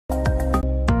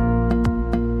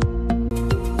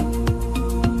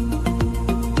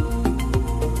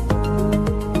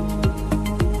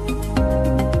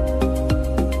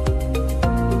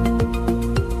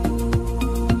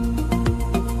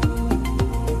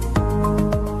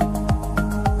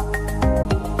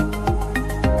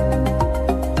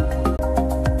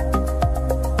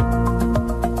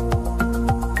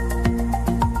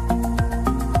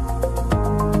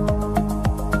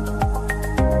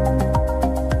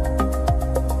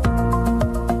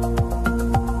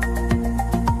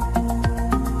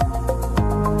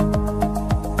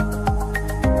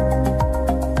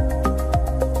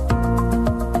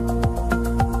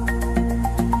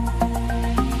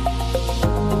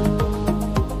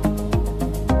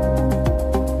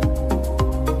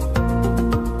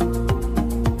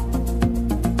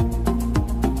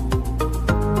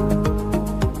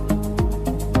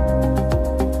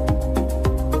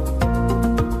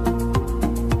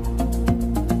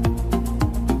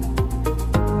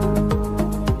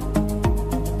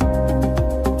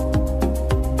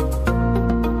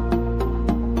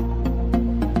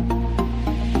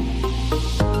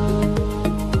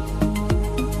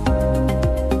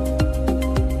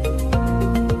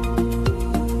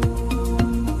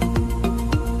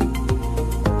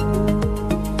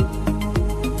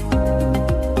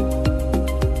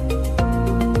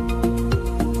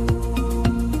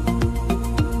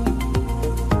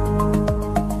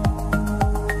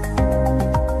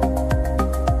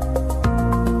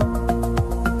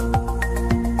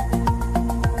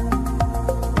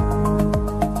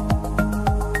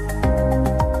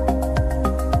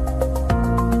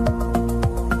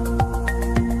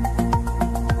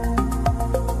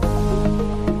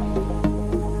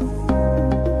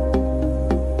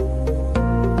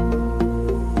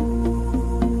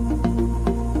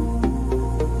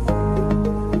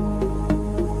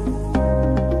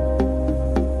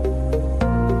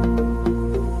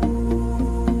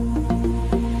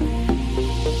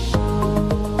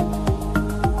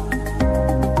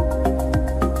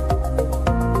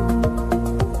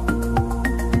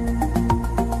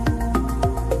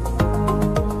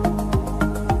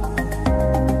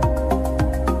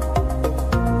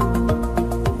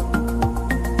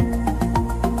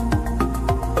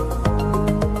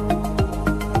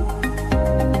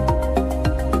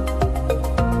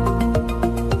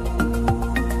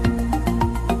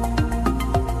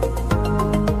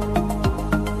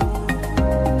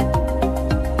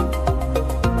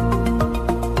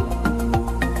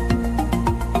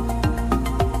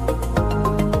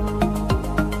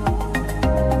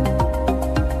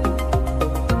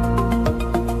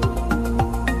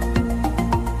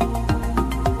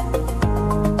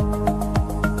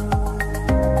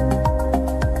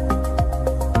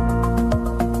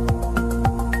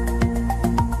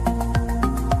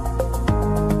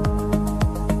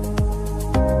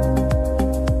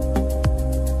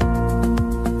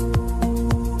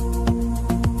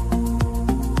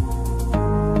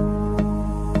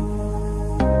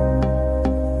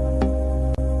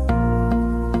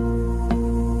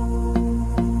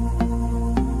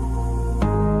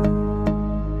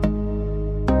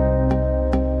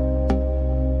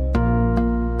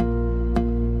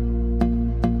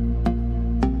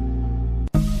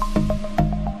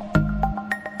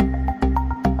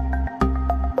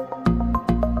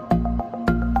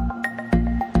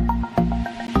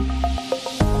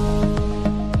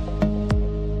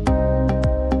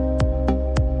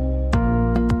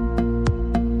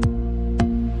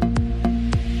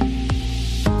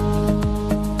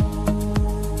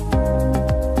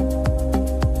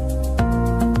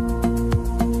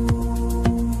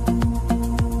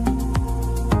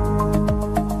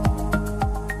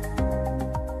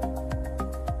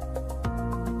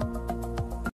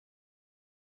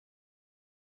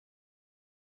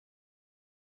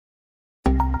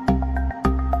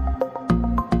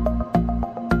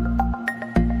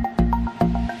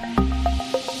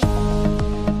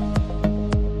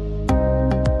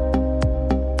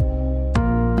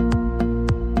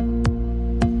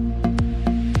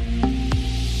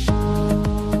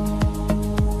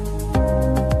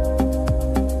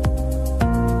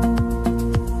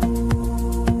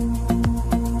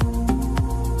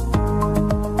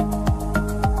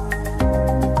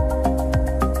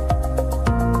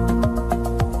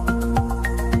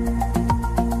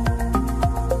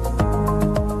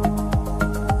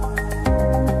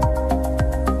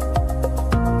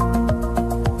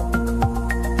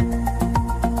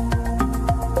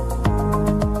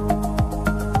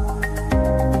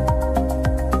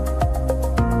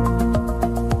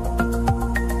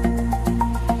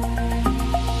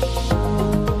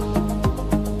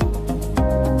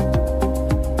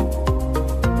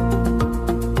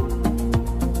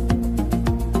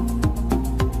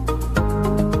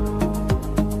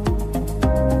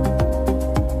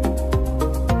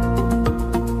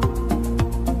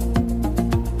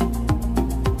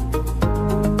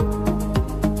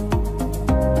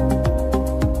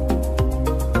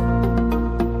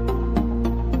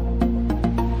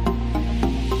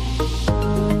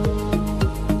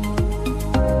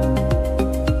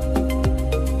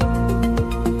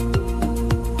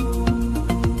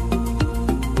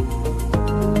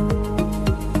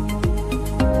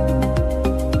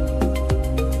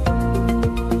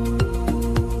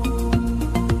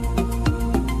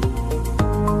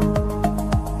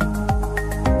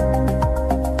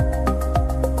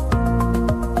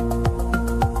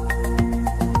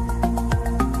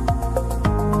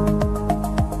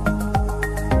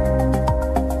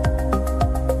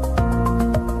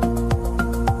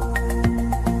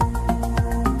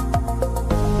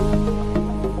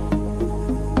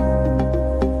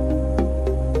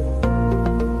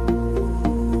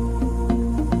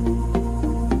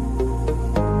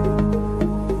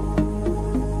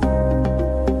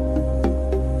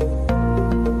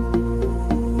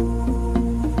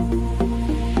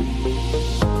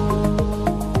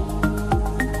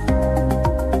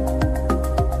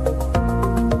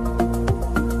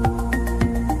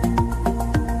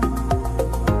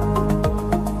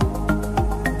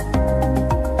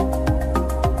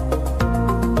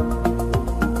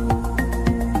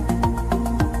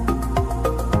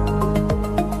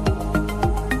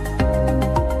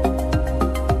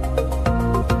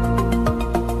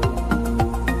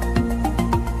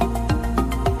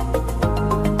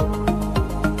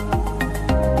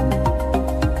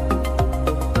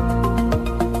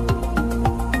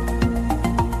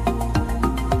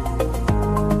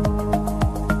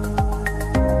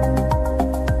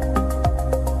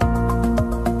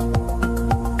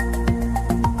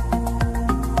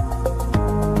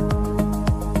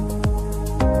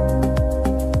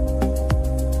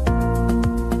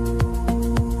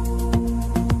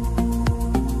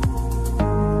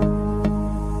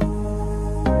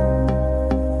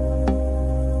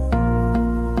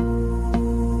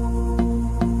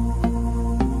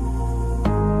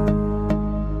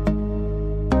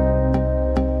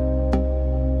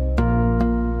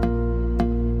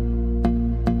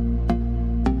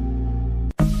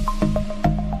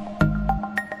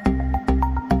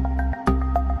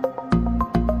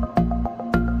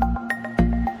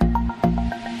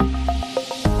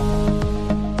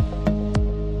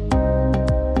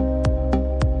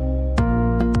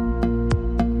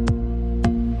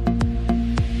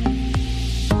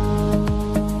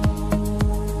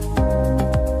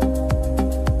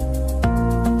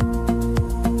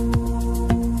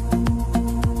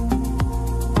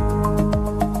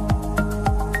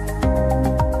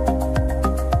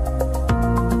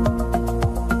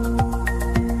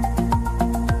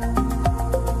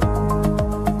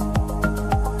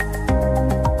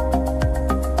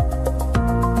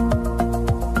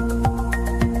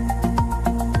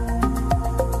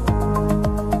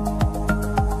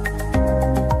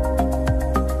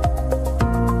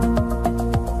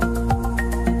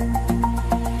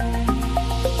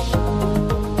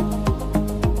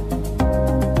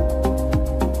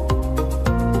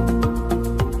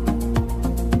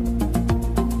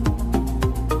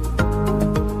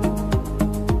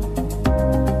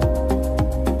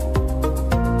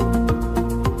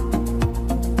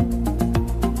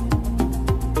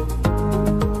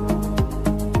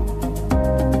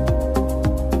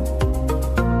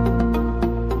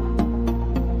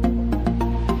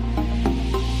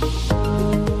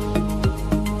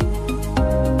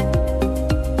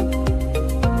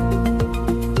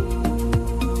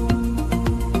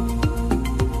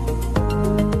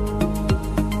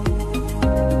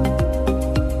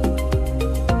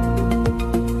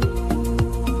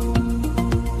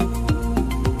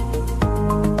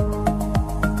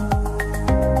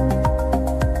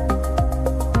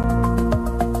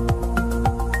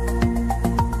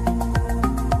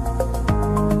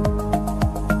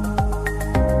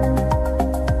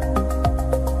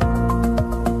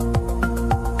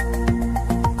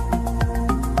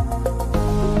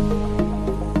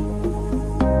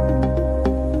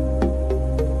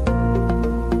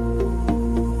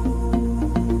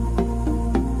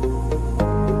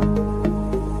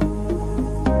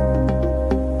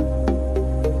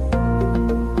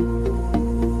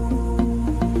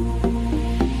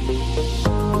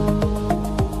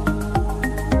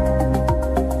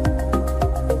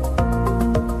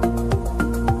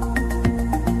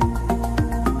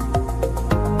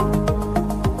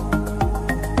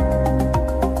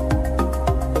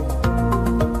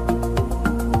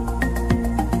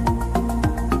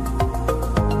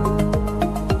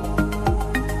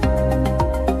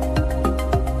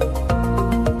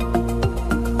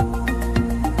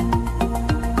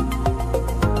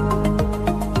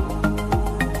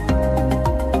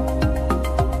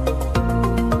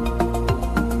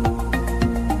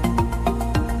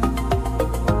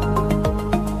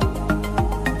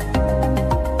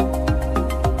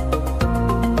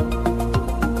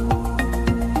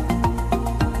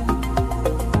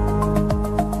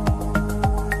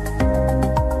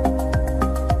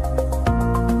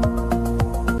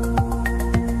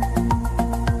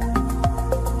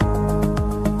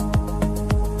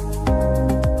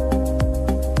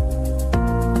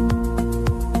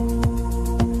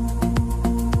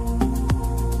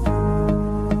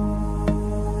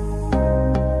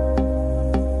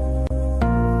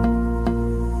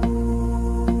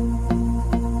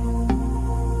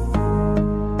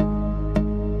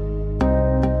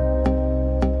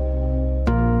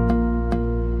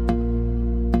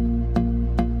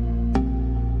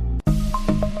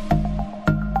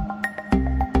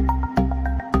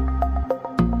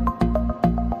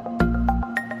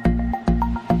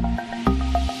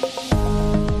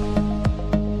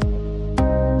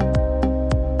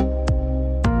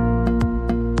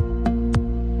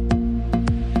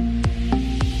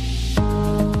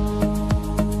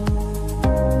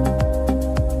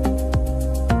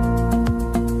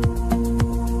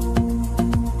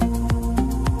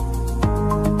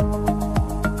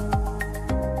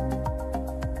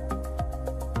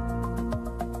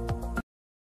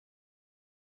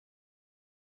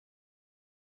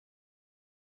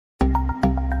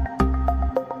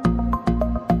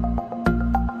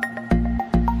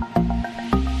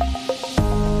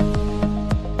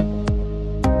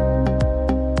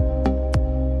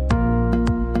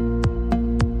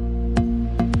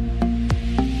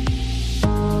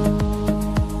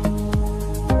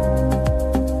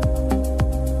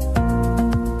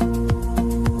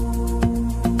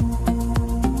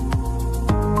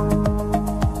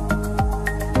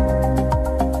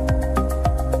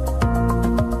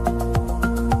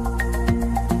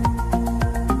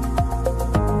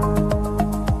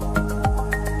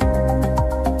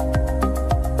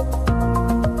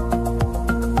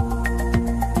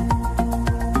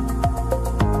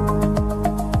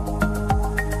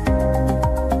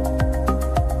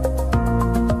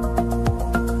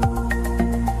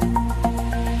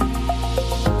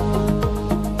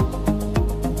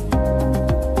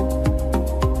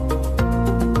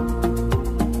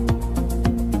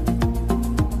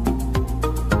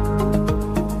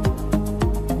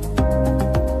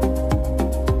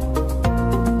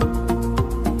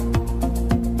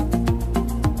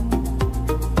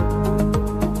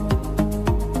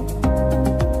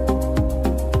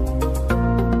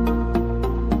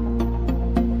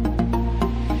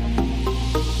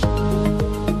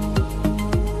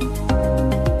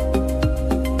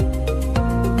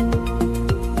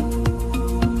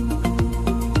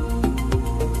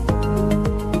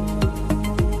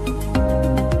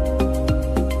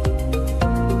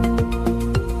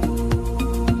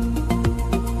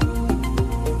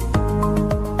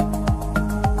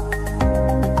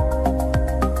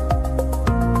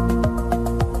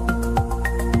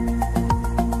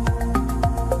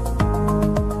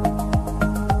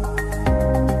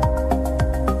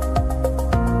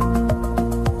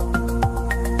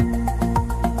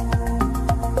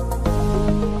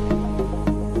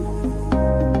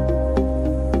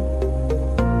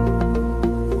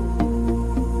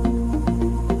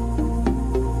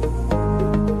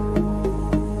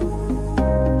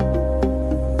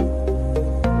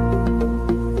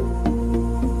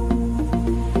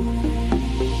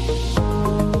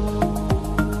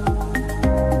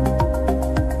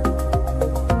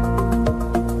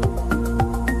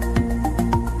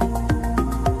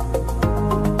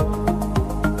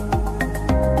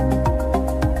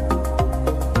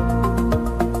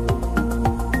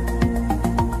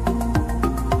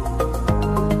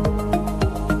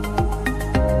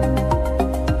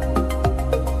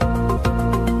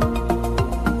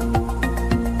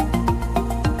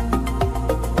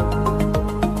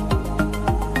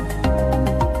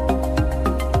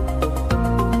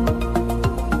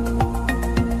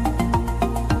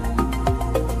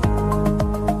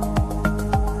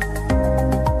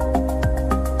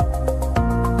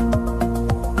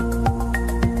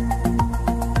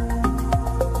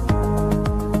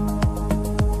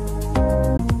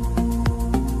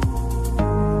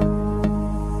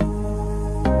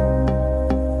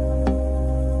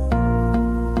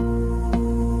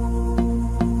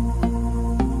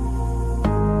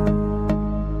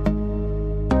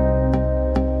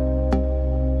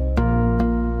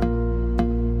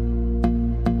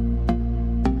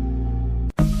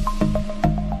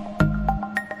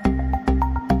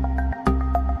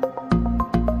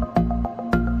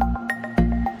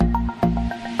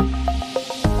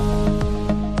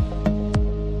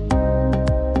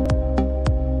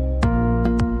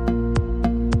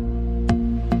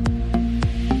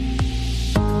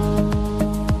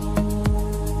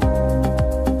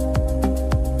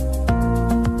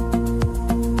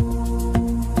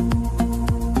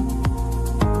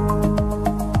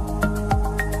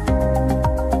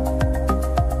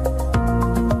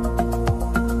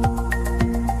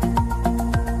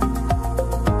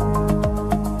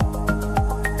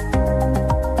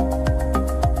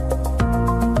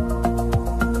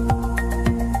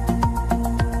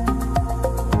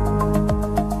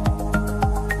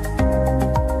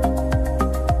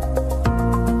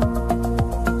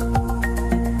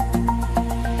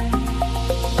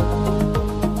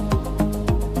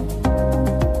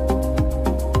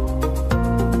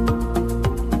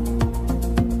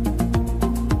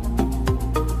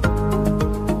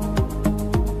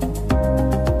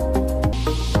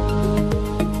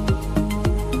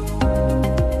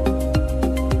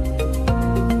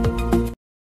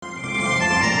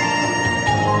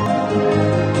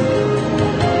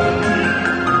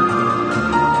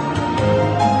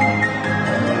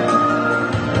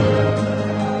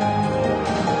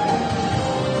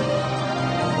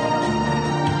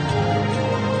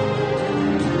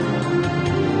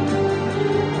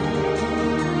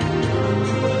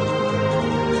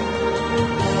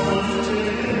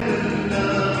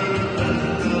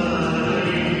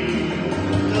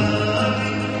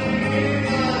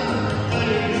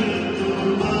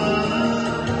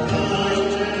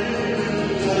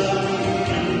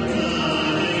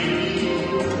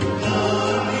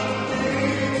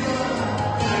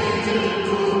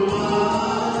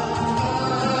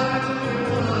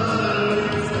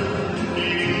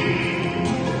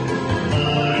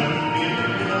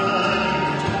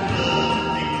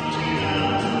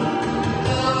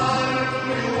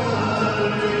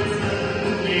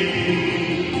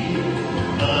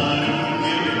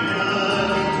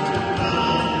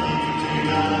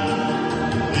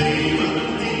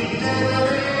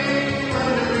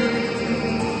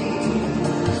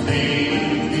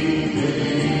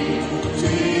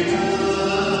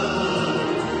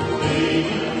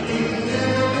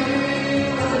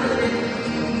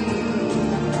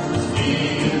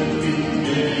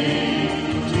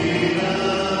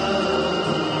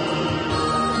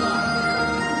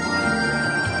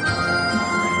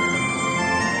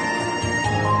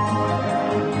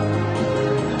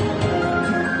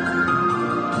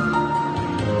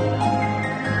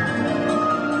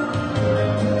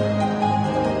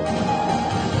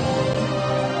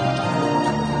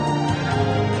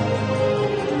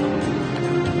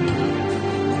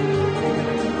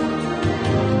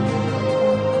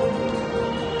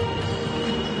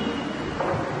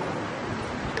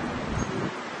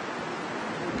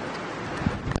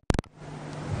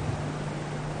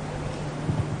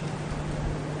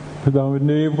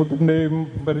പിതാവിന്റെയും പുത്രന്റെയും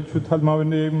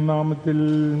പരിശുദ്ധാത്മാവിന്റെയും നാമത്തിൽ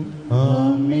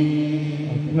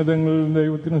ഉന്നതങ്ങളിൽ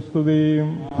ദൈവത്തിന് സ്തുതിയും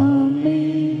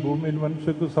ഭൂമിയിൽ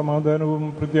മനുഷ്യർക്ക് സമാധാനവും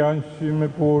പ്രത്യാശയും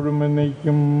എപ്പോഴും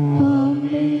എന്നേക്കും.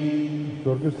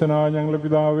 സ്വർഗസ്ഥനായ ഞങ്ങളുടെ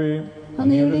പിതാവേ,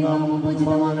 അങ്ങയുടെ നാമം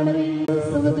പൂജിതമാകണമേ.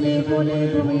 സ്വർഗ്ഗത്തിലെ പോലെ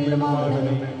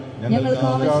ഭൂമിയിലുമാകണമേ. ഞങ്ങൾക്ക്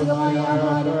ആവശ്യമായ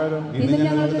ആഹാരം ഇന്ന്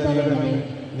ഞങ്ങൾക്ക് തരണമേ.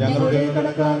 ഞങ്ങളുടെ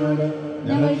കടക്കാരോട്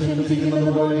ഞങ്ങൾ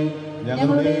ക്ഷമിച്ചിരിക്കുന്നത് പോലെ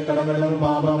ഞങ്ങളുടെ കടങ്ങളും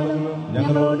പാപങ്ങളും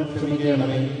ഞങ്ങളോട്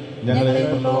ക്ഷമിക്കണമേ. ഞങ്ങളെ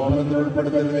പ്രലോഭനത്തിൽ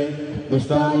ഉൾപ്പെടുത്തരുതേ,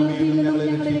 ദുഷ്ടാരൂപിയിൽ ഞങ്ങളെ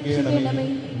രക്ഷിക്കണമേ.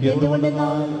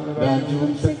 എന്തുകൊണ്ടെന്നാൽ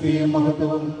രാജ്യവും ശക്തിയും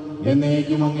മഹത്വവും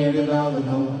എന്നേക്കും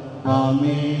അങ്ങയുടേതാകുന്നു.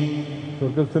 ആമേൻ.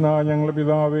 സ്വർഗ്ഗസ്ഥനായ ഞങ്ങളുടെ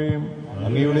പിതാവേ,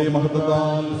 അങ്ങയുടെ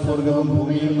മഹത്വത്താൽ സ്വർഗവും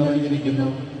ഭൂമിയും നിറഞ്ഞിരിക്കുന്നു.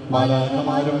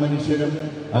 മാലാഖമാരും മനുഷ്യരും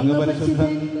അങ്ങ്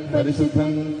പരിശുദ്ധൻ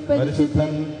പരിശുദ്ധൻ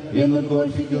പരിശുദ്ധൻ എന്ന്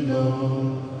ഘോഷിക്കുന്നു.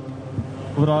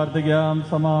 പ്രാർത്ഥിക്കാം.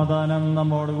 സമാധാനം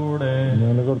നമ്മോടുകൂടെ.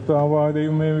 കർത്താവായ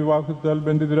ദൈവമേ, വിവാഹത്താൽ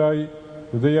ബന്ധിതരായി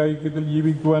ഹൃദയൈക്യത്തിൽ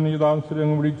ജീവിക്കുവാൻ ഈ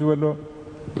ദാസരങ്ങ് വിളിച്ചുവല്ലോ.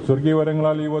 സ്വർഗീയ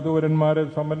വരങ്ങളാൽ ഈ വധുവരന്മാരെ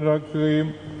സമ്പന്നരാക്കുകയും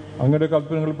അങ്ങയുടെ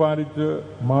കൽപ്പനകൾ പാലിച്ച്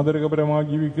മാതൃകപരമായി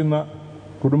ജീവിക്കുന്ന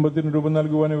കുടുംബത്തിന് രൂപം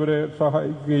നൽകുവാൻ ഇവരെ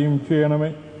സഹായിക്കുകയും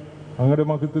ചെയ്യണമേ. അങ്ങയുടെ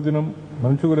മഹത്വത്തിനും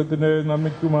മനുഷ്യകുലത്തിന്റെ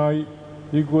നന്മയ്ക്കുമായി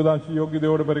ഈ കൂദാശ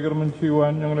യോഗ്യതയോടെ പരികർമ്മം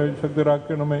ചെയ്യുവാൻ ഞങ്ങളെ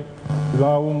ശക്തരാക്കണമേ.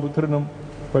 പിതാവും പുത്രനും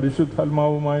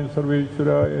പരിശുദ്ധാത്മാവുമായ സർവേശ്വര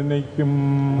എന്നേക്കും.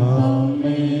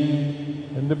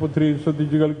 എന്റെ പുത്രി,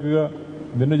 ശ്രദ്ധിച്ചു കേൾക്കുക.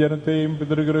 നിന്റെ ജനത്തെയും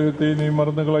പിതൃഗ്രഹത്തെയും നീ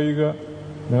മറന്നു കളയുക.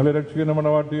 ഞങ്ങളെ രക്ഷിക്കുന്ന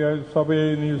മണവാട്ടിയായ സഭയെ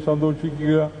നീ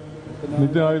സന്തോഷിക്കുക.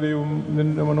 നിത്യനായ ദൈവം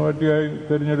നിന്റെ മണവാട്ടിയായി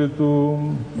തെരഞ്ഞെടുത്തു.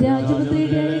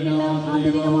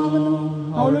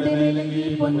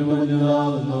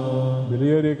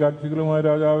 വിലയേറിയ കാഴ്ചകളുമായ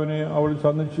രാജാവിനെ അവൾ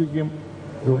സന്ദർശിക്കും.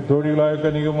 തോഴികളായ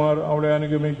കന്യകമാർ അവളെ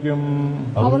അനുഗമിക്കും.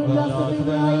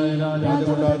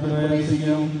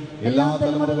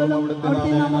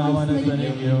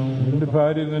 നിന്റെ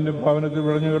ഭാര്യ നിന്റെ ഭവനത്തിൽ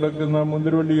വിളഞ്ഞു കിടക്കുന്ന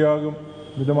മുന്തിരിവള്ളിയാകും.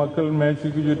 നിന്റെ മക്കൾ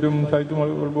മേശയ്ക്ക് ചുറ്റും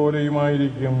സൈത്തുമകൾ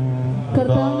പോലെയുമായിരിക്കും.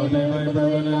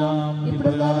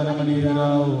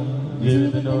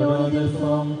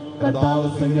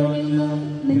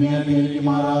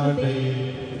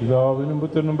 പിതാവിനും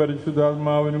പുത്രനും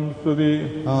പരിശുദ്ധാത്മാവിനും സ്തുതി.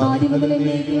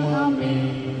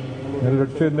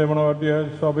 രക്ഷന്റെ മണവാട്ടിയായ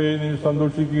സഭയെ നീ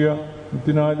സന്തോഷിക്കുക.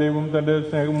 നിത്യനായ ദൈവം തന്റെ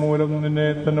സ്നേഹം മൂലം നിന്നെ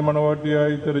തന്റെ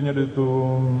മണവാട്ടിയായി തിരഞ്ഞെടുത്തു.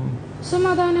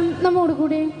 സമാധാനം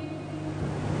നമ്മോടുകൂടെ.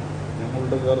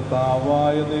 ഞങ്ങളുടെ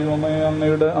കർത്താവായ ദൈവമേ,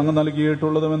 അങ്ങ്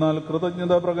നൽകിയിട്ടുള്ളതുമെന്നാൽ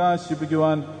കൃതജ്ഞത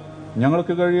പ്രകാശിപ്പിക്കുവാൻ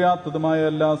ഞങ്ങൾക്ക് കഴിയാത്തതുമായ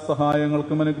എല്ലാ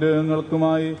സഹായങ്ങൾക്കും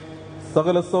അനുഗ്രഹങ്ങൾക്കുമായി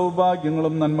സകല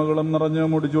സൗഭാഗ്യങ്ങളും നന്മകളും നിറഞ്ഞ്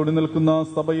മുടിചൂടി നിൽക്കുന്ന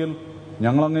സഭയിൽ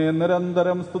ഞങ്ങളങ്ങയെ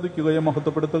നിരന്തരം സ്തുതിക്കുകയും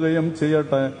മഹത്വപ്പെടുത്തുകയും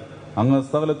ചെയ്യട്ടെ. അങ്ങ്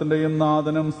സകലത്തിന്റെയും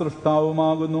നാഥനും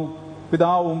സൃഷ്ടാവുമാകുന്നു.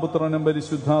 പിതാവും പുത്രനും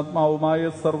പരിശുദ്ധാത്മാവുമായ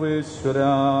സർവേശ്വര.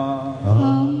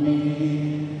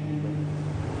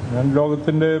 ഞാൻ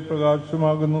ലോകത്തിന്റെ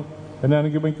പ്രകാശമാകുന്നു. എന്നെ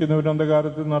അനുഗമിക്കുന്നവർ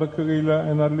അന്ധകാരത്തിൽ നടക്കുകയില്ല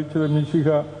എന്നറിയിച്ചത് മിശിഹ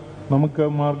നമുക്ക്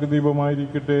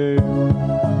മാർഗദീപമായിരിക്കട്ടെ.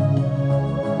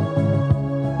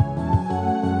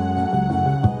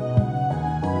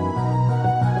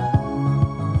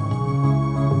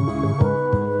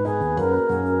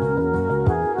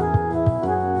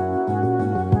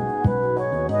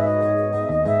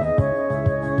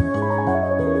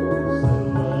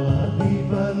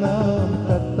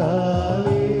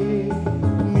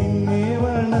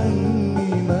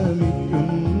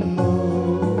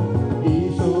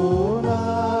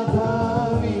 ഈശോനാഥ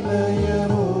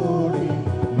വിനയമോ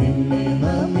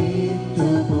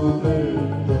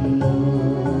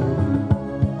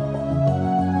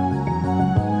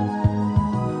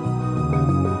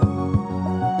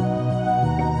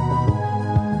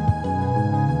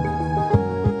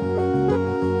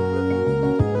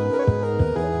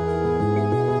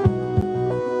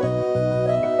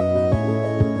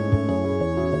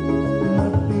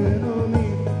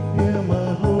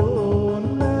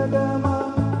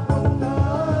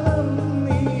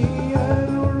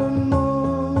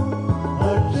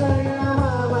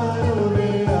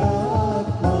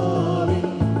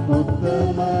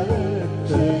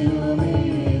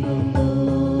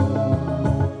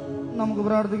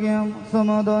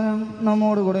സമാധാനം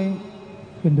നമ്മോടുകൂടെ.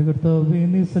 എന്റെ കർത്താവേ,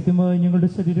 നീ സത്യമായി ഞങ്ങളുടെ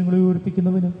ശരീരങ്ങളെ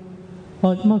ഉയർപ്പിക്കുന്നവനും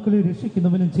ആത്മാക്കളെ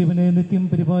രക്ഷിക്കുന്നവനും ജീവനെ നിത്യം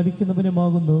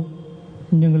പരിപാലിക്കുന്നവനുമാകുന്നു.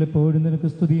 ഞങ്ങളെപ്പോഴും നിനക്ക്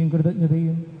സ്തുതിയും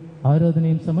കൃതജ്ഞതയും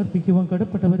ആരാധനയും സമർപ്പിക്കുവാൻ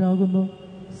കടപ്പെട്ടവരാകുന്നു.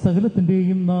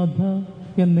 സകലത്തിന്റെയും നാഥ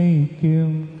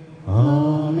എന്നേക്കും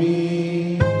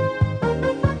ആമേൻ.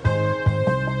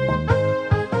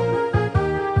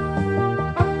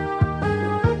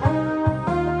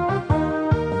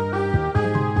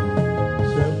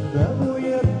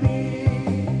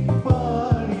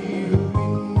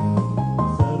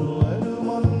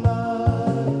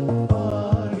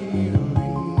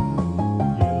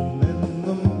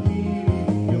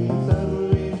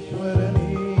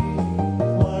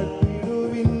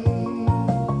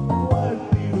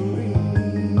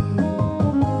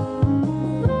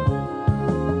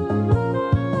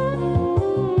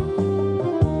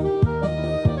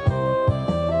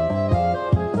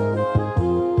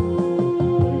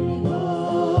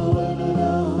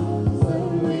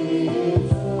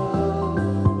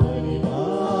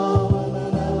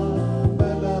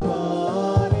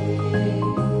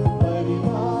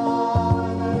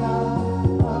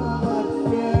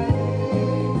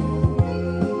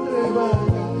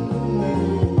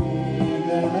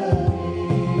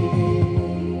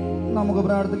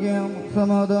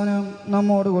 സമാധാനം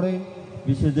നമ്മോടുകൂടെ.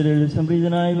 വിശുദ്ധരിൽ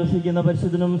സംപ്രീതനായി വസിക്കുന്ന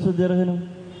പരിശുദ്ധനും സുദീർഘനും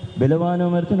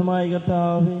ബലവാനും അർത്ഥനുമായ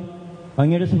കർത്താവേ,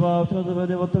 അങ്ങയുടെ സ്വഭാവത്തിൽ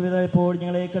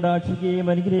ഞങ്ങളെ കടാക്ഷിക്കുകയും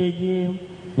അനുഗ്രഹിക്കുകയും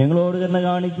ഞങ്ങളോട് കരുണ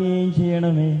കാണിക്കുകയും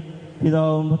ചെയ്യണമേ.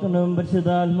 പിതാവും പുത്രനും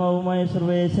പരിശുദ്ധാത്മാവുമായ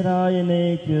സർവേശ്വരായ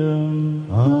എന്നേക്കും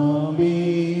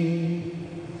ആമേൻ.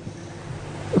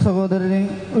 സഹോദരനെ,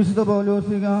 വിശുദ്ധ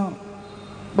പൗലോസിക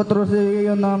പത്രോസ്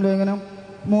 1-ാം ലേഖനം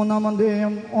 3-ാം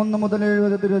അധ്യായം 1 മുതൽ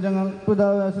 70 തിരുവചനങ്ങൾ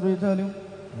പിതാവെ ആശ്രയിച്ചാലും.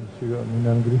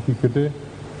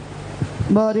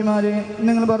 ഭാര്യമാരെ,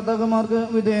 നിങ്ങൾ ഭർത്താക്കന്മാർക്ക്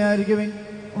വിധേയായിരിക്കുവിൻ.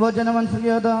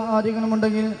 വചനമനുസരിക്കാത്ത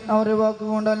ആരെങ്കിലുമുണ്ടെങ്കിൽ അവരെ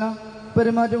വാക്കുകൊണ്ടല്ല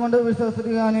പെരുമാറ്റം കൊണ്ട് വിശ്വസ്തത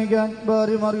കാണിക്കാൻ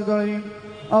ഭാര്യമാർക്ക് കഴിയും.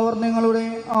 അവർ നിങ്ങളുടെ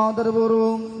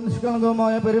ആദരപൂർവവും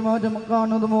നിഷ്കളങ്കവുമായ പെരുമാറ്റം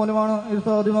കാണുന്നത് മൂലമാണ് ഇത്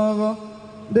സാധ്യമാകുക.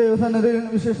 ദൈവസന്നിധിയിൽ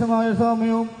വിശേഷമായ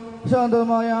സൗമ്യവും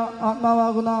ശാന്തവുമായ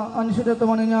ആത്മാവാകുന്ന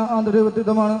അനിശ്ചിതത്വമണിഞ്ഞ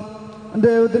ആന്തരികത്വമാണ്.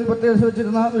 ദൈവത്തിൽ പ്രത്യേകിച്ച്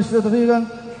വെച്ചിരുന്ന വിശുദ്ധ സ്ത്രീകൾ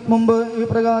മുമ്പ് ഈ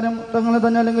പ്രകാരം തങ്ങളെ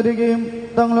തന്നെ അലങ്കരിക്കുകയും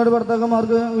തങ്ങളുടെ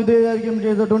ഭർത്താക്കന്മാർക്ക് വിധേയായിരിക്കുകയും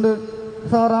ചെയ്തിട്ടുണ്ട്.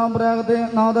 സാറാം പ്രാഗത്തെ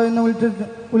നാഥ എന്ന്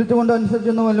വിളിച്ചുകൊണ്ട്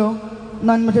അനുസരിച്ചെന്നുമല്ലോ.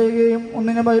 നന്മ ചെയ്യുകയും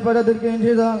ഒന്നിനെ ഭയപ്പെടാതിരിക്കുകയും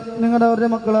ചെയ്താൽ നിങ്ങളുടെ അവരുടെ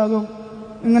മക്കളാകും.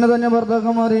 ഇങ്ങനെ തന്നെ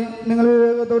ഭർത്താക്കന്മാരെ, നിങ്ങൾ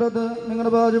വിവേകത്തോടൊത്ത്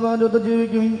നിങ്ങളുടെ ഭാര്യമാരൊത്ത്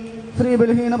ജീവിക്കുകയും സ്ത്രീ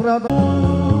ബലഹീന പ്രാർത്ഥന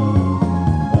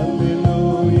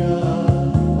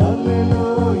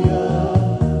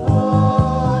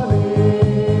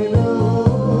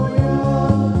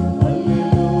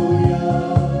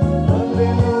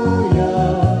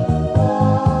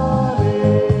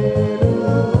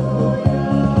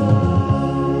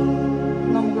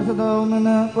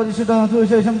പരിശുദ്ധ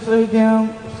സുവിശേഷം ശ്രവിക്കാം.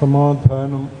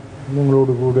 സമാധാനം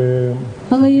നിങ്ങളോടുകൂടെ.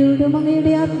 അങ്ങയോടും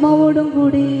അങ്ങയുടെ ആത്മാവോടും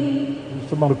കൂടി.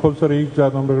 മർക്കോസ് അറിയിച്ച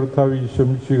നമ്മുടെ കർത്താവ് ഈശോ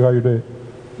മിശിഹായുടെ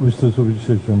വിശുദ്ധ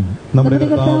സുവിശേഷം.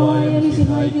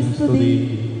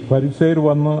 ഫരിസേയർ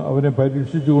വന്ന് അവനെ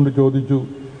പരീക്ഷിച്ചുകൊണ്ട് ചോദിച്ചു,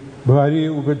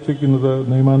 ഭാര്യയെ ഉപേക്ഷിക്കുന്നത്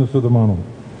നിയമാനുസൃതമാണോ?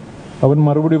 അവൻ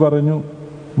മറുപടി പറഞ്ഞു,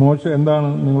 മോശ എന്താണ്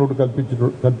നിങ്ങളോട്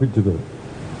കൽപ്പിച്ചത്?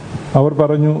 അവർ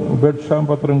പറഞ്ഞു,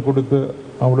 ഉപേക്ഷാപത്രം കൊടുത്ത്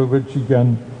അവളെ ഉപേക്ഷിക്കാൻ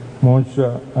മോശ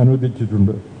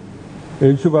അനുവദിച്ചിട്ടുണ്ട്.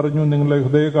 യേശു പറഞ്ഞു, നിങ്ങളുടെ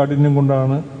ഹൃദയകാഠിന്യം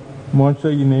കൊണ്ടാണ് മോശ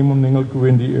ഈ നിയമം നിങ്ങൾക്ക്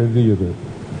വേണ്ടി എഴുതിയത്.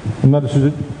 എന്നാൽ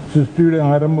സൃഷ്ടിയുടെ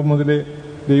ആരംഭം മുതലേ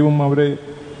ദൈവം അവരെ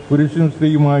പുരുഷനും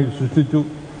സ്ത്രീയുമായി സൃഷ്ടിച്ചു.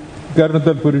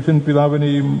 ഇക്കാരണത്താൽ പുരുഷൻ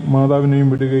പിതാവിനെയും മാതാവിനെയും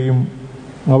വിടുകയും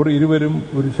അവർ ഇരുവരും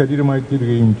ഒരു ശരീരമായി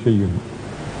തീരുകയും ചെയ്യും.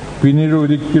 പിന്നീട്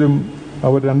ഒരിക്കലും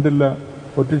അവർ രണ്ടല്ല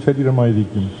ഒറ്റ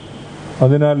ശരീരമായിരിക്കും.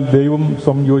 അതിനാൽ ദൈവം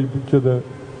സംയോജിപ്പിച്ചത്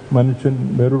മനുഷ്യൻ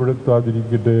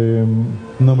വേർപെടുത്താതിരിക്കട്ടെ.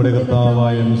 നമ്മുടെ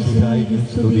കർത്താവായ മിശിഹായ്ക്ക്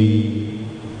സ്തുതി.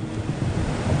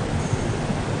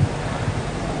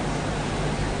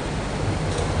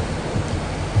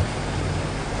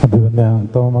 അഭിവന്യ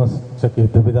തോമസ്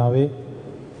ചക്കിയത്ത് പിതാവേ,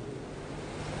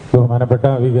 ബഹുമാനപ്പെട്ട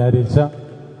വികാരിച്ച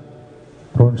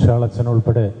റോൺഷാളച്ചൻ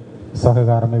ഉൾപ്പെടെ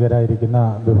സഹകാർമ്മികരായിരിക്കുന്ന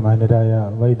ബഹുമാന്യരായ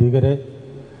വൈദികരെ,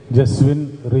 ജസ്വിൻ,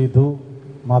 റീതു,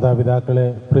 മാതാപിതാക്കളെ,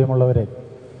 പ്രിയമുള്ളവരെ,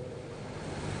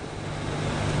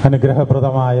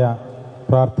 അനുഗ്രഹപ്രദമായ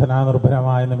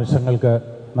പ്രാർത്ഥനാനിർഭരമായ നിമിഷങ്ങൾക്ക്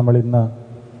നമ്മൾ ഇന്ന്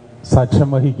സാക്ഷ്യം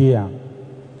വഹിക്കുകയാണ്.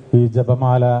 ഈ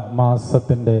ജപമാല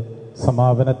മാസത്തിൻ്റെ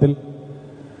സമാപനത്തിൽ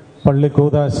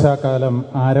പള്ളിക്കൂദാശാകാലം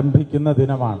ആരംഭിക്കുന്ന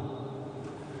ദിനമാണ്.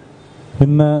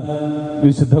 ഇന്ന്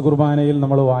വിശുദ്ധ കുർബാനയിൽ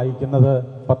നമ്മൾ വായിക്കുന്നത്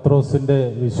പത്രോസിൻ്റെ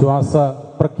വിശ്വാസ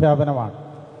പ്രഖ്യാപനമാണ്.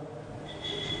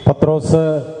 പത്രോസ്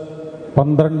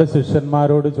 12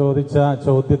 ശിഷ്യന്മാരോട് ചോദിച്ച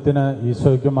ചോദ്യത്തിന്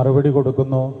ഈശോയ്ക്ക് മറുപടി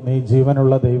കൊടുക്കുന്നു, നീ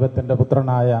ജീവനുള്ള ദൈവത്തിൻ്റെ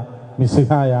പുത്രനായ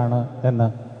മിശിഹായാണ് എന്ന്.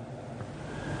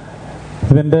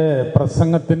 ഇതിൻ്റെ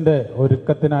പ്രസംഗത്തിൻ്റെ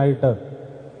ഒരുക്കത്തിനായിട്ട്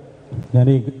ഞാൻ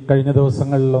ഈ കഴിഞ്ഞ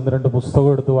ദിവസങ്ങളിൽ 1-2 പുസ്തകം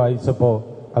എടുത്ത് വായിച്ചപ്പോൾ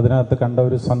അതിനകത്ത് കണ്ട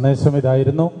ഒരു സന്ദേശം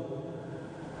ഇതായിരുന്നു.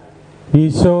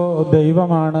 ഈശോ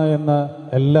ദൈവമാണ് എന്ന്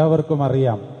എല്ലാവർക്കും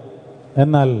അറിയാം.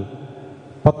 എന്നാൽ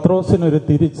പത്രോസിനൊരു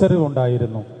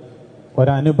തിരിച്ചറിവുണ്ടായിരുന്നു,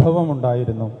 ഒരനുഭവം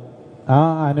ഉണ്ടായിരുന്നു. ആ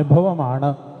അനുഭവമാണ്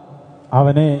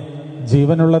അവനെ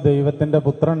ജീവനുള്ള ദൈവത്തിൻ്റെ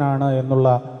പുത്രനാണ് എന്നുള്ള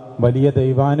വലിയ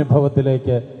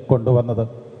ദൈവാനുഭവത്തിലേക്ക് കൊണ്ടുവന്നത്.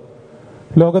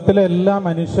 ലോകത്തിലെ എല്ലാ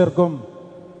മനുഷ്യർക്കും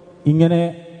ഇങ്ങനെ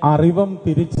അറിവും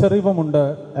തിരിച്ചറിവുമുണ്ട്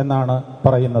എന്നാണ്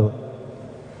പറയുന്നത്.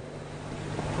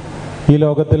 ഈ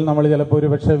ലോകത്തിൽ നമ്മൾ ചിലപ്പോൾ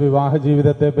ഒരുപക്ഷെ വിവാഹ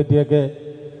ജീവിതത്തെ പറ്റിയൊക്കെ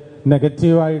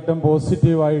നെഗറ്റീവായിട്ടും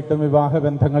പോസിറ്റീവായിട്ടും വിവാഹ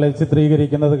ബന്ധങ്ങളെ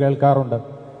ചിത്രീകരിക്കുന്നത് കേൾക്കാറുണ്ട്.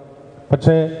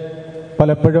 പക്ഷേ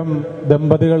പലപ്പോഴും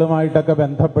ദമ്പതികളുമായിട്ടൊക്കെ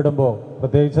ബന്ധപ്പെടുമ്പോൾ,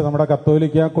 പ്രത്യേകിച്ച് നമ്മുടെ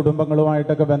കത്തോലിക്ക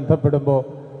കുടുംബങ്ങളുമായിട്ടൊക്കെ ബന്ധപ്പെടുമ്പോൾ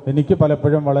എനിക്ക്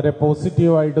പലപ്പോഴും വളരെ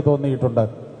പോസിറ്റീവായിട്ട് തോന്നിയിട്ടുണ്ട്.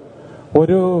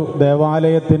 ഒരു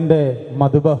ദേവാലയത്തിൻ്റെ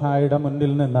മധുബഹായുടെ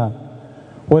മുന്നിൽ നിന്ന്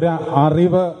ഒരു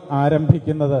അറിവ്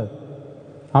ആരംഭിക്കുന്നത്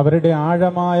അവരുടെ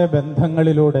ആഴമായ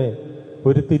ബന്ധങ്ങളിലൂടെ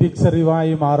ഒരു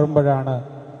തിരിച്ചറിവായി മാറുമ്പോഴാണ്.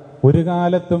 ഒരു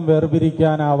കാലത്തും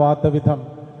വേർപിരിക്കാനാവാത്ത വിധം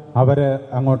അവര്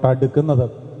അങ്ങോട്ട് അടുക്കുന്നത്.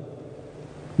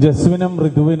 ജസ്വിനും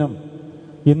ഋതുവിനും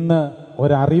ഇന്ന്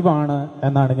ഒരറിവാണ്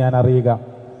എന്നാണ് ഞാൻ അറിയുക.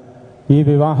 ഈ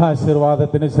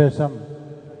വിവാഹാശീർവാദത്തിന് ശേഷം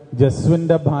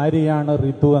ജസ്വിൻ്റെ ഭാര്യയാണ്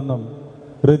ഋതു എന്നും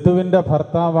ഋതുവിൻ്റെ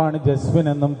ഭർത്താവാണ് ജസ്വിൻ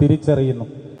എന്നും തിരിച്ചറിയുന്നു.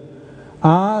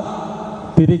 ആ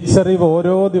തിരിച്ചറിവ്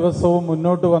ഓരോ ദിവസവും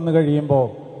മുന്നോട്ട് വന്നു കഴിയുമ്പോൾ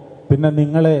പിന്നെ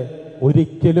നിങ്ങളെ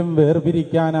ഒരിക്കലും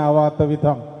വേർപിരിക്കാനാവാത്ത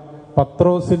വിധം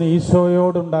പത്രോസിന്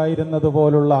ഈശോയോടുണ്ടായിരുന്നത്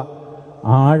പോലുള്ള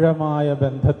ആഴമായ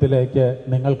ബന്ധത്തിലേക്ക്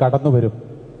നിങ്ങൾ കടന്നു വരും.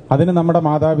 അതിന് നമ്മുടെ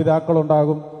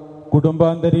മാതാപിതാക്കളുണ്ടാകും,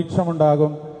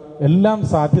 കുടുംബാന്തരീക്ഷമുണ്ടാകും, എല്ലാം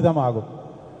സാധ്യതമാകും.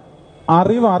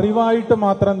 അറിവായിട്ട്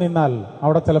മാത്രം നിന്നാൽ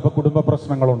അവിടെ ചിലപ്പോൾ കുടുംബ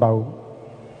പ്രശ്നങ്ങളുണ്ടാകും.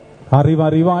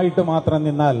 അറിവായിട്ട് മാത്രം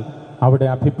നിന്നാൽ അവിടെ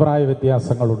അഭിപ്രായ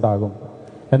വ്യത്യാസങ്ങൾ ഉണ്ടാകും.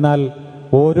 എന്നാൽ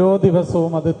ഓരോ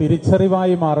ദിവസവും അത്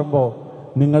തിരിച്ചറിവായി മാറുമ്പോൾ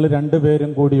നിങ്ങൾ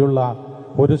രണ്ടുപേരും കൂടിയുള്ള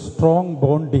ഒരു സ്ട്രോങ്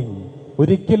ബോണ്ടിങ്,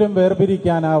 ഒരിക്കലും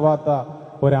വേർപിരിക്കാനാവാത്ത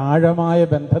ഒരാഴമായ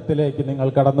ബന്ധത്തിലേക്ക് നിങ്ങൾ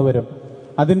കടന്നു വരും.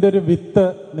 അതിൻ്റെ ഒരു വിത്ത്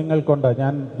നിങ്ങൾക്കുണ്ട്.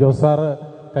 ഞാൻ ജോസാറ്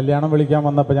കല്യാണം വിളിക്കാൻ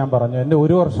വന്നപ്പോൾ ഞാൻ പറഞ്ഞു, എൻ്റെ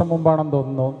 1 വർഷം മുമ്പാണെന്ന്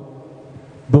തോന്നുന്നു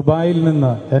ദുബായിൽ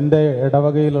നിന്ന് എൻ്റെ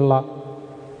ഇടവകയിലുള്ള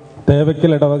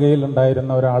തേവയ്ക്കൽ ഇടവകയിൽ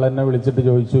ഉണ്ടായിരുന്ന ഒരാൾ എന്നെ വിളിച്ചിട്ട്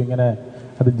ചോദിച്ചു, ഇങ്ങനെ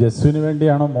അത് ജസ്വിന്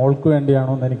വേണ്ടിയാണോ മോൾക്ക്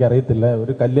വേണ്ടിയാണോ എന്ന് എനിക്കറിയത്തില്ല,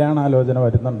 ഒരു കല്യാണാലോചന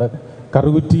വരുന്നുണ്ട്,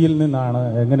 കറുകുറ്റിയിൽ നിന്നാണ്,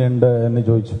 എങ്ങനെയുണ്ട് എന്ന്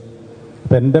ചോദിച്ചു.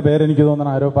 അപ്പം എൻ്റെ പേരെനിക്ക്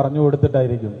തോന്നണം ആരോ പറഞ്ഞു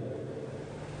കൊടുത്തിട്ടായിരിക്കും.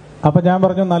 അപ്പം ഞാൻ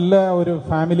പറഞ്ഞു, നല്ല ഒരു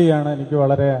ഫാമിലിയാണ്, എനിക്ക്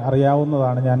വളരെ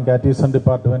അറിയാവുന്നതാണ്, ഞാൻ കാറ്റീസം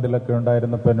ഡിപ്പാർട്ട്മെൻറ്റിലൊക്കെ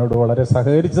ഉണ്ടായിരുന്നപ്പോൾ എന്നോട് വളരെ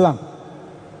സഹകരിച്ചതാണ്.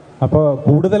 അപ്പോൾ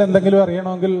കൂടുതൽ എന്തെങ്കിലും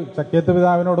അറിയണമെങ്കിൽ ചക്കിയത്ത്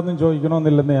പിതാവിനോടൊന്നും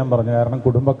ചോദിക്കണമെന്നില്ലെന്ന് ഞാൻ പറഞ്ഞു. കാരണം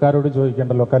കുടുംബക്കാരോട്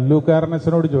ചോദിക്കേണ്ടല്ലോ,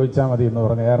 കല്ലൂക്കാരനച്ഛനോട് ചോദിച്ചാൽ മതി എന്ന്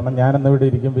പറഞ്ഞു. കാരണം ഞാനിന്നിവിടെ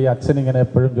ഇരിക്കുമ്പോൾ ഈ അച്ഛൻ ഇങ്ങനെ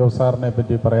എപ്പോഴും ജോസാറിനെ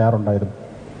പറ്റി പറയാറുണ്ടായിരുന്നു.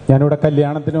 ഞാനിവിടെ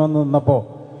കല്യാണത്തിന് വന്ന് നിന്നപ്പോൾ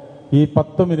ഈ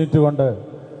 10 മിനിറ്റ് കൊണ്ട്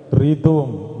റീത്തുവും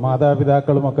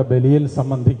മാതാപിതാക്കളുമൊക്കെ ബലിയിൽ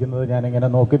സംബന്ധിക്കുന്നത് ഞാനിങ്ങനെ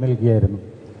നോക്കി നിൽക്കുകയായിരുന്നു.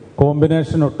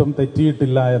 കോമ്പിനേഷൻ ഒട്ടും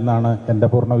തെറ്റിയിട്ടില്ല എന്നാണ് എൻ്റെ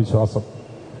പൂർണ്ണ വിശ്വാസം.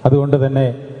 അതുകൊണ്ട് തന്നെ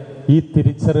ഈ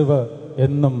തിരിച്ചറിവ്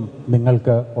എന്നും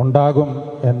നിങ്ങൾക്ക് ഉണ്ടാകും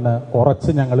എന്ന്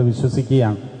ഉറച്ച് ഞങ്ങൾ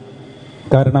വിശ്വസിക്കുകയാണ്.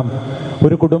 കാരണം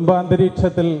ഒരു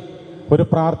കുടുംബാന്തരീക്ഷത്തിൽ, ഒരു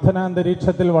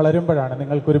പ്രാർത്ഥനാന്തരീക്ഷത്തിൽ വളരുമ്പോഴാണ്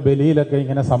നിങ്ങൾക്കൊരു ബലിയിലൊക്കെ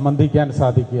ഇങ്ങനെ സംബന്ധിക്കാൻ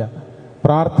സാധിക്കുക,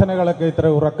 പ്രാർത്ഥനകളൊക്കെ ഇത്ര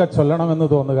ഉറക്കെ ചൊല്ലണമെന്ന്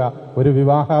തോന്നുക ഒരു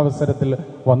വിവാഹാവസരത്തിൽ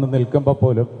വന്ന് നിൽക്കുമ്പോൾ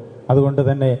പോലും. അതുകൊണ്ട്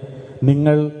തന്നെ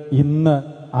നിങ്ങൾ ഇന്ന്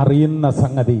അറിയുന്ന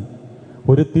സംഗതി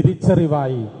ഒരു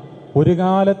തിരിച്ചറിവായി ഒരു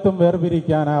കാലത്തും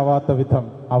വേർപിരിക്കാനാവാത്ത വിധം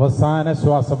അവസാന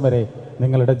ശ്വാസം വരെ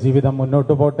നിങ്ങളുടെ ജീവിതം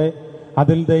മുന്നോട്ട് പോട്ടെ.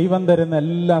 അതിൽ ദൈവം തരുന്ന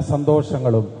എല്ലാ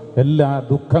സന്തോഷങ്ങളും, എല്ലാ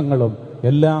ദുഃഖങ്ങളും,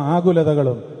 എല്ലാ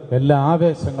ആകുലതകളും, എല്ലാ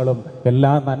ആവേശങ്ങളും,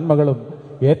 എല്ലാ നന്മകളും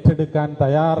ഏറ്റെടുക്കാൻ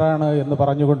തയ്യാറാണ് എന്ന്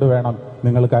പറഞ്ഞുകൊണ്ട് വേണം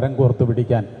നിങ്ങൾ കരം കോർത്ത്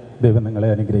പിടിക്കാൻ. ദൈവം നിങ്ങളെ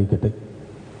അനുഗ്രഹിക്കട്ടെ.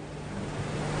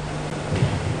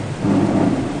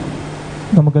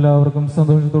 നമുക്കെല്ലാവർക്കും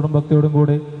സന്തോഷത്തോടും ഭക്തിയോടും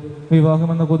കൂടെ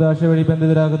വിവാഹമെന്ന കുദാശ വഴി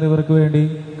ബന്ധിതരാകുന്നവർക്ക് വേണ്ടി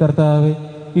കർത്താവേ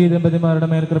ഈ ദമ്പതിമാരുടെ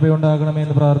മേൽ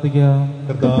കൃപയുണ്ടാകണമെന്ന് പ്രാർത്ഥിക്കാം.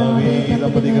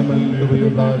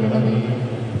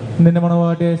 നിന്റെ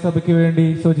മണവാട്ടിയായ സഭയ്ക്ക് വേണ്ടി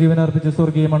സ്വജീവൻ അർപ്പിച്ച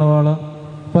സ്വർഗീയ മണവാള,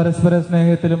 പരസ്പര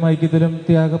സ്നേഹത്തിലും ഐക്യത്തിലും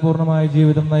ത്യാഗപൂർണമായ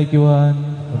ജീവിതം നയിക്കുവാൻ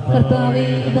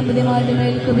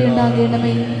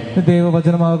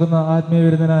ദൈവവചനമാകുന്ന ആത്മീയ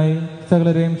വിരുദ്ധനായി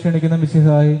സകലരെയും ക്ഷണിക്കുന്ന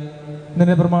മിശിഹായി,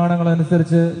 നിന്റെ പ്രമാണങ്ങൾ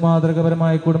അനുസരിച്ച്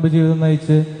മാതൃകപരമായ കുടുംബജീവിതം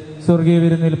നയിച്ച് സ്വർഗീയ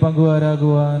വിരുന്നിൽ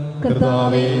പങ്കുകാരാകുവാൻ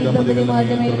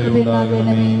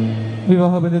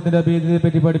വിവാഹബന്ധത്തിന്റെ അഭീതിയെ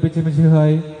പറ്റി പഠിപ്പിച്ച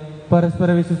മിശിഹായി, പരസ്പര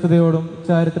വിശ്വസ്തയോടും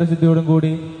ചാരിത്രശുദ്ധിയോടും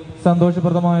കൂടി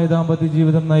സന്തോഷപ്രദമായ ദാമ്പത്യ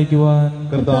ജീവിതം നയിക്കുവാൻ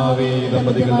കർത്താവേ,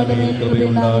 ദമ്പതികളുടെ മേൽ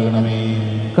കൃപയുണ്ടാകണമേ.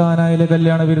 കാനായിലെ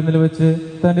കല്യാണ വിരുന്നിൽ വെച്ച്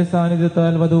തന്റെ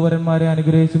സാന്നിധ്യത്താൽ വധൂവരന്മാരെ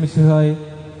അനുഗ്രഹിച്ചു മിശിഹായി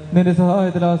നിന്റെ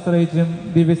സഹായത്തിൽ ആശ്രയിച്ചും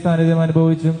ദിവ്യ സാന്നിധ്യം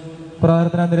അനുഭവിച്ചും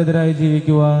പ്രാർത്ഥനാനിരതരായി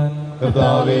ജീവിക്കുവാൻ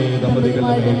കർത്താവേ,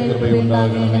 ദമ്പതികളുടെ മേൽ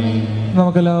കൃപയുണ്ടാകണമേ.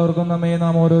 നമുക്കെല്ലാവർക്കും നമ്മെ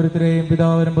നാം ഓരോരുത്തരെയും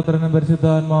പിതാവിനും പുത്രനും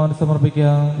പരിശുദ്ധാത്മാവിനും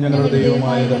സമർപ്പിക്കാം. ഞങ്ങളുടെ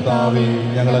ദൈവമായ കർത്താവേ,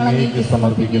 ഞങ്ങൾ അങ്ങേക്ക്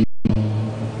സമർപ്പിക്കുന്നു.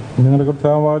 ഞങ്ങളുടെ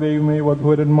കർത്താവാദയുമേ,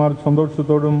 വധൂവരന്മാർ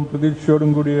സന്തോഷത്തോടും പ്രതീക്ഷയോടും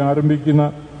കൂടി ആരംഭിക്കുന്ന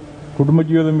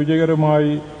കുടുംബജീവിതം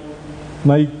വിജയകരമായി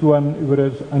നയിക്കുവാൻ ഇവരെ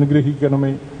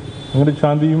അനുഗ്രഹിക്കണമേ. അങ്ങയുടെ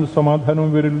ശാന്തിയും സമാധാനവും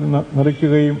ഇവരിൽ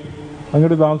നിറയ്ക്കുകയും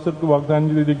അങ്ങയുടെ ദാസർക്ക് വാഗ്ദാനം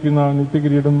ചെയ്തിരിക്കുന്ന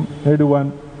നിത്യകിരീടം നേടുവാൻ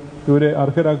ഇവരെ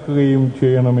അർഹരാക്കുകയും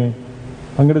ചെയ്യണമേ.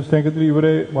 അങ്ങയുടെ സ്നേഹത്തിൽ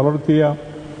ഇവരെ വളർത്തിയ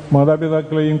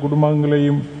മാതാപിതാക്കളെയും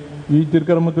കുടുംബാംഗങ്ങളെയും ഈ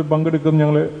തിരുക്കർമ്മത്തിൽ പങ്കെടുക്കുന്ന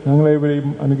ഞങ്ങളെ ഇവരെയും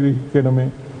അനുഗ്രഹിക്കണമേ.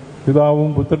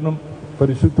 പിതാവും പുത്രനും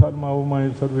പരിശുദ്ധാത്മാവുമായ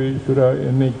സർവേശ്വര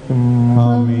എന്നേക്കും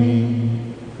ആമേൻ.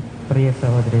 പ്രിയ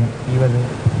സഹോദരി,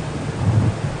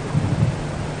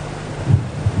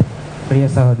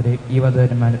 ഈ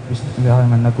വധൂവരന്മാർ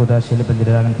വിവാഹം എന്ന കൂദാശയിൽ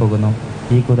ബന്ധിതരാകാൻ പോകുന്നു.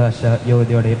 ഈ കൂദാശ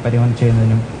യോഗ്യതയോടെ പരിവഹനം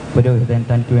ചെയ്യുന്നതിനും പുരോഹിതൻ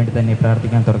തനിക്ക് വേണ്ടി തന്നെ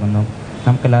പ്രാർത്ഥിക്കാൻ തുടങ്ങുന്നു.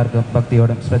 നമുക്കെല്ലാവർക്കും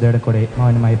ഭക്തിയോടും ശ്രദ്ധയോടെ കൂടെ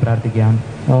മൗനമായി പ്രാർത്ഥിക്കാം.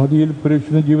 ആദിയിൽ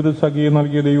പുരുഷന് ജീവിത സഖിയെ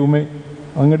നൽകിയ ദൈവമേ,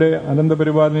 അങ്ങയുടെ അനന്ത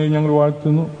പരിപാലനയെ ഞങ്ങൾ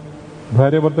വാഴ്ത്തുന്നു.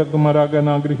 ഭാര്യഭർത്താക്കന്മാരാകാൻ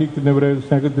ആഗ്രഹിക്കുന്നവരെ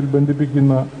സ്നേഹത്തിൽ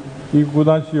ബന്ധിപ്പിക്കുന്ന ഈ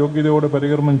കൂദാശ യോഗ്യതയോടെ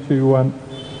പരികർമ്മം ചെയ്യുവാൻ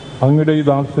അങ്ങയുടെ ഈ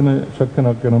ദാസന്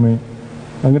ശക്തനാക്കണമേ.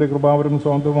 അങ്ങയുടെ കൃപാവരം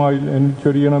സ്വന്തമായി എന്നിൽ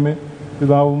ചൊരിയണമേ.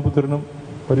 പിതാവും പുത്രനും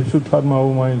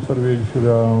പരിശുദ്ധാത്മാവുമായി സർവേശ്വര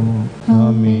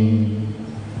ആമേൻ.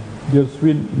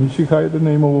 ജസ്വിൻ മിശിഹായുടെ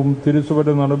നിയമവും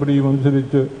തിരുസഭയുടെ നടപടിയും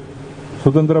അനുസരിച്ച്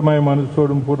സ്വതന്ത്രമായ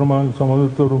മനസ്സോടും പൂർണ്ണമായ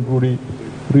സമ്മതത്തോടും കൂടി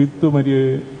ഋതു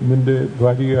മരിയയെ നിന്റെ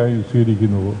ഭാര്യയായി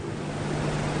സ്വീകരിക്കുന്നുവോ?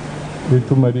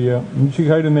 ഋതു മരിയ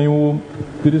മിശിഹായുടെ നിയമവും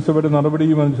തിരുസഭയുടെ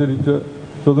നടപടിയും അനുസരിച്ച്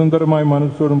സ്വതന്ത്രമായ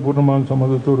മനസ്സോടും പൂർണ്ണമായ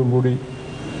സമ്മതത്തോടും കൂടി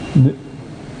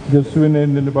ജസ്വിനെ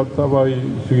നിന്റെ ഭർത്താവായി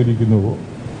സ്വീകരിക്കുന്നുവോ?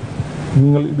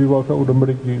 നിങ്ങൾ വിവാഹ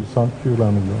ഉടമ്പടിക്ക്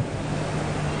സാക്ഷികളാണല്ലോ.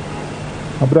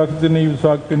 അബ്രാഹത്തിൻ്റെയും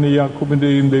ഇസാക്കിൻ്റെയും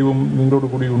യാക്കോബിൻ്റെയും ദൈവം നിങ്ങളോട്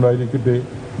കൂടി ഉണ്ടായിരിക്കട്ടെ.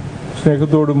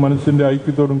 സ്നേഹത്തോടും മനസ്സിൻ്റെ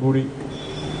ഐക്യത്തോടും കൂടി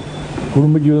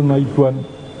കുടുംബജീവിതം നയിക്കുവാൻ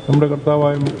നമ്മുടെ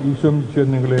കർത്താവായ ഈശോ മിശിഹാ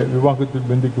നിങ്ങളെ വിവാഹത്തിൽ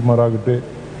ബന്ധിക്കുമാറാകട്ടെ.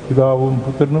 പിതാവും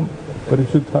പുത്രനും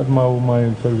പരിശുദ്ധാത്മാവുമായ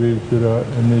സർവേശ്വര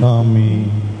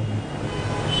എന്നേക്കും.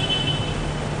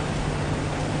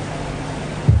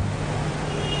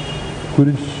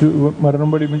 കുരിശു മരണം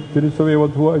വഴി തിരുസഭയെ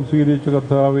വധുവായി സ്വീകരിച്ച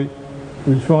കർത്താവെ,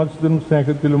 വിശ്വാസത്തിലും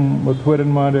സ്നേഹത്തിലും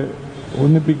വധുവരന്മാരെ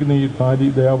ഒന്നിപ്പിക്കുന്ന ഈ താലി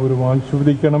ദയാപൂർവം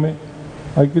ആശീർവദിക്കണമേ.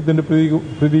 ഐക്യത്തിൻ്റെ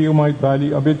പ്രതീകമായി താലി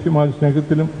അഭേദ്യമായ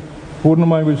സ്നേഹത്തിലും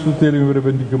പൂർണ്ണമായ വിശ്വസ്തയിലും ഇവരെ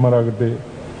ബന്ധിക്കുമാറാകട്ടെ.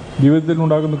 ജീവിതത്തിൽ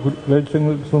ഉണ്ടാകുന്ന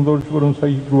ക്ലേശങ്ങൾ സന്തോഷപൂർവ്വം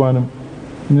സഹിക്കുവാനും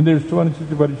നിന്റെ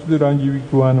ഇഷ്ടമനുസരിച്ച് പരിശുദ്ധരായി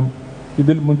ജീവിക്കുവാനും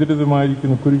ഇതിൽ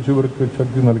മുദ്രിതമായിരിക്കുന്ന കുരിശ് ഇവർക്ക്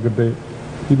ശക്തി നൽകട്ടെ.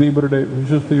 ഇത് ഇവരുടെ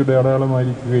വിശ്വസ്തയുടെ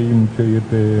അടയാളമായിരിക്കുകയും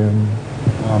ചെയ്യട്ടെ.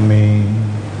 ആമേൻ.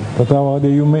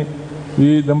 കർത്താവാദയുമേ, ഈ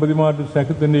ദമ്പതിമാരുടെ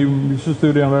സ്നേഹത്തിൻ്റെയും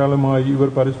വിശ്വസ്തയുടെ അടയാളമായി ഇവർ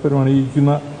പരസ്പരം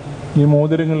അണിയിക്കുന്ന ഈ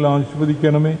മോതിരങ്ങളിൽ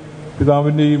ആശീർവദിക്കണമേ.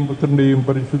 പിതാവിൻ്റെയും പുത്രൻ്റെയും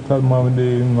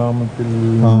പരിശുദ്ധാത്മാവിൻ്റെയും നാമത്തിൽ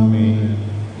ആമേൻ.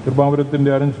 കൃപാവരത്തിൻ്റെ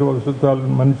അരഞ്ചവകാശത്താൽ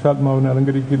മനുഷ്യാത്മാവിനെ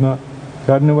അലങ്കരിക്കുന്ന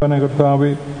കാരുണ്യവാനായ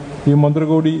കർത്താവെ, ഈ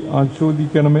മന്ത്രകോടി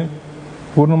ആസ്വദിക്കണമേ.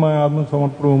 പൂർണ്ണമായ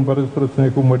ആത്മസമർപ്പണവും പരസ്പര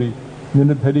സ്നേഹവും വഴി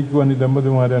നിന്നെ ധരിക്കുവാൻ ഈ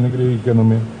ദമ്പതിമാരെ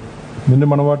അനുഗ്രഹിക്കണമേ. നിന്റെ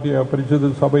മണവാട്ടിയായ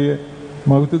പരിശുദ്ധ സഭയെ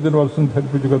മഹത്വത്തിൻ്റെ വസ്ത്രം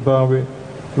ധരിപ്പിച്ച കർത്താവെ,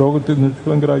 ലോകത്തിൽ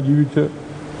നിഷ്കളങ്കരായി ജീവിച്ച്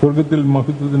സ്വർഗത്തിൽ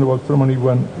മഹത്വത്തിൻ്റെ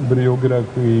വസ്ത്രമണിയുവാൻ ഇവരെ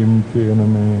യോഗ്യരാക്കുകയും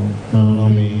ചെയ്യണമേ.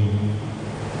 ആമേൻ.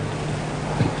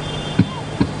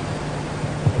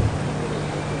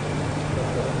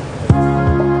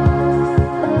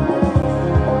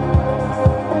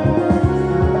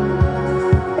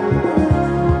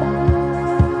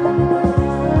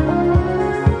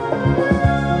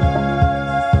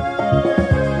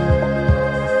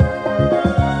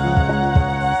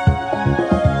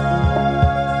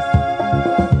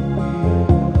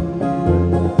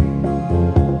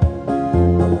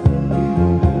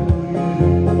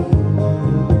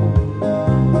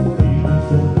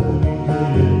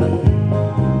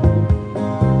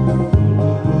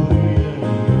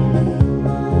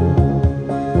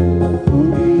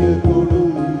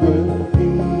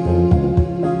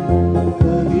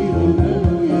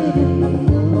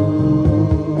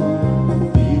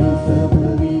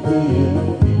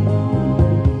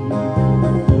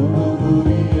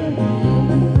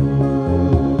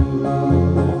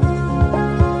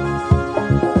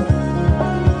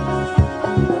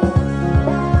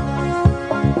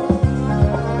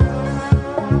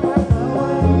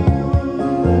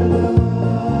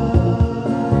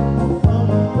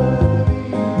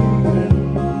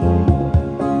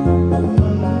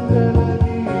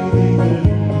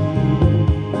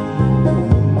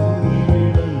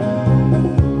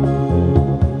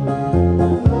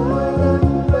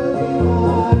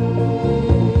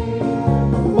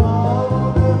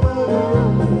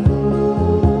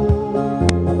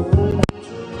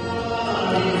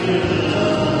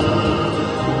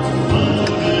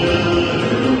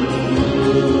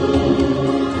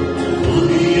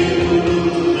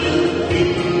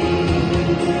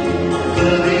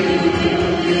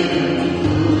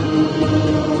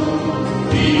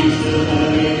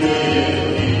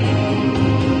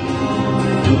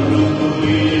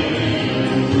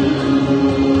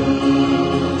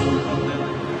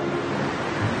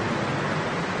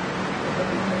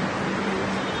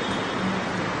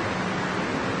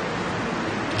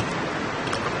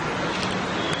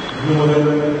 ഇന്നു മുതൽ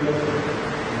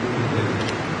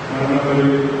മരണവരെ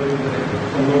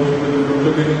സന്തോഷത്തിലും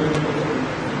ദുഃഖത്തിലും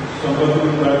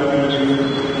സമ്പത്തിലും താല്പര്യത്തിലും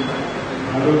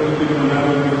ആരോഗ്യത്തിലും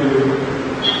അനാരോഗ്യത്തിലും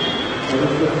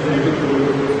പരസ്പര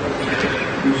സ്നേഹത്തോടും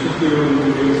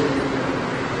വിശ്വസ്തയോടുകൂടി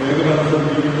ഏകനാഥം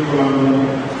ജീവിക്കുമ്പോഴാണ്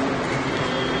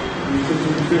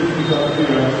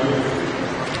വിശ്വസിച്ചാക്കിയാണ്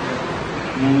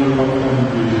ഞങ്ങൾ വാഗ്ദാനം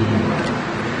ചെയ്യുന്നു.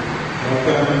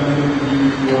 വാഗ്ദാനങ്ങളിൽ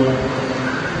ജീവിക്കുവാൻ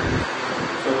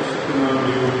സർവശക്തനായ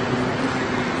ദൈവം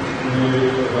നിങ്ങളെ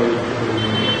സഹായിക്കുന്നു.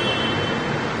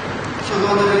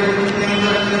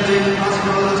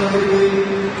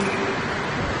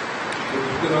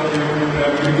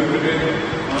 ആഗ്രഹിക്കട്ടെ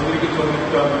ആന്തരിക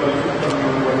സംസ്ഥാനങ്ങളുടെ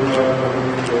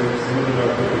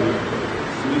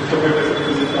ഈശോയുടെ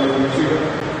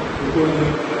ഇപ്പോൾ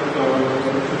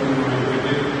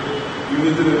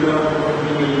ജീവിതത്തിലെല്ലാ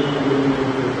പ്രവർത്തനങ്ങളിലും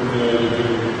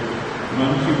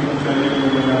മാനസികവും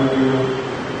ശാരീരികവും ആരോഗ്യവും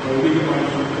ഭൗതികമായ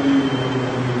ശക്തിയും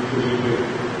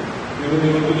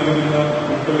നിങ്ങൾക്ക് നൽകുന്ന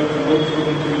മക്കളെ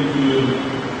സന്തോഷത്തോടെ ജീവിക്കുകയും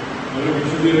വളരെ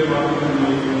വിശുദ്ധിയുടെ പ്രാർത്ഥന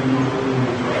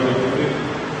സഹായിക്കട്ടെ.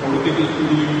 അവിടത്തേക്ക്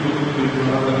സ്തുതിയും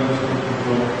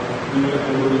നിങ്ങളെ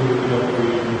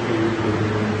കൊണ്ടുവരികയും ചെയ്യുന്നു.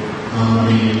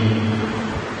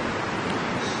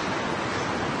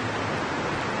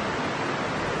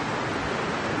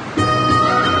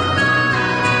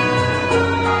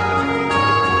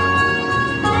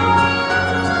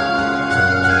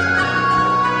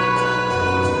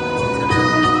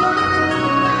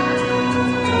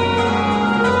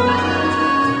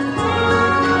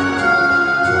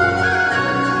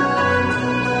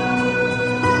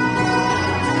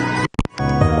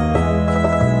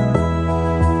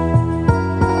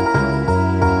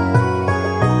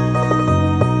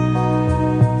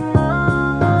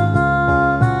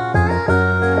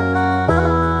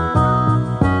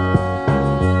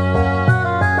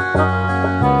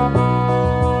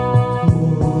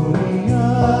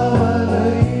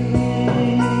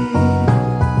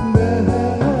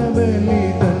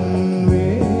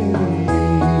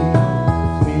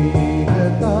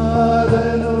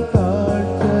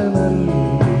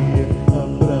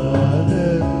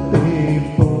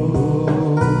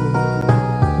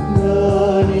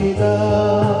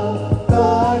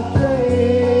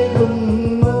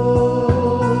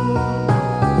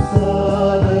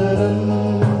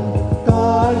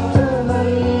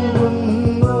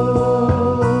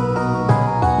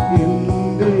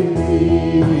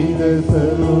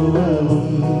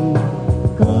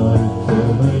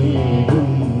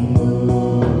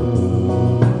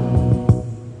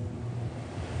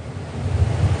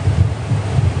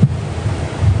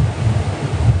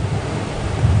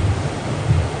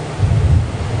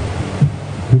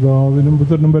 പിതാവിനും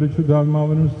പുത്രനും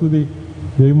പരിശുദ്ധാത്മാവിനും സ്തുതി.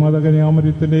 ദൈവമാതാ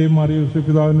കന്യാമറിയത്തിന്റെയും മാറിയ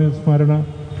പിതാവിനെ സ്മരണ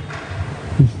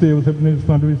വിശുദ്ധ യോസേപ്പിനെ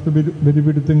സ്മരണ വിശുദ്ധ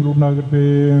ബലിപീഠത്തിൽ ഉണ്ടാകട്ടെ.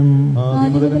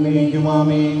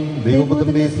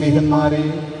 ദൈവപുത്രന്റെ സ്നേഹന്മാരെ,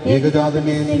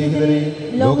 ഏകജാതന്റെ സ്നേഹിതരെ,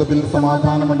 ലോകത്തിൽ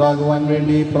സമാധാനമുണ്ടാകുവാൻ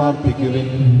വേണ്ടി പ്രാർത്ഥിക്കുവിൻ.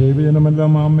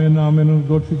 ദൈവജനമെല്ലാം ആമേൻ ആമേൻ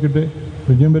ഉദ്ഘോഷിക്കട്ടെ.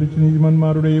 വിജയം ഭരിച്ച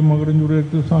നീതിമാന്മാരുടെയും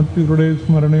മകരഞ്ചൂരേറ്റ സാക്ഷികളുടെയും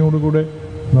സ്മരണയോടുകൂടെ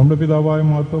നമ്മുടെ പിതാവായ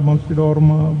മാർത്തോമായുടെ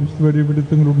ഓർമ്മ വിശുദ്ധ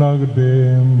ബലിപീഠത്തിൽ ഉണ്ടാകട്ടെ.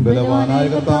 ബലവാനായ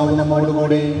കർത്താവ്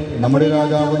നമ്മോടുകൂടെ, നമ്മുടെ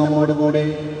രാജാവ് നമ്മോടുകൂടെ,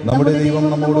 നമ്മുടെ ദൈവം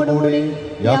നമ്മോടുകൂടെ,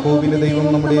 യാക്കോബിന്റെ ദൈവം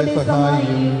നമ്മുടെ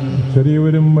സഹായിയും.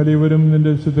 ചെറിയവരും വലിയവരും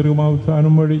നിന്റെ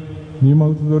സുദീർഘമാവസാനം വഴി നീ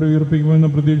മഹത്വത്തോടെ ഉയർപ്പിക്കുമെന്ന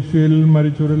പ്രതീക്ഷയിൽ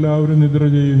മരിച്ചവരെല്ലാവരും നിദ്ര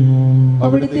ചെയ്യുന്നു.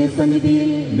 അവിടുത്തെ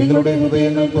സന്നിധിയിൽ നിങ്ങളുടെ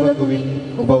ഹൃദയങ്ങൾ തുറക്കുവിൻ.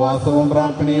 ഉപവാസവും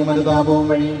പ്രാർത്ഥനയും അനുതാപവും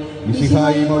വഴി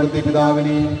മിശിഹായെയും അവിടുത്തെ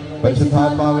പിതാവിനെയും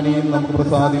പരിശുദ്ധാത്മാവിനെയും നമുക്ക്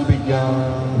പ്രസാദിപ്പിക്കാം.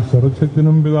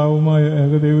 സർവശക്തനും പിതാവുമായ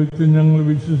ഏകദൈവത്തിൽ ഞങ്ങൾ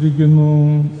വിശ്വസിക്കുന്നു.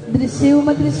 ദൃശ്യവും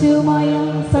അദൃശ്യവുമായ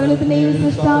സകലത്തിന്റെയും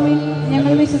സൃഷ്ടാവിൽ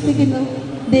ഞങ്ങൾ വിശ്വസിക്കുന്നു.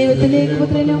 ദൈവത്തിന്റെ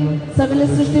ഏകപുത്രനും സകല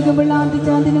സൃഷ്ടിക്കുമുള്ള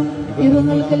ആദിജാതനും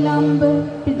യുഗങ്ങൾക്കെല്ലാം മുമ്പ്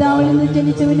പിതാവിൽ നിന്ന്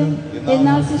ജനിച്ചവനും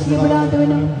എന്നാൽ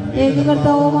സൃഷ്ടിക്കപ്പെടാത്തവനും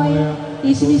ഏകകർത്താവുമായ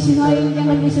ഈശ്വരീശിഹായിൽ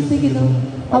ഞങ്ങൾ വിശ്വസിക്കുന്നു.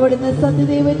 അവിടുന്ന്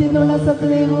സത്യദൈവത്തിൽ നിന്നുള്ള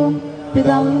സത്യദൈവവും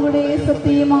പിതാവിനും കൂടെ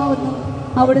സത്യമാവുന്നു.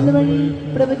 അവിടുന്ന് വഴി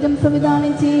പ്രപഞ്ചം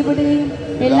സംവിധാനം ചെയ്യപ്പെടുകയും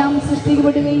എല്ലാം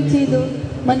സൃഷ്ടിക്കപ്പെടുകയും ചെയ്തു.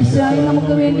 മനുഷ്യരായ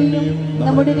നമുക്ക് വേണ്ടിയും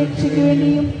നമ്മുടെ രക്ഷയ്ക്ക്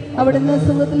വേണ്ടിയും അവിടുന്ന്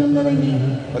സുഖത്തിൽ നിന്നിറങ്ങി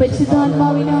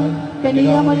പരിശുദ്ധാത്മാവിനാൽ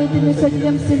കന്യകാമറിയത്തിന്റെ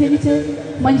ശരീരം സ്വീകരിച്ച്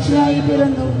മനുഷ്യനായി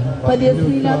പിറന്നു. വലിയ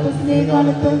സ്ത്രീയില്ലാത്ത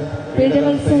സ്നേഹകാലത്ത്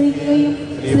പീഡകൾ സഹിക്കുകയും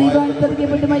സ്ത്രീകൾ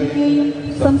തെറിക്കപ്പെട്ട് മരിക്കുകയും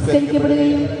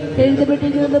സംസ്കരിക്കപ്പെടുകയും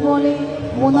എഴുതപ്പെട്ടിരുന്നത് പോലെ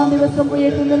മൂന്നാം ദിവസം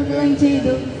ഉയർത്തി നിൽക്കുകയും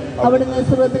ചെയ്തു. അവിടുന്ന്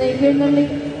സ്വർഗ്ഗത്തിലേക്ക് എഴുന്നള്ളി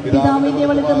പിതാവിന്റെ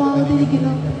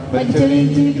വലത്തുഭാഗത്തിരിക്കുന്നു. മരിച്ചവരെയും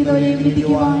ജീവിക്കുന്നവരെയും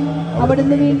വിധിക്കുവാൻ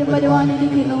അവിടുന്ന് വീണ്ടും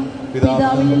വരുവാനിരിക്കുന്നു.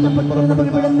 പിതാവിൽ നിന്ന്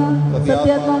പുറപ്പെടുന്ന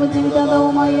സത്യാത്മാവും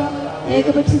ജീവിതാത്മാവുമായ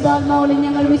ഏകപരിശുദ്ധാത്മാവിൽ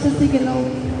ഞങ്ങൾ വിശ്വസിക്കുന്നു.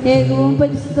 ഏകവും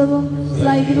പരിശുദ്ധവും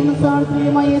ശ്ലൈഹികവും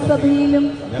സാർവത്രികമായ സഭയിലും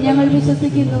ഞങ്ങൾ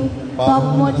വിശ്വസിക്കുന്നു.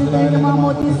 പാപമോചനത്തിനുള്ള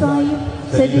മാമോദീസായും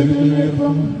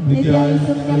ശരീരത്തിലും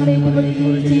നിത്യായുസ്സും ഞങ്ങൾ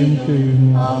ഏറ്റുപറയുകയും ചെയ്യുന്നു.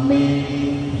 ആമേൻ.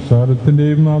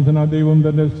 സാരത്തിന്റെയും നാഥനാ ദൈവം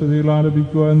തന്റെ സ്തുതികൾ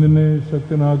ആലപിക്കുവാൻ നിന്നെ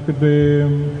ശക്തനാക്കട്ടെ.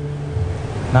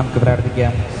 നമുക്ക്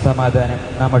പ്രാർത്ഥിക്കാം. സമാധാനം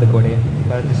നമ്മുടെ കൂടെ.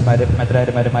 കർത്തൃമാരും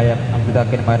മെത്രാന്മാരുമായ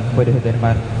പിതാക്കന്മാർ,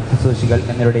 പുരോഹിതന്മാർ, ശുശ്രൂഷികൾ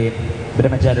എന്നിവരുടെയും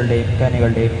ബ്രഹ്മചാരികളുടെയും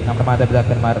കന്യകളുടെയും നമ്മുടെ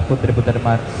മാതാപിതാക്കന്മാർ,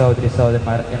 പുത്രപുത്രന്മാർ, സഹോദരി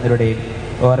സഹോദരന്മാർ എന്നിവരുടെയും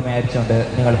ഓർമ്മയരിച്ചുകൊണ്ട്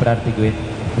നിങ്ങൾ പ്രാർത്ഥിക്കുകയും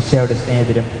ഈശോയുടെ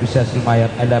സ്നേഹിതരും വിശ്വാസികളുമായ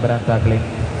എല്ലാ ഭരണത്താക്കളെയും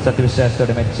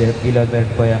സത്യവിശ്വാസത്തോടെ മരിച്ച് ഈ ലോകം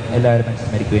പോയ എല്ലാവരും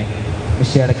മനസ്സ്മരിക്കുകയും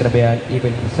ഈശോയുടെ കൃപയാൽ ഈ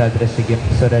ബലിസാദൃശ്യം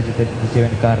സ്വരാജ്യത്തിൽ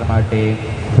ജീവൻ കാരണമാകട്ടെ.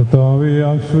 കർത്താവേ,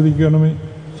 ആസ്വദിക്കണമേ.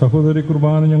 സഹോദരി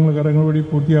കുർബാന ഞങ്ങൾ കരങ്ങൾ വഴി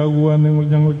പൂർത്തിയാകുവാൻ നിങ്ങൾ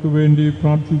ഞങ്ങൾക്ക് വേണ്ടി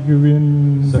പ്രാർത്ഥിക്കുവിൻ.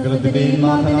 സകലത്തിന്റെയും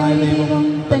നാഥനായ ദൈവം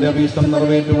തന്റെ അഭീഷ്ടം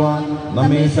നിറവേറ്റുവാൻ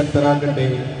നമ്മെ ശക്തരാക്കട്ടെ.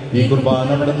 ഈ കുർബാന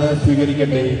അവിടുന്ന്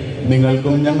സ്വീകരിക്കട്ടെ.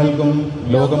 നിങ്ങൾക്കും ഞങ്ങൾക്കും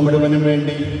ലോകം മുഴുവനും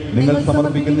വേണ്ടി നിങ്ങൾ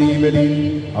സമർപ്പിക്കുന്ന ഈ ബലിയിൽ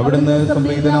അവിടുന്ന്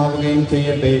സംപ്രീതനാവുകയും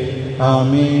ചെയ്യട്ടെ.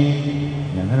 ആമേൻ.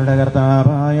 ഞങ്ങളുടെ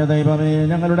കർത്താവായ ദൈവമേ,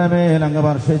 ഞങ്ങളുടെ മേൽ അങ്ങ്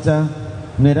വർഷിച്ച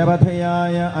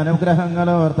നിരവധിയായ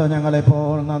അനുഗ്രഹങ്ങളോർത്ത്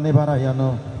ഞങ്ങളിപ്പോൾ നന്ദി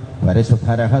പറയുന്നു. പരിശുദ്ധ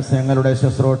രഹസ്യങ്ങളുടെ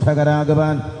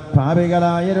ശുശ്രൂഷകരാകുവാൻ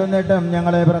പാപികളായിരുന്നിട്ടും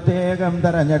ഞങ്ങളെ പ്രത്യേകം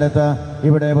തെരഞ്ഞെടുത്ത്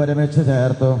ഇവിടെ ഒരുമിച്ച്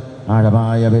ചേർത്തു.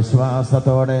 ആഴമായ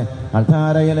വിശ്വാസത്തോടെ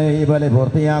അൾത്താരയിലെ ഈ ബലി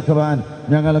പൂർത്തിയാക്കുവാൻ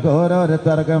ഞങ്ങൾക്ക്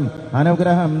ഓരോരുത്തർക്കും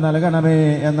അനുഗ്രഹം നൽകണമേ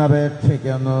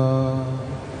എന്നപേക്ഷിക്കുന്നു.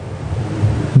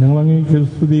 ഞങ്ങൾ അങ്ങേക്ക്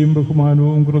സ്തുതിയും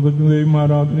ബഹുമാനവും കൃതജ്ഞതയും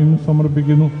ആരാധനയും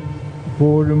സമർപ്പിക്കുന്നു,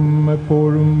 എപ്പോഴും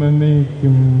എപ്പോഴും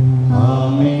എന്നേക്കും.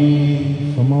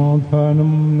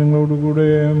 സമാധാനം നിങ്ങളോടുകൂടെ,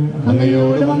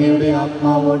 അങ്ങയോടും അങ്ങയുടെ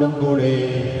ആത്മാവോടും കൂടെ.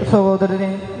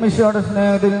 സഹോദരനെ, മിശിഹായുടെ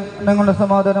സ്നേഹത്തിൽ നിങ്ങളുടെ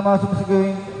സമാധാനം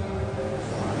ആശംസിക്കുകയും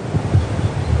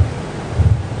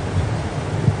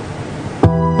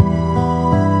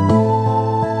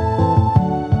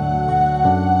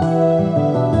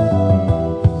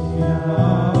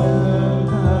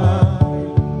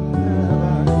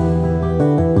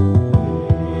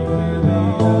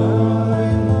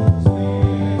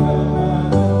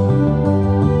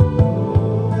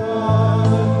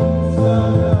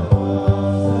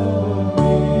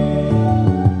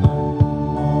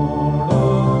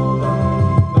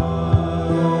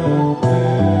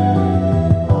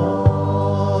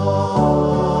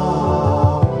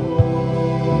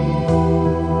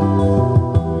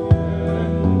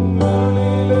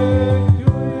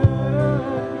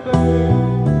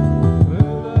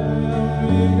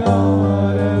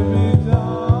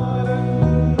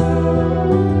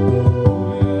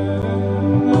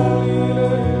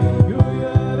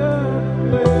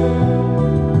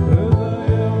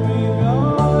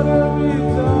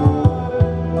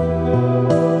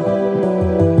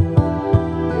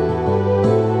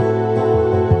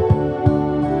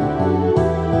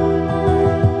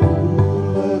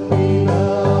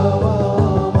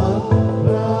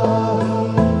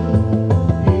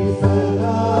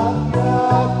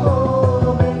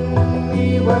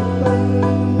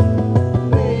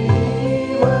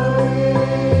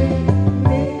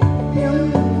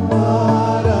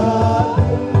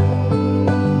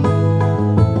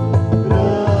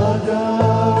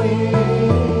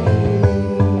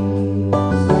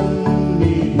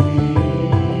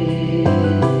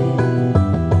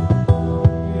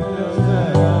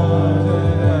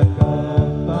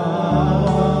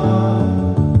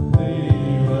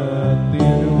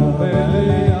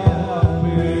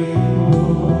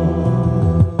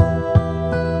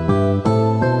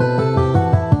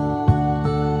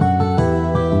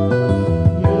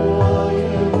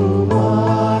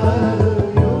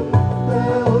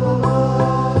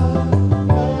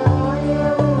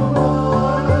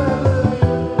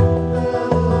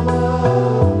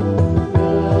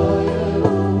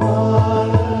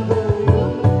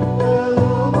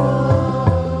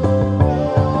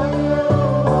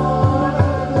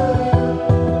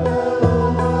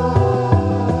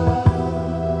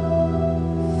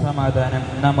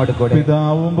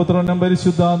പിതാവും പുത്രനും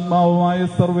പരിശുദ്ധാത്മാവുമായ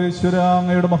സർവേശ്വര,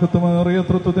 അങ്ങയുടെ മഹത്വമേറിയ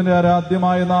തൃത്വത്തിന്റെ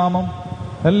ആരാധ്യമായ നാമം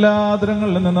എല്ലാ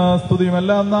ആദരങ്ങളിൽ നിന്ന് സ്തുതിയും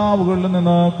എല്ലാ നാവുകളിൽ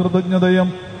നിന്ന് കൃതജ്ഞതയും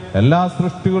എല്ലാ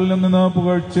സൃഷ്ടികളിൽ നിന്ന്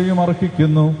പുകഴ്ചയും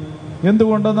അർഹിക്കുന്നു.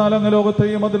 എന്തുകൊണ്ടെന്നാൽ അങ്ങ്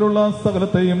ലോകത്തെയും അതിലുള്ള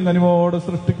സകലത്തെയും കനിവോട്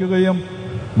സൃഷ്ടിക്കുകയും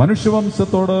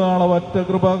മനുഷ്യവംശത്തോട് അളവറ്റ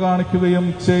കൃപ കാണിക്കുകയും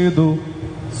ചെയ്തു.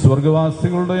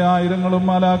 സ്വർഗവാസികളുടെ ആയിരങ്ങളും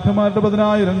മാലാഖമാരുടെ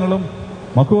 10,000ങ്ങളും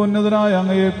മഹോന്നതനായ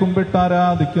അങ്ങയെ കുമ്പിട്ട്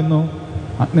ആരാധിക്കുന്നു.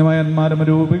 അഗ്നിമയന്മാരും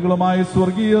രൂപികളുമായ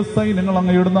സ്വർഗീയ സൈന്യങ്ങൾ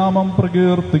അങ്ങയുടെ നാമം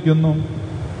പ്രകീർത്തിക്കുന്നു.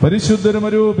 പരിശുദ്ധരും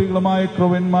രൂപികളുമായ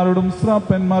ക്രൗവന്മാരോടും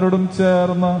ശ്രാപ്പന്മാരോടും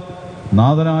ചേർന്ന്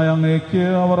നാഥനായ അങ്ങേക്ക്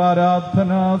അവർ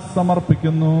ആരാധന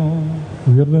സമർപ്പിക്കുന്നു.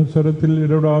 ഉയർന്ന സ്വരത്തിൽ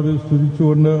ഇടപെടാതെ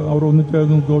സ്തുതിച്ചുകൊണ്ട് അവർ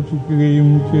ഒന്നിച്ചേർന്ന് ഘോഷിക്കുകയും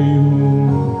ചെയ്യുന്നു.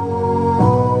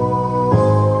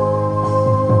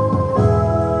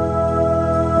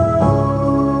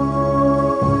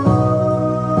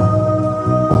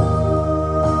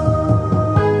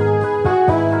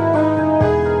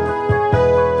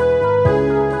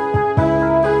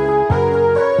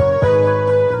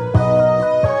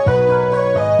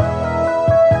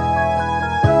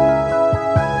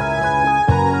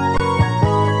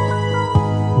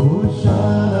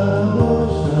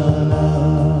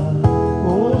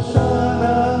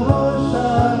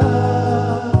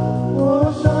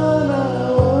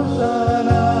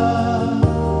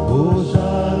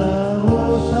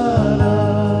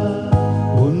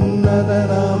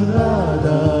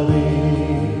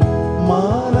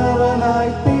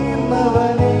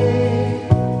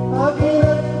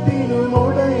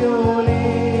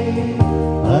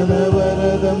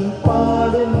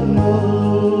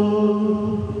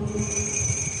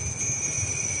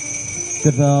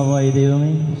 കർത്താവായ ദൈവമേ,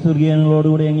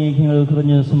 സ്വർഗീയങ്ങളോടുകൂടി അങ്ങേക്ക് ഞങ്ങൾ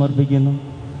കുറഞ്ഞ് സമർപ്പിക്കുന്നു.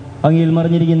 അങ്ങയിൽ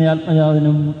മറിഞ്ഞിരിക്കുന്ന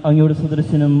ആത്മജാതനും അങ്ങയുടെ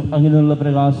സദൃശനും അങ്ങിൽ നിന്നുള്ള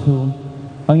പ്രകാശവും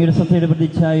അങ്ങയുടെ സത്യയുടെ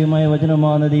പ്രതിച്ഛായയുമായ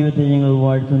വചനமான ദൈവത്തെ ഞങ്ങൾ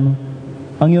വാഴ്ത്തുന്നു.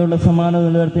 അങ്ങയോടുള്ള സമാനത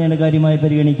നിലനിർത്തേണ്ട കാര്യമായി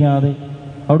പരിഗണിക്കാതെ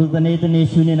അവിടുന്ന് തന്നെ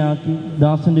ശൂന്യനാക്കി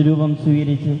ദാസന്റെ രൂപം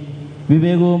സ്വീകരിച്ച്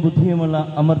വിവേകവും ബുദ്ധിയുമുള്ള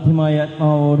അമർത്യമായ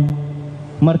ആത്മാവോടും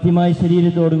മർത്യമായ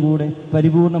ശരീരത്തോടും കൂടെ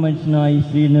പരിപൂർണ മനുഷ്യനായി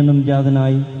സ്ത്രീയിൽ നിന്നും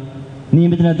ജാതനായി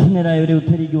നിയമത്തിന് അധീനരായവരെ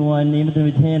ഉദ്ധരിക്കുവാൻ നിയമത്തിന്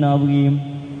വിധേയനാവുകയും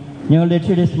ഞങ്ങളുടെ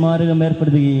രക്ഷയുടെ സ്മാരകം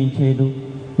ഏർപ്പെടുത്തുകയും ചെയ്തു.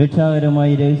 രക്ഷാകരമായ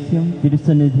രഹസ്യം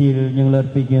തിരുസന്നിധിയിൽ ഞങ്ങൾ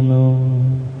അർപ്പിക്കുന്നു.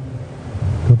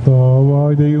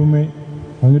 കർത്താവായ ദൈവമേ,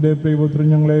 അങ്ങയുടെ പ്രിയപുത്രൻ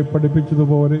ഞങ്ങളെ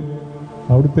പഠിപ്പിച്ചതുപോലെ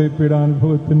അവിടുത്തെ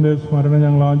പീഡാനുഭവത്തിന്റെ സ്മരണ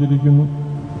ഞങ്ങൾ ആചരിക്കുന്നു.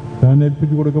 താൻ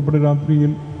ഏൽപ്പിച്ചു കൊടുക്കപ്പെട്ട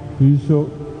രാത്രിയിൽ ഈശോ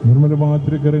നിർമ്മലമായ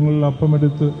തിരുക്കരങ്ങളിൽ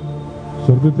അപ്പമെടുത്ത്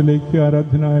സ്വർഗത്തിലേക്ക്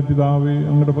ആരാധ്യനായ പിതാവേ,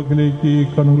 അങ്ങയുടെ പക്കലേക്ക്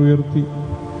കണ്ണുയർത്തി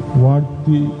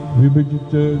വാഴ്ത്തി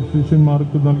വിഭജിച്ച്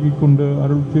ശിഷ്യന്മാർക്ക് നൽകിക്കൊണ്ട്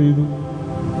അരുൾ ചെയ്തു,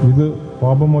 ഇത്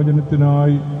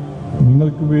പാപമോചനത്തിനായി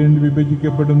നിങ്ങൾക്ക് വേണ്ടി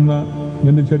വിഭജിക്കപ്പെടുന്ന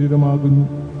എൻ്റെ ശരീരമാകുന്നു.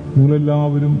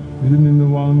 നിങ്ങളെല്ലാവരും ഇതിൽ നിന്ന്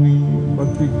വാങ്ങി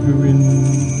ഭക്ഷിക്കുവിൻ.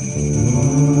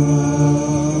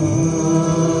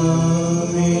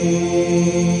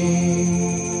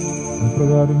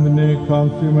 ഇപ്രകാരം നിന്നെ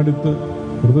കാംസ്യമെടുത്ത്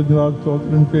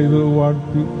കൃതജ്ഞതാസ്തോത്രം ചെയ്ത്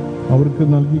വാഴ്ത്തി അവർക്ക്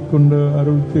നൽകിക്കൊണ്ട്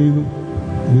അരുൾ ചെയ്തു,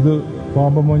 ഇത്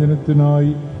പാപമോചനത്തിനായി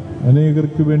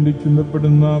അനേകർക്ക് വേണ്ടി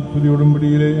ചിന്തപ്പെടുന്ന പുതിയ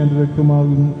ഉടമ്പടിയിലെ എൻ്റെ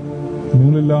രക്തമാകുന്നു.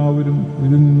 നിങ്ങളെല്ലാവരും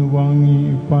ഇതിൽ നിന്ന് വാങ്ങി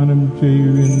പാനം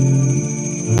ചെയ്യുവിൻ.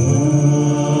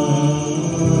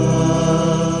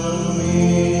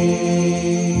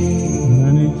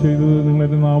 ഞാനീ ചെയ്തത്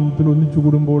നിങ്ങളെൻ്റെ നാമത്തിൽ ഒന്നിച്ചു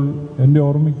കൂടുമ്പോൾ എൻ്റെ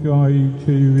ഓർമ്മയ്ക്കായി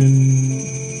ചെയ്യുവിൻ.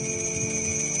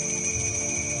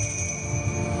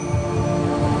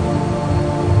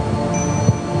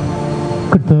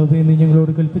 കർത്താവേ, നീ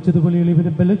ഞങ്ങളോട് കൽപ്പിച്ചതുപോലെ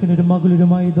ഇവരും ബലഹീനരും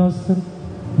മകളുരുമായ ദാസർ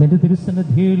നിന്റെ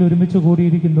തിരുസന്നിധിയിൽ ഒരുമിച്ച്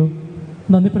കൂടിയിരിക്കുന്നു.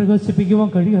 നന്ദി പ്രകാശിപ്പിക്കുവാൻ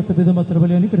കഴിയാത്ത വിധം അത്ര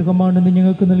വലിയ അനുഗ്രഹമാണ് നീ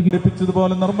ഞങ്ങൾക്ക് നൽകി.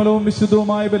 ലഭിച്ചതുപോലെ നിർമ്മലവും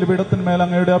വിശുദ്ധവുമായ ബലിപീഠത്തിന്മേൽ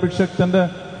അങ്ങയുടെ അഭിഷേകത്തിന്റെ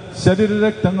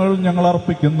ശരീരരക്തങ്ങൾ ഞങ്ങൾ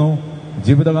അർപ്പിക്കുന്നു.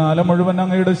 ജീവിതകാലം മുഴുവൻ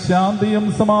അങ്ങയുടെ ശാന്തിയും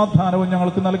സമാധാനവും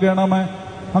ഞങ്ങൾക്ക് നൽകണമേ.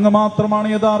 അങ്ങ് മാത്രമാണ്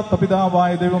യഥാർത്ഥ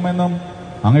പിതാവായ ദൈവമെന്നും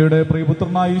അങ്ങയുടെ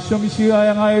പ്രിയപുത്രനായ ഈശോ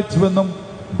മിശിഹായെ അങ്ങ് അയച്ചുവെന്നും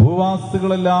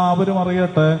ഭൂവാസികളെല്ലാവരും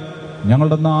അറിയട്ടെ.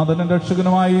 ഞങ്ങളുടെ നാഥനും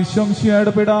രക്ഷകനുമായ ഈശോ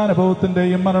മിശിഹായുടെ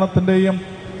പീഡാനുഭവത്തിന്റെയും മരണത്തിന്റെയും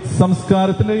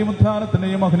സംസ്കാരത്തിന്റെയും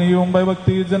ഉത്ഥാനത്തിന്റെയും മഹനീയവും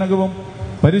ഭയഭക്തിജനകവും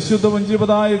പരിശുദ്ധവും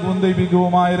ജീവദായകവും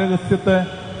ദൈവികവുമായ രഹസ്യത്തെ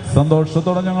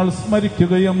സന്തോഷത്തോടെ ഞങ്ങൾ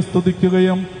സ്മരിക്കുകയും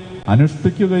സ്തുതിക്കുകയും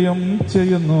അനുഷ്ഠിക്കുകയും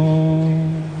ചെയ്യുന്നു.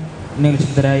 നിങ്ങൾ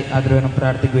ശുദ്ധരായി ആഗ്രഹം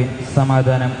പ്രാർത്ഥിക്കുകയും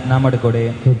സമാധാനം നമ്മുടെ കൂടെ.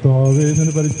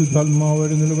 പരിശുദ്ധാത്മാവ്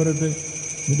നിലവരട്ടെ.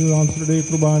 ദാസരുടെ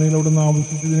കുർബാനയിലൂടെ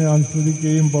ആവശ്യത്തിനെ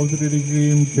അനുസ്മരിക്കുകയും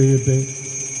പൗത്രീകരിക്കുകയും ചെയ്യട്ടെ.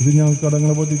 ഇത് ഞങ്ങൾ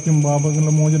കടങ്ങളെ പൊതിക്കും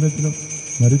പാപങ്ങളുടെ മോചനത്തിനും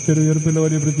മരിച്ചൊരുയർപ്പിലെ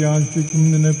വലിയ പ്രത്യാശയ്ക്കും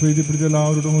നിന്നെ പ്രീതിപ്പെടുത്തി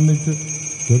എല്ലാവരോടും ഒന്നിച്ച്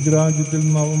സ്വർഗരാജ്യത്തിൽ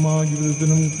നവമായ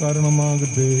ജീവിതത്തിനും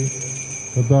കാരണമാകട്ടെ.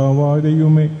 കർത്താവായ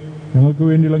ദൈവമേ, ഞങ്ങൾക്ക്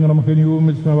വേണ്ടിയുള്ള ഞങ്ങളുടെ മഹനീയവും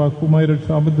വാക്കുമായ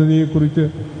രക്ഷാപദ്ധതിയെക്കുറിച്ച്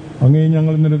അങ്ങേ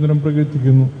ഞങ്ങൾ നിരന്തരം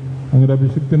പ്രകീർത്തിക്കുന്നു. അങ്ങയുടെ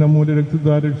അഭിഷിക്തന്റെ മൂല്യ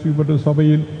രക്തത്താൽ രക്ഷിക്കപ്പെട്ട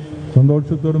സഭയിൽ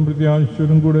സന്തോഷത്തോടും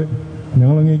പ്രത്യാശയോടും കൂടെ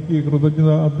ഞങ്ങൾ അങ്ങേക്ക്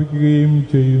കൃതജ്ഞത അർപ്പിക്കുകയും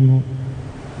ചെയ്യുന്നു.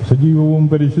 സജീവവും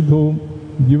പരിശുദ്ധവും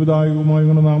ജീവദായകവുമായ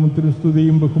ഞങ്ങളുടെ നാമത്തിന്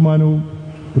സ്തുതിയും ബഹുമാനവും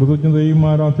കൃതജ്ഞതയും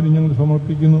ആരാധനയും ഞങ്ങൾ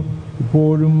സമർപ്പിക്കുന്നു,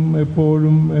 ഇപ്പോഴും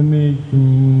എപ്പോഴും എന്നേക്കും.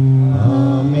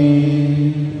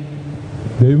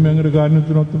 ദൈവം ഞങ്ങളുടെ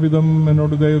കാരുണ്യത്തിനൊത്ത വിധം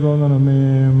എന്നോട് ദയ തോന്നണമേ.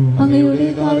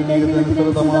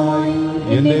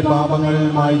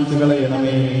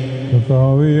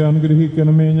 കർത്താവെ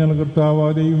അനുഗ്രഹിക്കണമേ. ഞങ്ങൾ കർത്താവാ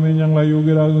ദൈവമേ, ഞങ്ങൾ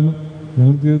അയോഗ്യരാകുന്നു,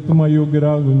 ഞങ്ങൾ തീർത്തും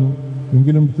അയോഗ്യരാകുന്നു.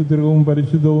 എങ്കിലും സുസ്ഥിരവും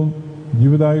പരിശുദ്ധവും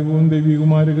ജീവദായകവും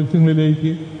ദൈവികവുമായ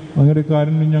രഹസ്യങ്ങളിലേക്ക് അങ്ങയുടെ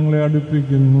കാരുണ്യം ഞങ്ങളെ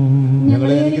അടുപ്പിക്കുന്നു.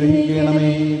 ഞങ്ങളെ അനുഗ്രഹിക്കണമേ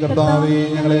കർത്താവേ,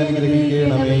 ഞങ്ങളെ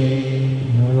അനുഗ്രഹിക്കണമേ.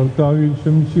 കർത്താവേ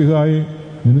ശംസിഹായെ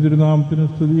നിന്റെ തിരുനാമത്തിന്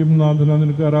സ്തുതിയും നാഥന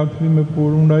നിനക്ക് ആരാധനയും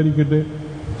എപ്പോഴും ഉണ്ടായിരിക്കട്ടെ.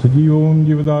 സജീവവും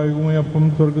ജീവദായകവുമായ അപ്പം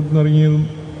സ്വർഗത്തിൽ നിറങ്ങിയതും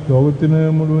ലോകത്തിന്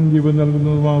മുഴുവൻ ജീവൻ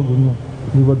നൽകുന്നതുമാകുന്നു.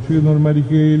 ഇത് ഭക്ഷിക്കുന്നവർ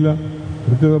മരിക്കുകയില്ല,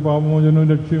 കൃത്യത പാപമോചനവും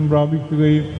രക്ഷയും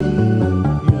പ്രാപിക്കുകയും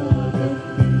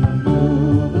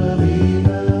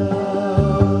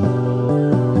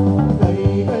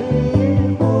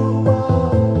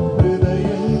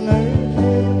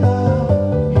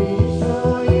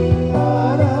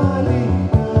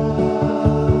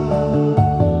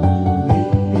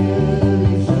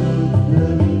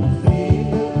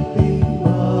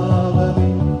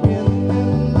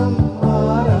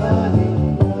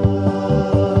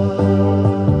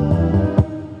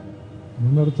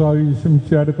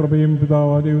ഈശ്വരയുടെ കൃപയും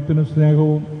പിതാവായ ദൈവത്തിന്റെ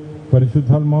സ്നേഹവും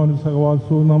പരിശുദ്ധാത്മാവിന്റെ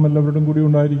സഹവാസവും നാം എല്ലാവരുടെയും കൂടി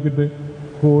ഉണ്ടായിരിക്കട്ടെ,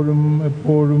 എപ്പോഴും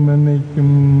എപ്പോഴും എന്നേക്കും.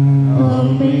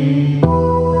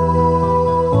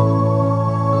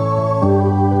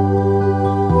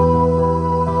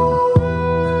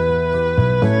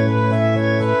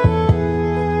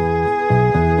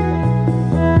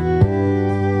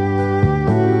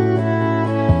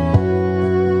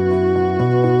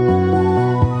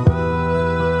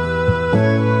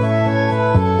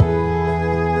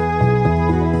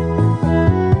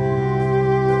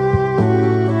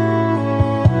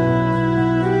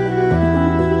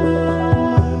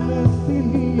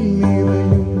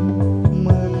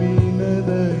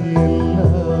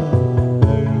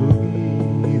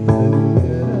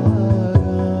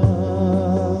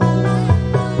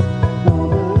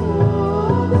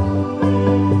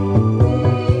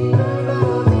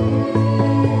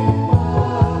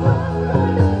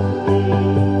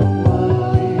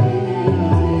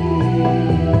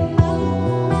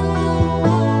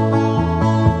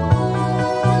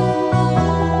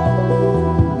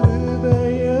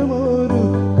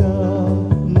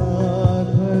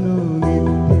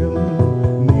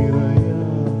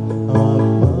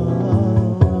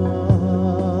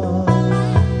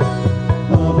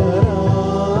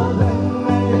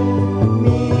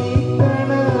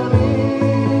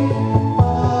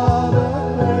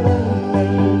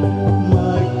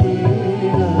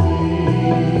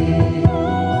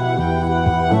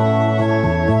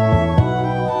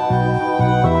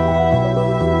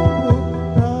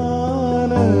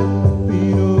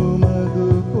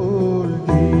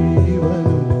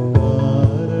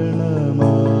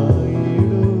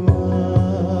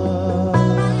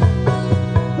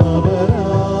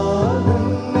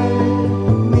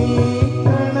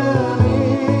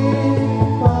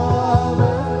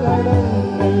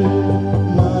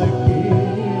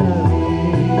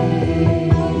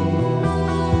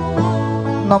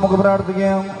 നമുക്ക്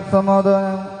പ്രാർത്ഥിക്കാം.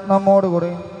 സമാധാനം നമ്മോടുകൂടെ.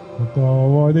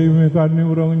 ദൈവമേ,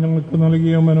 കാരുണ്യപൂർവ്വം ഞങ്ങൾക്ക്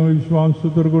നൽകിയ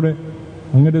മനോവിശ്വാസത്തോടുകൂടെ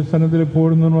അങ്ങയുടെ സന്നദ്ധയിൽ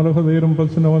എപ്പോഴും നിർമ്മലഹൃദയരും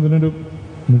പ്രസന്നവദനരും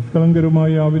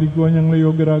നിഷ്കളങ്കരുമായി ആവരിക്കുവാൻ ഞങ്ങളെ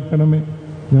യോഗ്യരാക്കണമേ.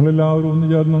 ഞങ്ങളെല്ലാവരും ഒന്ന്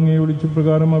ചേർന്ന് അങ്ങയെ വിളിച്ച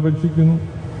പ്രകാരം അപേക്ഷിക്കുന്നു.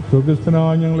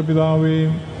 സ്വർഗസ്ഥനായ ഞങ്ങളുടെ പിതാവേ,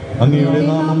 അങ്ങയുടെ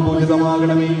നാമം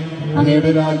പൂജിതമാകണമേ,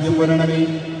 അങ്ങയുടെ രാജ്യം വരണമേ,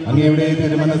 അങ്ങയുടെ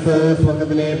തിരുമനസ്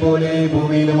സ്വർഗത്തിലെ പോലെ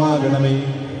ഭൂമിയിലുമാകണമേ.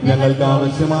 ഞങ്ങൾക്ക്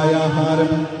ആവശ്യമായ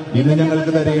ആഹാരം ഇന്ന്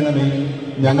ഞങ്ങൾക്ക് തരയണമേ.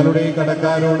 ഞങ്ങളുടെ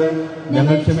കടക്കാരോട്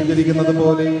ഞങ്ങൾ ക്ഷമിച്ചിരിക്കുന്നത്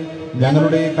പോലെ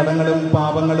ഞങ്ങളുടെ കടങ്ങളും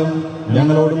പാപങ്ങളും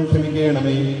ഞങ്ങളോടും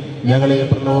ക്ഷമിക്കണമേ. ഞങ്ങളെ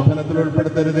പ്രലോഭനത്തിൽ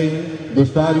ഉൾപ്പെടുത്തരുതേ,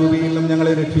 ദുഷ്ടാരൂപിയിൽ നിന്നും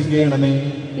ഞങ്ങളെ രക്ഷിക്കണമേ.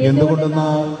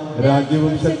 എന്തുകൊണ്ടെന്നാൽ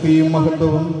രാജ്യവും ശക്തിയും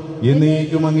മഹത്വവും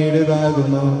എന്നേക്കും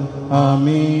അങ്ങയുടേതാകുന്നു.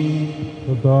 ആമേൻ.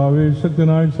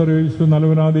 ശക്തനായ സർവേശ്വര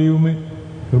നല്ലവനാ ദൈവമേ,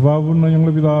 കൃപാപൂർണ്ണ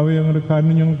ഞങ്ങളുടെ പിതാവേ, ഞങ്ങളുടെ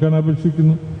കാരുണ്യം ഞങ്ങൾക്കാണ്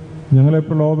അപേക്ഷിക്കുന്നു. ഞങ്ങളെ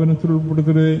പ്രലോഭനത്തിൽ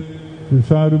ഉൾപ്പെടുത്തരുതേ,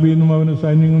 ദുഷ്ടാരൂപിയിൽ നിന്നും അവന്റെ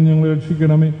സൈന്യങ്ങളും ഞങ്ങളെ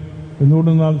രക്ഷിക്കണമേ.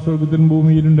 എന്തുകൊണ്ടെന്നാൽ സ്വർഗത്തിലും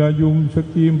ഭൂമിയിലും രാജ്യവും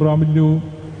ശക്തിയും പ്രാബല്യവും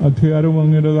അധികാരവും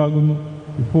അങ്ങയുടേതാകുന്നു,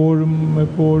 ഇപ്പോഴും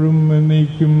എപ്പോഴും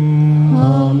എന്നേക്കും.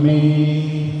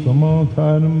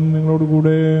 സമാധാനം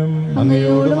നിങ്ങളോടുകൂടെ,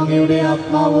 അങ്ങയോടും അങ്ങയുടെ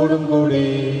ആത്മാവോടും കൂടെ.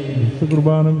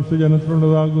 കുർബാന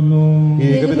വിശ്വജനത്തിലുള്ളതാകുന്നു.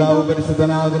 ഏകപിതാവ്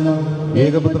പരിശുദ്ധനാകുന്നു,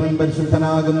 ഏകപുത്രൻ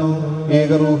പരിശുദ്ധനാകുന്നു,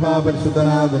 ഏകറൂഹ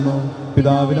പരിശുദ്ധനാകുന്നു.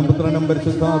 പിതാവിനും പുത്രനും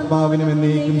പരിശുദ്ധാത്മാവിനും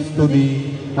എന്നേക്കും സ്തുതി.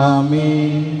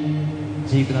 ആമേൻ.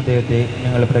 ജീവിക്കുന്ന ദൈവത്തെ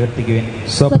ഞങ്ങൾ പ്രകീർത്തിക്കുവിൻ.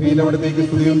 സഭയിൽ അവിടത്തേക്ക്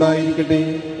സ്തുതി ഉണ്ടായിരിക്കട്ടെ.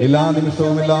 എല്ലാ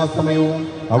നിമിഷവും എല്ലാ സമയവും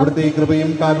അവിടുത്തെ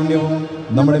കൃപയും കാരുണ്യവും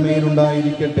നമ്മുടെ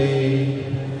മേലുണ്ടായിരിക്കട്ടെ.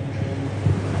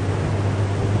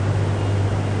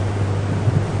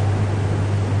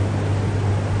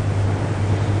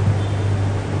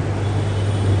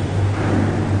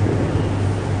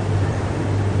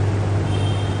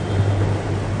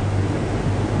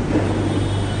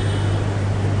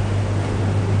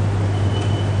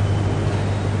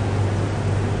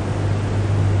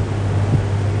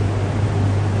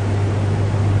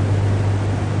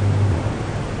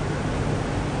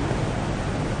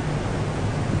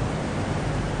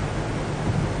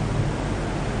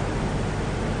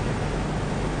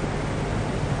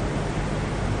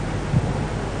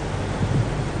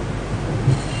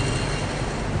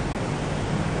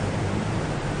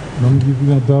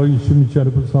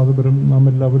 പ്രസാദപരം നാം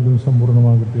എല്ലാവരിലും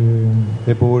സമ്പൂർണ്ണമാകട്ടെ,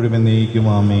 എപ്പോഴും എന്നേക്കും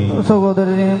ആമേൻ.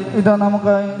 സഹോദരനെ, ഇതാ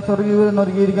നമുക്കായി സ്വർഗീയം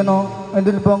നൽകിയിരിക്കുന്നു.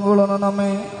 ഇതിൽ പങ്കുകൊള്ളുന്ന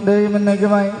നമ്മെ ദൈവം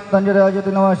എന്നേക്കുമായി തന്റെ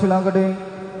രാജ്യത്തിന് വാശിലാക്കട്ടെ.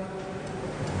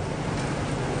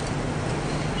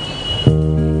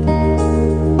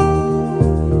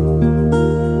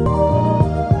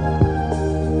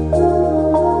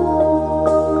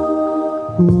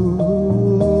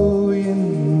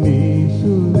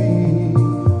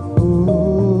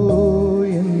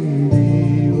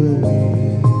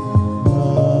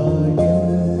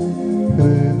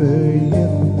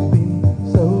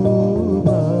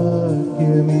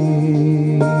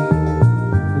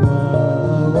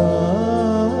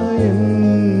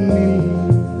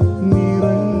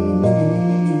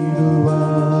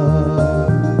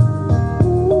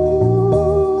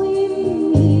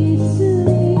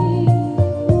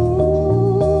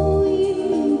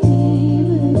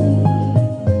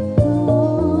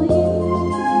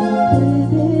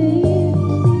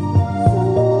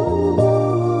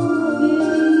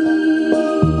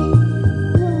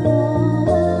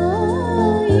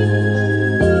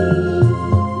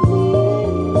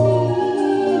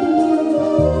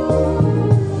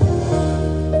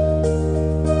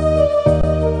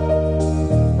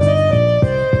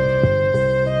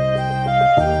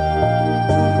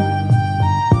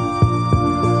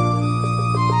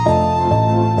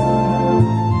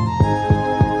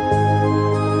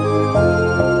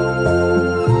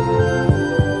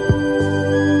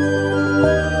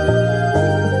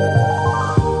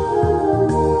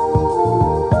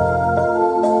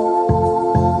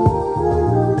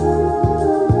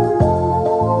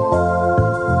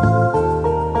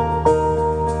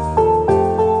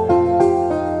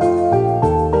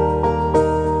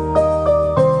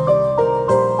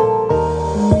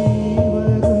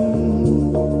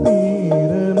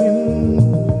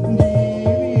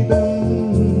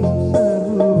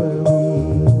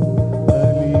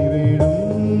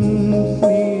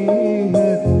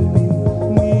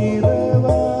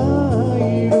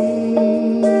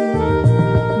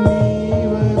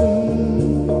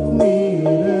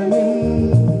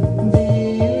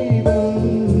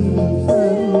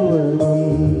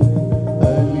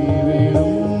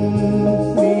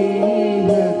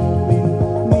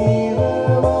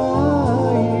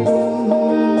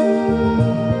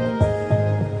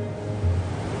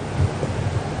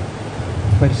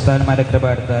 പരിശുദ്ധാത്മാവിന്റെ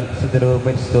കൃപാർത്താൽ സുദൃഢവും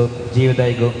പരിശുദ്ധവും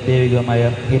ജീവദായകവും ദൈവികവുമായ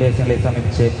ഈ രഹസ്യങ്ങളെ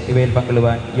സമീപിച്ച് ഇവയിൽ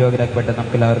പങ്കുകൊള്ളുവാൻ യോഗ്യരാക്കപ്പെട്ട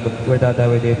നമുക്കെല്ലാവർക്കും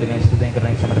ദൈവത്തിന്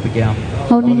സ്തുതിയും സമർപ്പിക്കാം.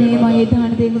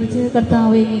 ദാനത്തെക്കുറിച്ച്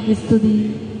കർത്താവേ അങ്ങേക്ക് സ്തുതി.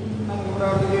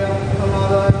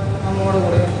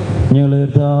 ഞങ്ങളുടെ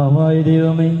കർത്താവായ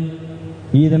ദൈവമേ,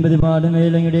 ഈ ദമ്പതിമാരുടെ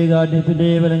മേൽ അങ്ങയുടെ കാഠിന്യത്തിന്റെ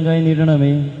ബലം കൈ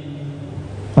നീട്ടണമേ.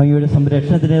 അങ്ങയുടെ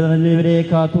സംരക്ഷണത്തിന് ഇവരെ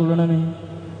കാത്തുകൊള്ളണമേ.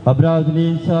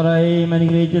 അബ്രാഹത്തിന്റെയും സാറായെയും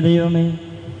അനുഗ്രഹിച്ച ദൈവമേ,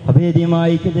 അഭേദ്യമായ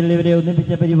ഐക്യത്തിൽ ഇവരെ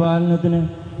ഒന്നിപ്പിച്ച പരിപാലനത്തിന്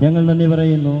ഞങ്ങൾ നന്ദി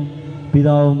പറയുന്നു.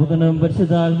 പിതാവും പുത്രനും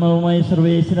പരിശുദ്ധാത്മാവുമായ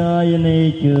സർവേശ്വരായ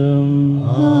എന്നേക്കും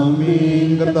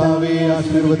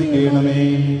ആശീർവദിക്കണമേ.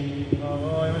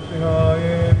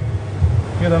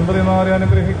 ഈ ദമ്പതിമാരെ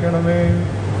അനുഗ്രഹിക്കണമേ.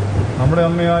 നമ്മുടെ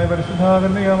അമ്മയായ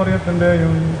പരിശുദ്ധാകന്യ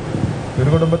മറിയത്തിന്റെയും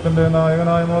തിരുകുടുംബത്തിന്റെ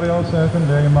നായകനായ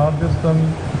മറിയോസേഫിന്റെയും മാധ്യസ്ഥം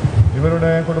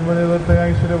ഇവരുടെ കുടുംബജീവിതത്തെ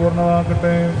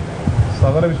ഐശ്വര്യപൂർണ്ണമാക്കട്ടെ.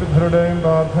 സകല വിശുദ്ധരുടെയും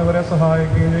പ്രാർത്ഥനവരെ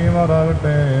സഹായിക്കുകയും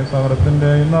ചെയ്യുമാറാകട്ടെ.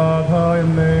 സകലത്തിന്റെയും നാഥ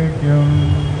എന്നേക്കും.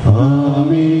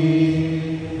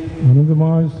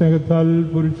 അനന്തമായ സ്നേഹത്താൽ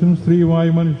പുരുഷനും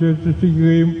സ്ത്രീയുമായി മനുഷ്യരെ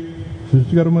സൃഷ്ടിക്കുകയും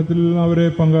സൃഷ്ടികർമ്മത്തിൽ അവരെ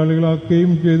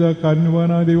പങ്കാളികളാക്കുകയും ചെയ്ത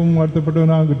കാരുണ്യവാനായ ദൈവം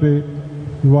വാഴ്ത്തപ്പെട്ടവനാകട്ടെ.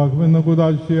 വിവാഹമെന്ന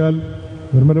കൂദാശയാൽ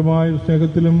നിർമ്മലമായ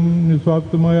സ്നേഹത്തിലും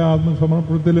നിസ്വാർത്ഥമായ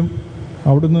ആത്മസമർപ്പണത്തിലും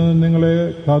അവിടുന്ന് നിങ്ങളെ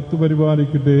കാത്തു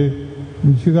പരിപാലിക്കട്ടെ.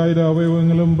 മിശിഹായുടെ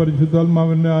അവയവങ്ങളും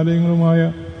പരിശുദ്ധാത്മാവിൻ്റെ ആലയങ്ങളുമായ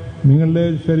നിങ്ങളുടെ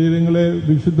ശരീരങ്ങളെ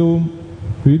വിശുദ്ധവും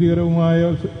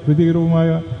പ്രീതികരവുമായ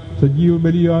സജീവ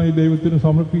ബലിയായി ദൈവത്തിന്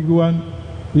സമർപ്പിക്കുവാൻ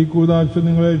ഈ കൂദാശ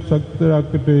നിങ്ങളെ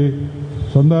ശക്തരാക്കട്ടെ.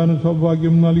 സന്താന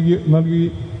സൗഭാഗ്യം നൽകി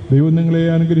ദൈവം നിങ്ങളെ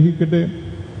അനുഗ്രഹിക്കട്ടെ.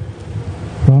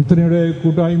 പ്രാർത്ഥനയുടെ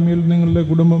കൂട്ടായ്മയിൽ നിങ്ങളുടെ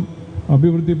കുടുംബം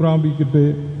അഭിവൃദ്ധി പ്രാപിക്കട്ടെ.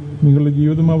 നിങ്ങളുടെ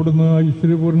ജീവിതം അവിടുന്ന്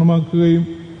ഐശ്വര്യപൂർണ്ണമാക്കുകയും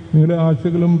നിങ്ങളുടെ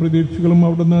ആശകളും പ്രതീക്ഷകളും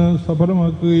അവിടുന്ന്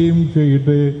സഫലമാക്കുകയും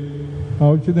ചെയ്യട്ടെ.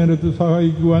 ആവശ്യനേരത്ത്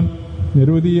സഹായിക്കുവാൻ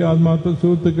നിരവധി ആത്മാർത്ഥ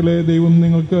സുഹൃത്തുക്കളെ ദൈവം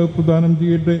നിങ്ങൾക്ക് പ്രദാനം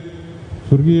ചെയ്യട്ടെ.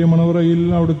 സ്വർഗീയ മണവറയിൽ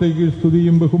അവിടത്തേക്ക്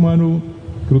സ്തുതിയും ബഹുമാനവും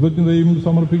കൃതജ്ഞതയും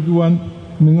സമർപ്പിക്കുവാൻ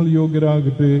നിങ്ങൾ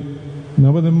യോഗ്യരാകട്ടെ.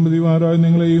 നവദമ്പതിമാരായ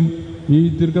നിങ്ങളെയും ഈ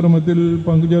തിരുക്കർമ്മത്തിൽ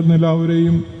പങ്കുചേർന്ന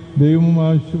എല്ലാവരെയും ദൈവം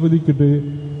ആശീർവദിക്കട്ടെ.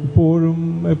 ഇപ്പോഴും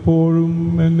എപ്പോഴും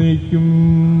എന്നേക്കും.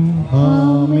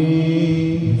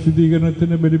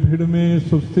 വിശുദ്ധീകരണത്തിന്റെ ബലിപീഠമേ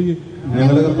സ്വസ്തി.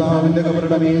 ഞങ്ങളുടെ കർത്താവിന്റെ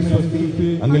കബറിടമേ സ്വസ്തി.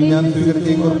 അങ്ങിൽ ഞാൻ സ്വീകരിച്ച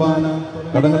ഈ കുർബാന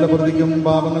കടങ്ങളുടെ പ്രതിക്കും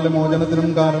പാപങ്ങളുടെ മോചനത്തിനും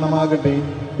കാരണമാകട്ടെ.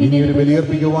 ഇനിയൊരു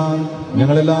ബലിയർപ്പിക്കുവാൻ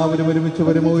ഞങ്ങളെല്ലാവരും ഒരുമിച്ച്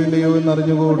വരുമോ ഇല്ലയോ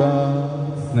എന്നറിഞ്ഞുകൂടാ.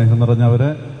 സ്നേഹം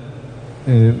നിറഞ്ഞവരെ,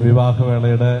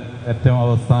 വിവാഹവേളയുടെ ഏറ്റവും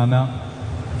അവസാന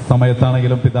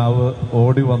സമയത്താണെങ്കിലും പിതാവ്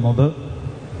ഓടി വന്നത്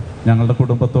ഞങ്ങളുടെ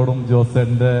കുടുംബത്തോടും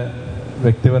ജോസേൻ്റെ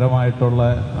വ്യക്തിപരമായിട്ടുള്ള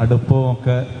അടുപ്പവും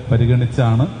ഒക്കെ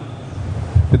പരിഗണിച്ചാണ്.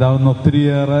 പിതാവിന്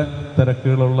ഒത്തിരിയേറെ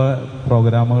തിരക്കുകളുള്ള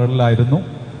പ്രോഗ്രാമുകളിലായിരുന്നു.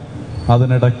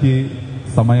 അതിനിടയ്ക്ക്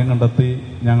സമയം കണ്ടെത്തി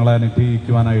ഞങ്ങളെ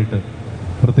അനുഗ്രഹിക്കുവാനായിട്ട്,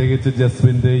 പ്രത്യേകിച്ച്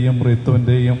ജസ്വിൻ്റെയും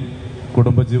റിത്തുവിൻ്റെയും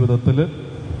കുടുംബജീവിതത്തിൽ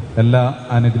എല്ലാ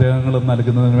അനുഗ്രഹങ്ങളും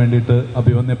നൽകുന്നതിന് വേണ്ടിയിട്ട്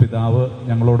അഭിമന്യ പിതാവ്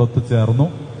ഞങ്ങളോടൊത്ത് ചേർന്നു.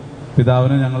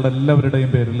 പിതാവിന് ഞങ്ങളുടെ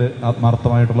എല്ലാവരുടെയും പേരിൽ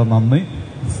ആത്മാർത്ഥമായിട്ടുള്ള നന്ദി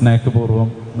സ്നേഹപൂർവ്വം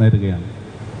നേരുകയാണ്.